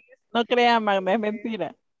in case. No crean, Magna, es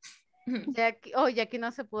mentira. Ya que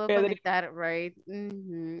no se pudo Pedri. conectar, right?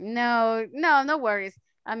 No worries.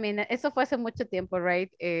 I mean, eso fue hace mucho tiempo,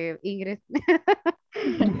 right, Ingrid?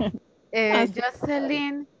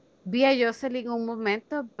 Jocelyn, vi a Jocelyn un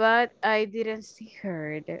momento, but I didn't see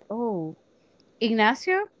her. Oh,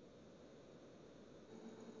 Ignacio?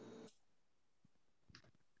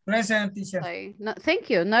 Present, teacher. No, thank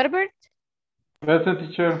you. Norbert? Present,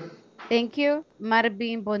 teacher. Thank you.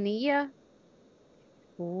 Marvin Bonilla?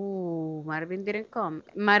 Marvin didn't come.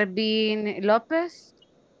 Marvin Lopez?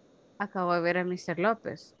 Acabo de ver a Mr.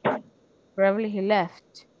 Lopez. Probably he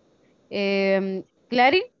left.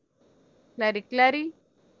 Clary? Clary?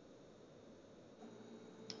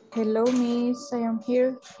 Hello, Miss. I am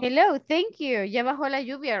here. Hello, thank you. Ya bajó la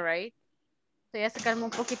lluvia, right? So ya se calmó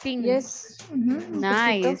un poquitín. Yes.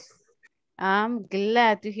 Nice. I'm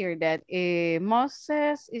glad to hear that.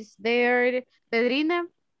 Moses is there. Pedrina?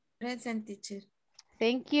 Present, teacher.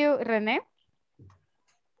 Thank you. René?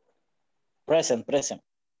 Present.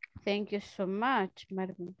 Thank you so much.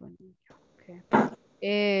 Marvin Bonilla. Okay.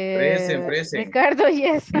 Present. Ricardo,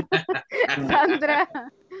 yes.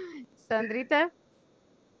 Sandrita?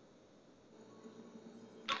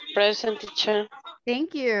 Present, teacher.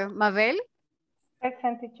 Thank you. Mabel?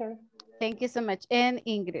 Present, teacher. Thank you so much. And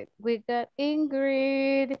Ingrid. We got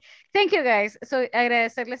Ingrid. Thank you, guys. So,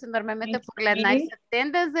 agradecerles enormemente por la nice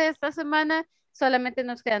attendance de esta semana. Solamente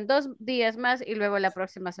nos quedan 2 días más y luego la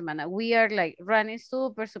próxima semana. We are like running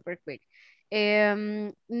super quick.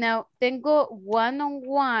 Now, tengo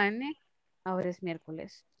one-on-one. Ahora es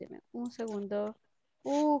miércoles. Deme un segundo.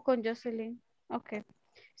 Con Jocelyn. Ok.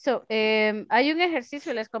 So, hay un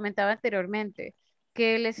ejercicio, les comentaba anteriormente,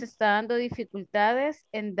 que les está dando dificultades,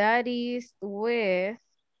 and that is with,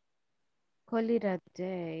 call it a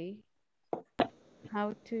day.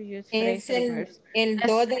 How to use Es phrasal verbs. el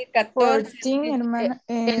 2 del 14.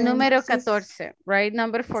 El número 14, right?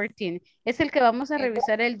 Number 14. Es el que vamos a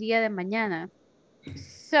revisar el día de mañana.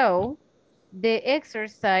 So, the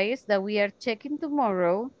exercise that we are checking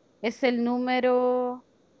tomorrow es el número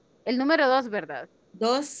 2, ¿verdad?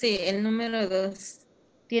 2, sí, el número 2.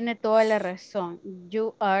 Tiene toda la razón.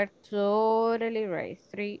 You are totally right.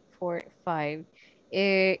 3, 4, 5.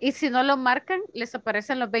 Y si no lo marcan, les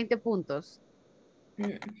aparecen los 20 puntos.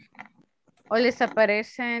 ¿O les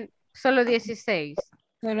aparecen solo 16?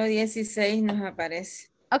 Solo 16 nos aparece.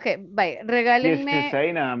 Ok, bye. Regálenme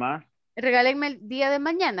 16 nada más. Regálenme el día de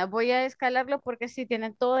mañana. Voy a escalarlo porque sí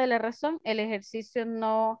tienen toda la razón. El ejercicio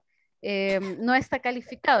no está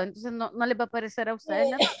calificado. Entonces no les va a aparecer a ustedes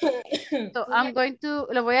nada. So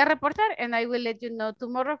lo voy a reportar and I will let you know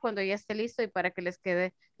tomorrow cuando ya esté listo y para que les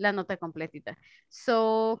quede la nota completita.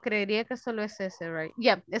 So, creería que solo es ese, right?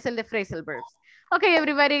 Yeah, es el de phrasal verbs. Ok,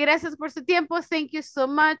 everybody, gracias por su tiempo. Thank you so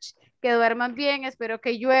much. Que duerman bien. Espero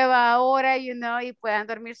que llueva ahora, y puedan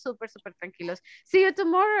dormir súper tranquilos. See you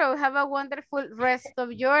tomorrow. Have a wonderful rest of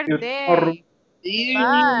your day. Bye. See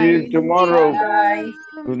you tomorrow. Bye.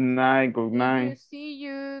 Good night. See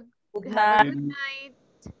you. Good Have a night.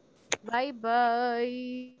 good night.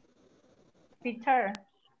 Bye. Teacher.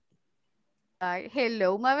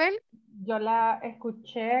 Hello, Mabel. Yo la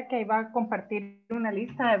escuché que iba a compartir una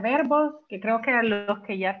lista de verbos que creo que a los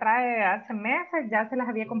que ya trae hace meses ya se las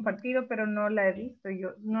había compartido, pero no la he visto.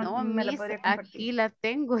 Yo no me la podría compartir. Aquí la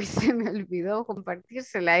tengo y se me olvidó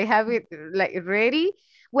compartírsela. I have it like ready.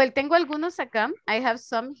 Well, tengo algunos acá. I have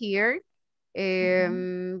some here.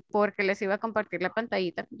 Porque les iba a compartir la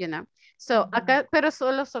pantallita, So, acá, pero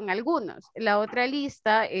solo son algunos. La otra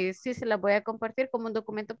lista sí se la voy a compartir como un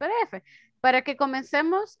documento PDF. Para que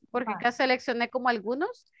comencemos, porque acá seleccioné como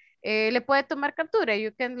algunos, le puede tomar captura.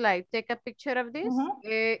 You can like take a picture of this.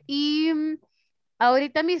 Y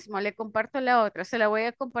ahorita mismo le comparto la otra. Se la voy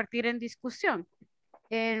a compartir en discusión.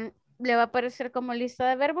 Le va a aparecer como lista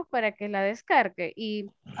de verbos para que la descargue. Y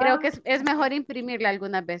creo que es mejor imprimirla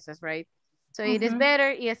algunas veces, right? So it is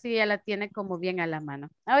better, y así ya la tiene como bien a la mano.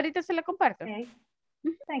 Ahorita se la comparto. Okay.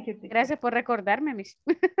 Thank you, Gracias por recordarme, Miss.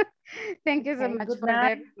 Thank you so much for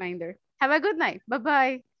the reminder. Have a good night.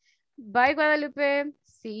 Bye-bye. Bye, Guadalupe.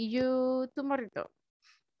 See you tomorrow.